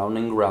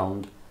surrounding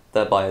ground,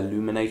 thereby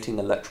illuminating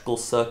electrical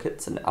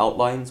circuits and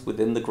outlines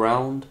within the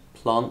ground,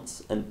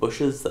 plants, and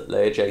bushes that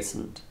lay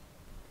adjacent.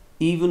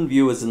 Even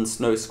viewers in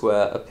Snow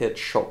Square appeared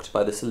shocked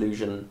by this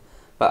illusion,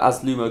 but as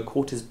Lumo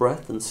caught his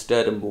breath and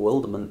stared in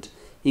bewilderment,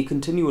 he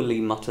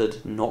continually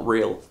muttered "not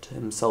real" to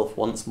himself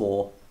once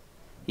more.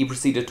 He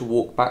proceeded to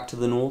walk back to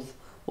the north,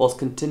 whilst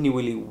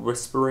continually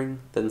whispering,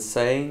 then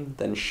saying,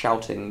 then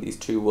shouting these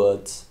two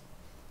words.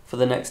 For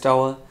the next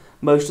hour,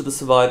 most of the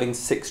surviving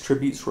 6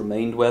 tributes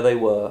remained where they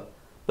were,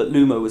 but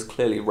Lumo was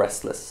clearly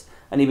restless,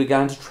 and he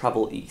began to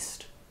travel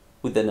east.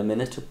 Within a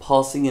minute of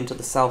passing into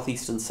the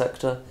southeastern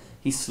sector,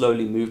 he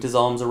slowly moved his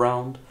arms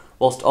around,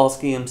 whilst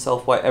asking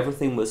himself why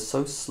everything was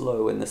so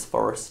slow in this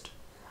forest,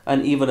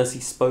 and even as he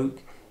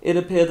spoke, it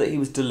appeared that he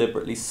was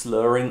deliberately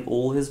slurring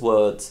all his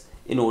words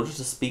in order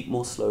to speak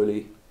more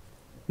slowly.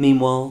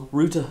 Meanwhile,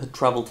 Ruta had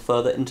travelled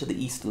further into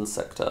the eastern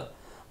sector,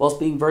 whilst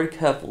being very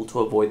careful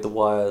to avoid the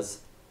wires.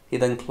 He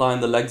then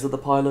climbed the legs of the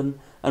pylon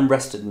and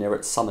rested near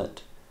its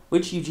summit,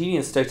 which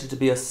Eugenia stated to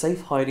be a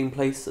safe hiding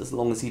place as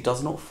long as he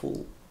does not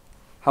fall.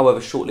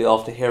 However, shortly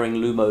after hearing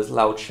Lumo's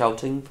loud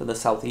shouting from the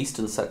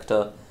southeastern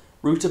sector,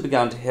 Ruta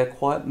began to hear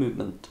quiet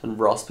movement and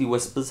raspy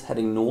whispers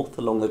heading north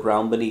along the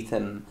ground beneath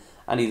him,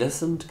 and he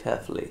listened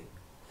carefully.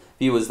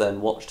 Viewers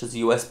then watched as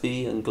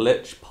USB and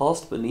Glitch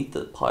passed beneath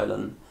the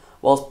pylon,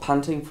 whilst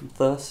panting from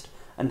thirst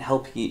and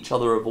helping each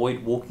other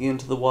avoid walking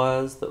into the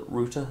wires that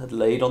Ruta had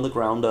laid on the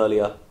ground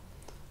earlier.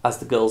 As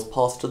the girls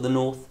passed to the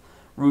north,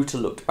 Ruta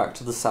looked back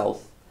to the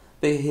south,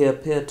 but he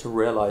appeared to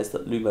realise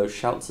that Lumo's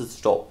shouts had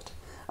stopped,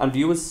 and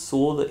viewers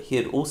saw that he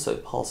had also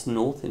passed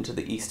north into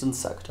the eastern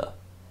sector.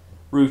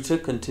 Ruta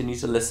continued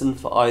to listen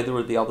for either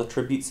of the other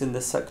tributes in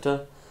this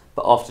sector,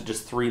 but after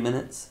just 3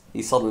 minutes,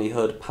 he suddenly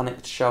heard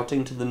panicked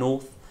shouting to the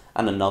north,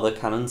 and another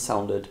cannon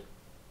sounded.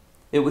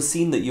 It was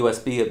seen that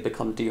USB had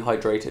become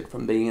dehydrated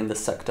from being in the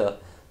sector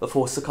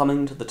before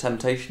succumbing to the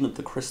temptation of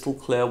the crystal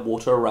clear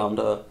water around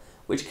her,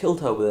 which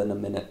killed her within a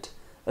minute,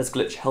 as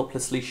Glitch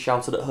helplessly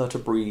shouted at her to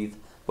breathe,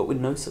 but with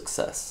no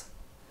success.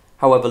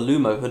 However,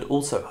 Lumo had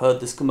also heard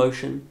this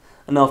commotion,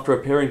 and after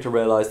appearing to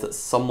realise that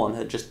someone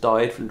had just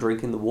died from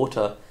drinking the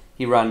water,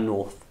 he ran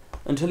north,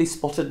 until he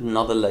spotted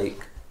another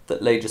lake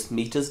that lay just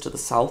meters to the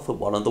south of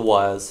one of the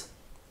wires.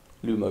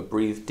 Lumo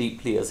breathed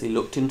deeply as he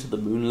looked into the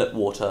moonlit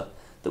water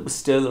that was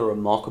still a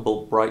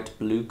remarkable bright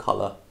blue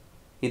colour.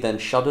 He then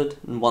shuddered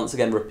and once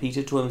again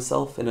repeated to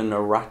himself in an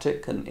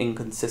erratic and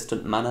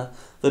inconsistent manner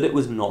that it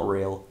was not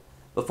real,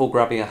 before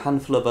grabbing a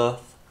handful of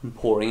earth and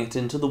pouring it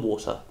into the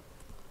water.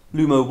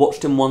 Lumo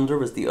watched in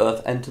wonder as the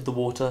earth entered the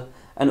water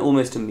and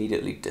almost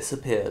immediately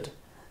disappeared,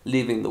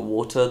 leaving the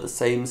water the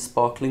same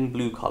sparkling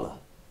blue colour.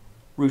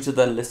 Ruta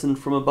then listened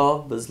from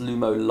above as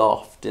Lumo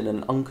laughed in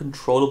an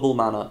uncontrollable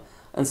manner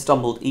and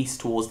stumbled east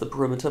towards the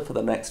perimeter for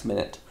the next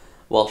minute,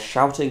 while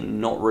shouting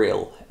 "not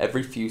real"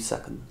 every few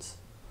seconds.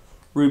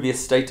 Rubius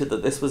stated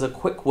that this was a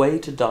quick way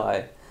to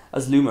die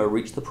as Lumo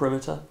reached the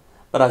perimeter,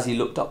 but as he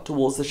looked up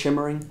towards the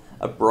shimmering,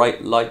 a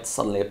bright light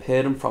suddenly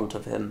appeared in front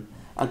of him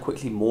and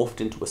quickly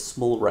morphed into a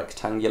small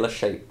rectangular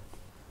shape.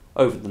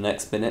 Over the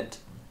next minute,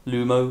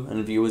 Lumo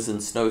and viewers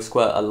in Snow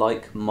Square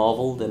alike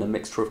marvelled in a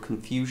mixture of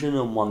confusion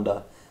and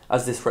wonder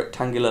as this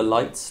rectangular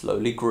light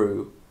slowly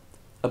grew.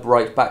 A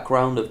bright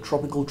background of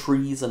tropical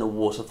trees and a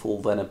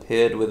waterfall then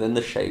appeared within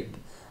the shape,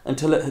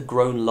 until it had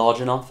grown large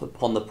enough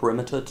upon the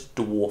perimeter to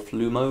dwarf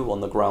Lumo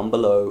on the ground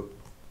below.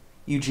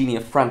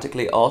 Eugenia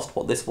frantically asked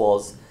what this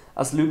was,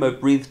 as Lumo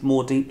breathed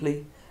more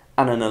deeply,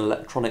 and an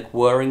electronic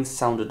whirring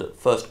sounded at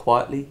first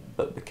quietly,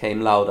 but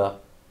became louder.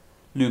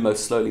 Lumo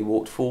slowly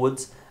walked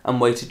forwards,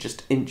 and waited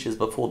just inches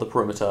before the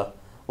perimeter,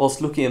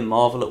 whilst looking in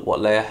marvel at what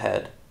lay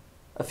ahead.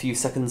 A few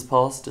seconds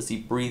passed as he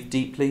breathed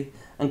deeply,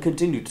 and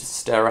continued to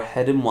stare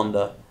ahead in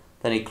wonder.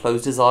 Then he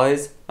closed his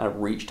eyes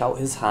and reached out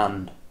his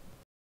hand.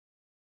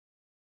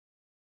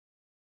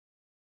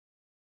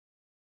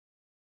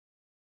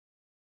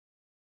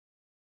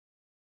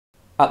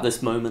 At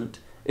this moment,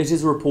 it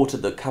is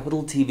reported that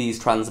Capital TV's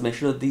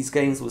transmission of these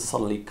games was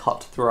suddenly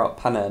cut throughout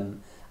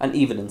Panem, and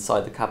even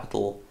inside the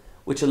capital,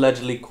 which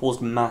allegedly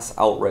caused mass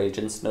outrage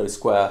in Snow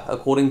Square,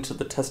 according to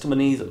the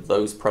testimonies of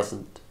those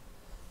present.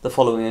 The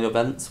following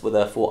events were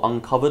therefore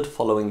uncovered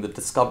following the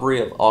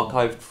discovery of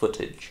archived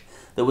footage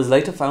that was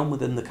later found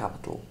within the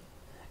capital.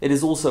 It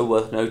is also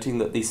worth noting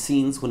that these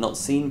scenes were not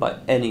seen by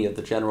any of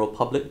the general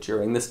public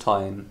during this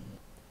time.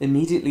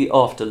 Immediately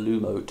after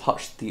Lumo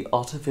touched the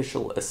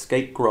artificial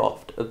escape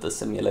graft of the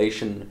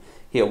simulation,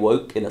 he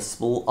awoke in a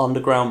small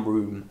underground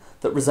room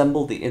that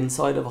resembled the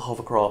inside of a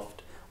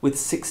hovercraft, with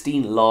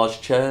 16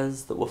 large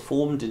chairs that were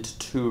formed into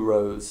 2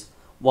 rows,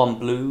 one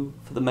blue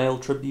for the male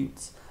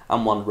tributes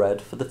and one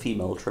red for the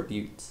female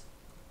tributes.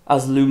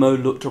 As Lumo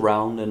looked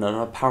around in an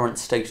apparent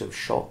state of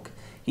shock,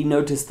 he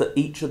noticed that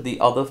each of the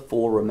other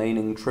 4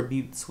 remaining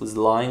tributes was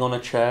lying on a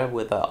chair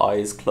with their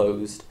eyes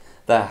closed,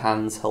 their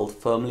hands held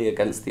firmly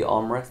against the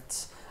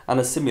armrests, and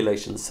a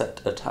simulation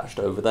set attached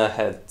over their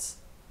heads.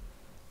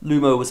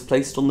 Lumo was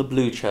placed on the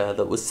blue chair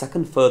that was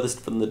second furthest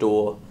from the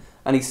door,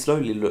 and he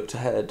slowly looked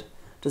ahead,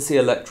 to see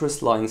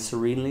Electrus lying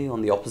serenely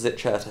on the opposite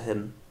chair to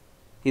him.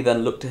 He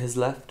then looked to his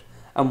left,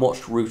 and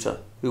watched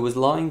Ruta, who was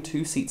lying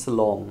 2 seats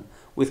along,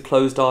 with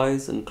closed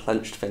eyes and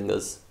clenched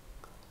fingers.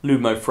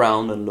 Lumo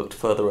frowned and looked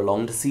further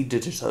along to see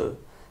Digito,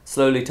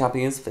 slowly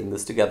tapping his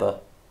fingers together.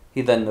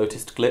 He then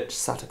noticed Glitch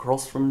sat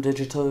across from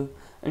Digito,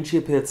 and she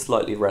appeared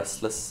slightly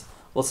restless,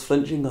 whilst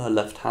flinching her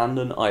left hand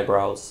and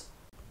eyebrows.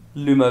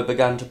 Lumo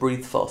began to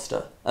breathe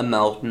faster, and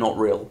mouthed "not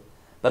real,"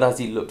 but as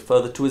he looked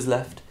further to his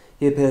left,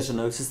 he appeared to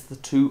notice the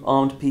 2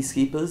 armed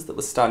peacekeepers that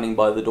were standing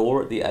by the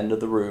door at the end of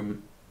the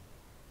room.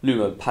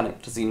 Lumo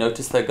panicked as he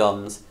noticed their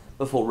guns,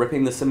 before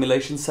ripping the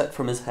simulation set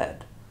from his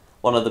head.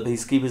 One of the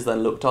peacekeepers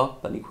then looked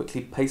up, and he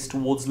quickly paced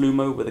towards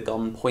Lumo with a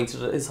gun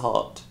pointed at his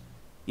heart.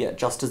 Yet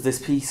just as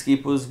this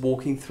peacekeeper was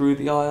walking through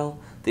the aisle,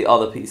 the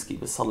other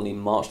peacekeeper suddenly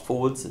marched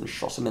forwards and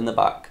shot him in the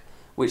back,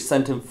 which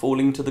sent him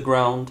falling to the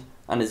ground,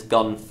 and his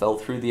gun fell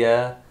through the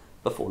air,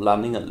 before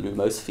landing at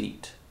Lumo's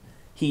feet.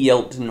 He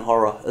yelped in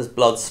horror as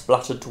blood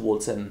splattered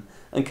towards him,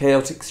 and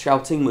chaotic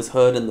shouting was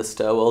heard in the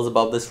stairwells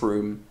above this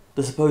room.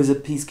 The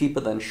supposed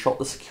peacekeeper then shot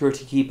the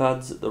security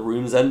keypads at the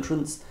room's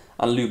entrance,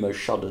 and Lumo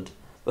shuddered,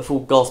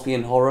 before gasping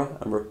in horror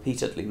and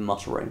repeatedly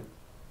muttering.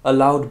 A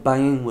loud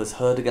banging was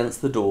heard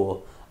against the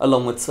door,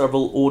 along with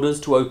several orders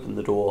to open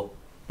the door,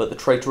 but the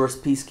traitorous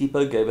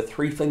peacekeeper gave a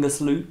three-finger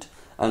salute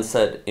and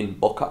said "In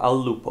bocca al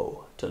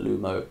lupo" to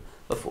Lumo,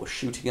 before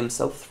shooting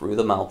himself through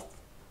the mouth.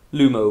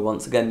 Lumo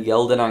once again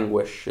yelled in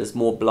anguish as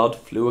more blood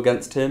flew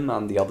against him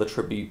and the other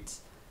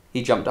tributes.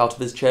 He jumped out of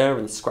his chair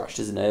and scratched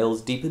his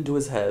nails deep into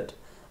his head,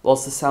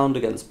 whilst the sound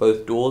against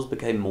both doors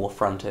became more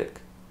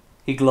frantic.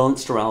 He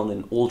glanced around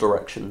in all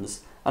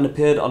directions, and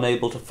appeared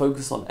unable to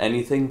focus on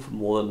anything for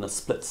more than a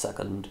split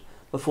second,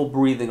 before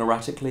breathing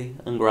erratically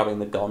and grabbing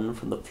the gun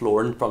from the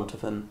floor in front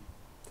of him.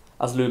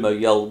 As Lumo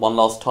yelled one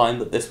last time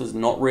that this was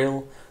not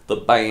real, the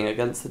banging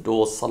against the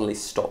doors suddenly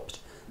stopped,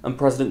 and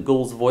President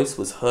Ghoul's voice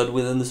was heard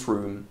within this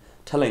room,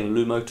 telling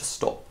Lumo to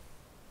stop.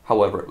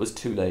 However, it was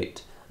too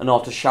late, and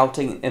after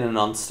shouting in an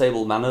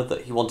unstable manner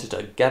that he wanted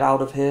to get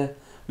out of here,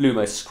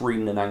 Lumo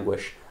screamed in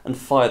anguish and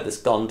fired this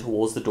gun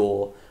towards the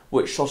door,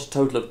 which shot a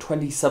total of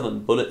 27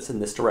 bullets in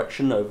this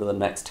direction over the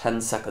next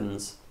 10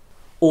 seconds.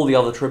 All the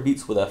other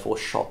tributes were therefore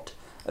shot,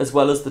 as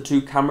well as the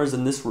 2 cameras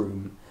in this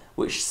room,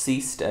 which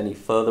ceased any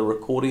further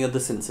recording of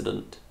this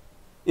incident.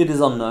 It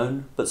is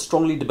unknown, but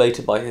strongly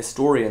debated by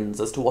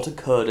historians as to what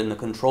occurred in the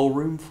control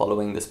room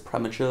following this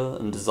premature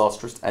and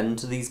disastrous end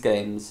to these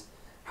games.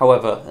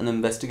 However, an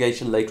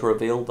investigation later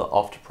revealed that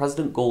after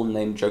President Ghoul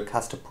named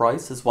Jocasta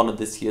Price as one of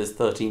this year's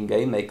 13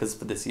 game makers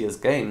for this year's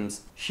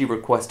games, she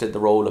requested the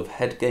role of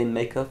head game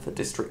maker for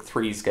District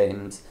 3's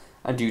games,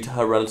 and due to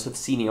her relative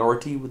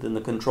seniority within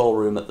the control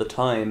room at the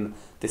time,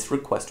 this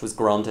request was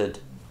granted.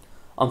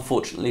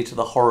 Unfortunately, to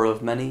the horror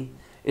of many,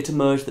 it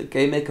emerged that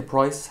Game Maker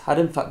Price had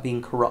in fact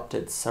been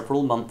corrupted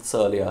several months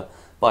earlier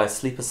by a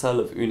sleeper cell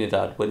of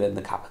Unidad within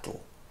the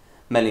capital.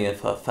 Many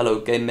of her fellow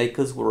game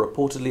makers were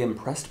reportedly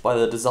impressed by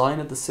the design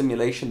of the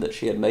simulation that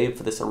she had made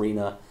for this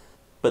arena,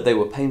 but they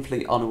were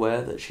painfully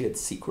unaware that she had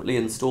secretly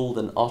installed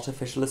an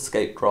artificial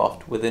escape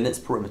draft within its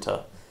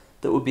perimeter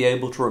that would be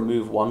able to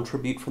remove one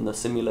tribute from the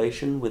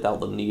simulation without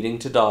them needing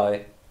to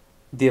die.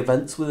 The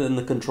events within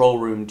the control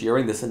room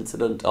during this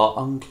incident are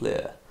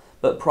unclear,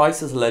 but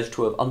Price is alleged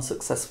to have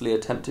unsuccessfully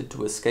attempted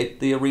to escape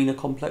the arena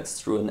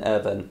complex through an air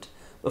vent,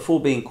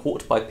 before being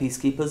caught by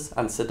peacekeepers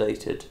and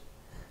sedated.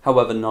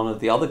 However, none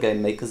of the other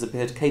game makers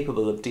appeared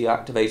capable of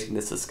deactivating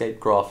this escape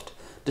draft,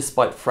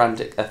 despite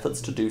frantic efforts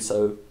to do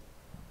so.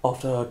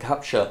 After her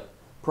capture,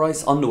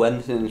 Price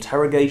underwent an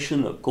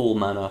interrogation at Ghoul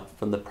Manor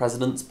from the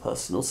President's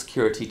personal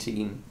security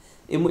team,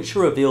 in which she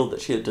revealed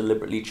that she had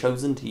deliberately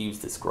chosen to use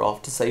this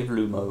graft to save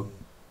Lumo.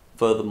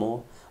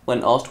 Furthermore,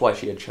 when asked why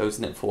she had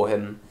chosen it for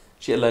him,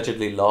 she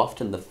allegedly laughed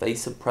in the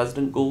face of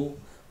President Ghoul,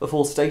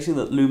 before stating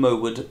that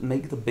Lumo would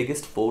make the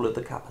biggest fall at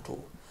the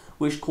capital,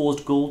 which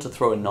caused Ghoul to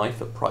throw a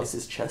knife at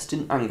Price's chest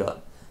in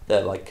anger,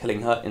 thereby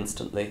killing her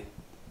instantly.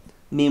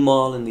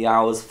 Meanwhile, in the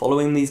hours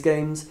following these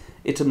games,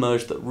 it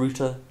emerged that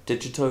Ruta,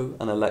 Digito,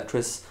 and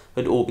Electris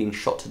had all been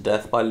shot to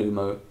death by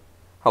Lumo.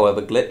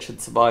 However, Glitch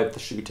had survived the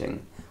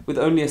shooting, with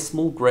only a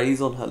small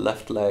graze on her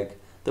left leg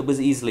that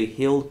was easily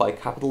healed by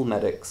Capital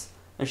medics,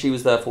 and she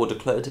was therefore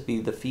declared to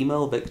be the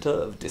female victor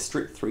of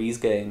District 3's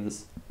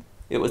games.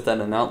 It was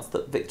then announced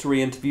that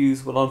victory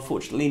interviews will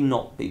unfortunately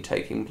not be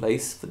taking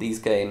place for these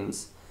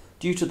games,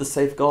 due to the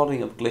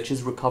safeguarding of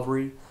Glitch's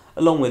recovery,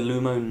 along with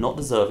Lumo not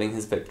deserving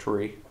his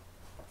victory.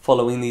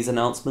 Following these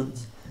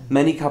announcements,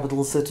 many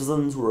capital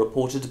citizens were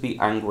reported to be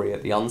angry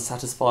at the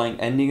unsatisfying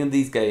ending of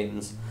these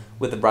games,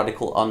 with the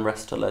radical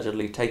unrest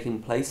allegedly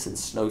taking place in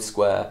Snow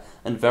Square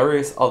and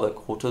various other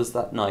quarters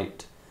that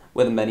night,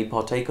 with many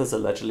partakers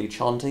allegedly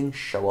chanting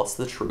 "Show us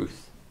the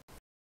truth."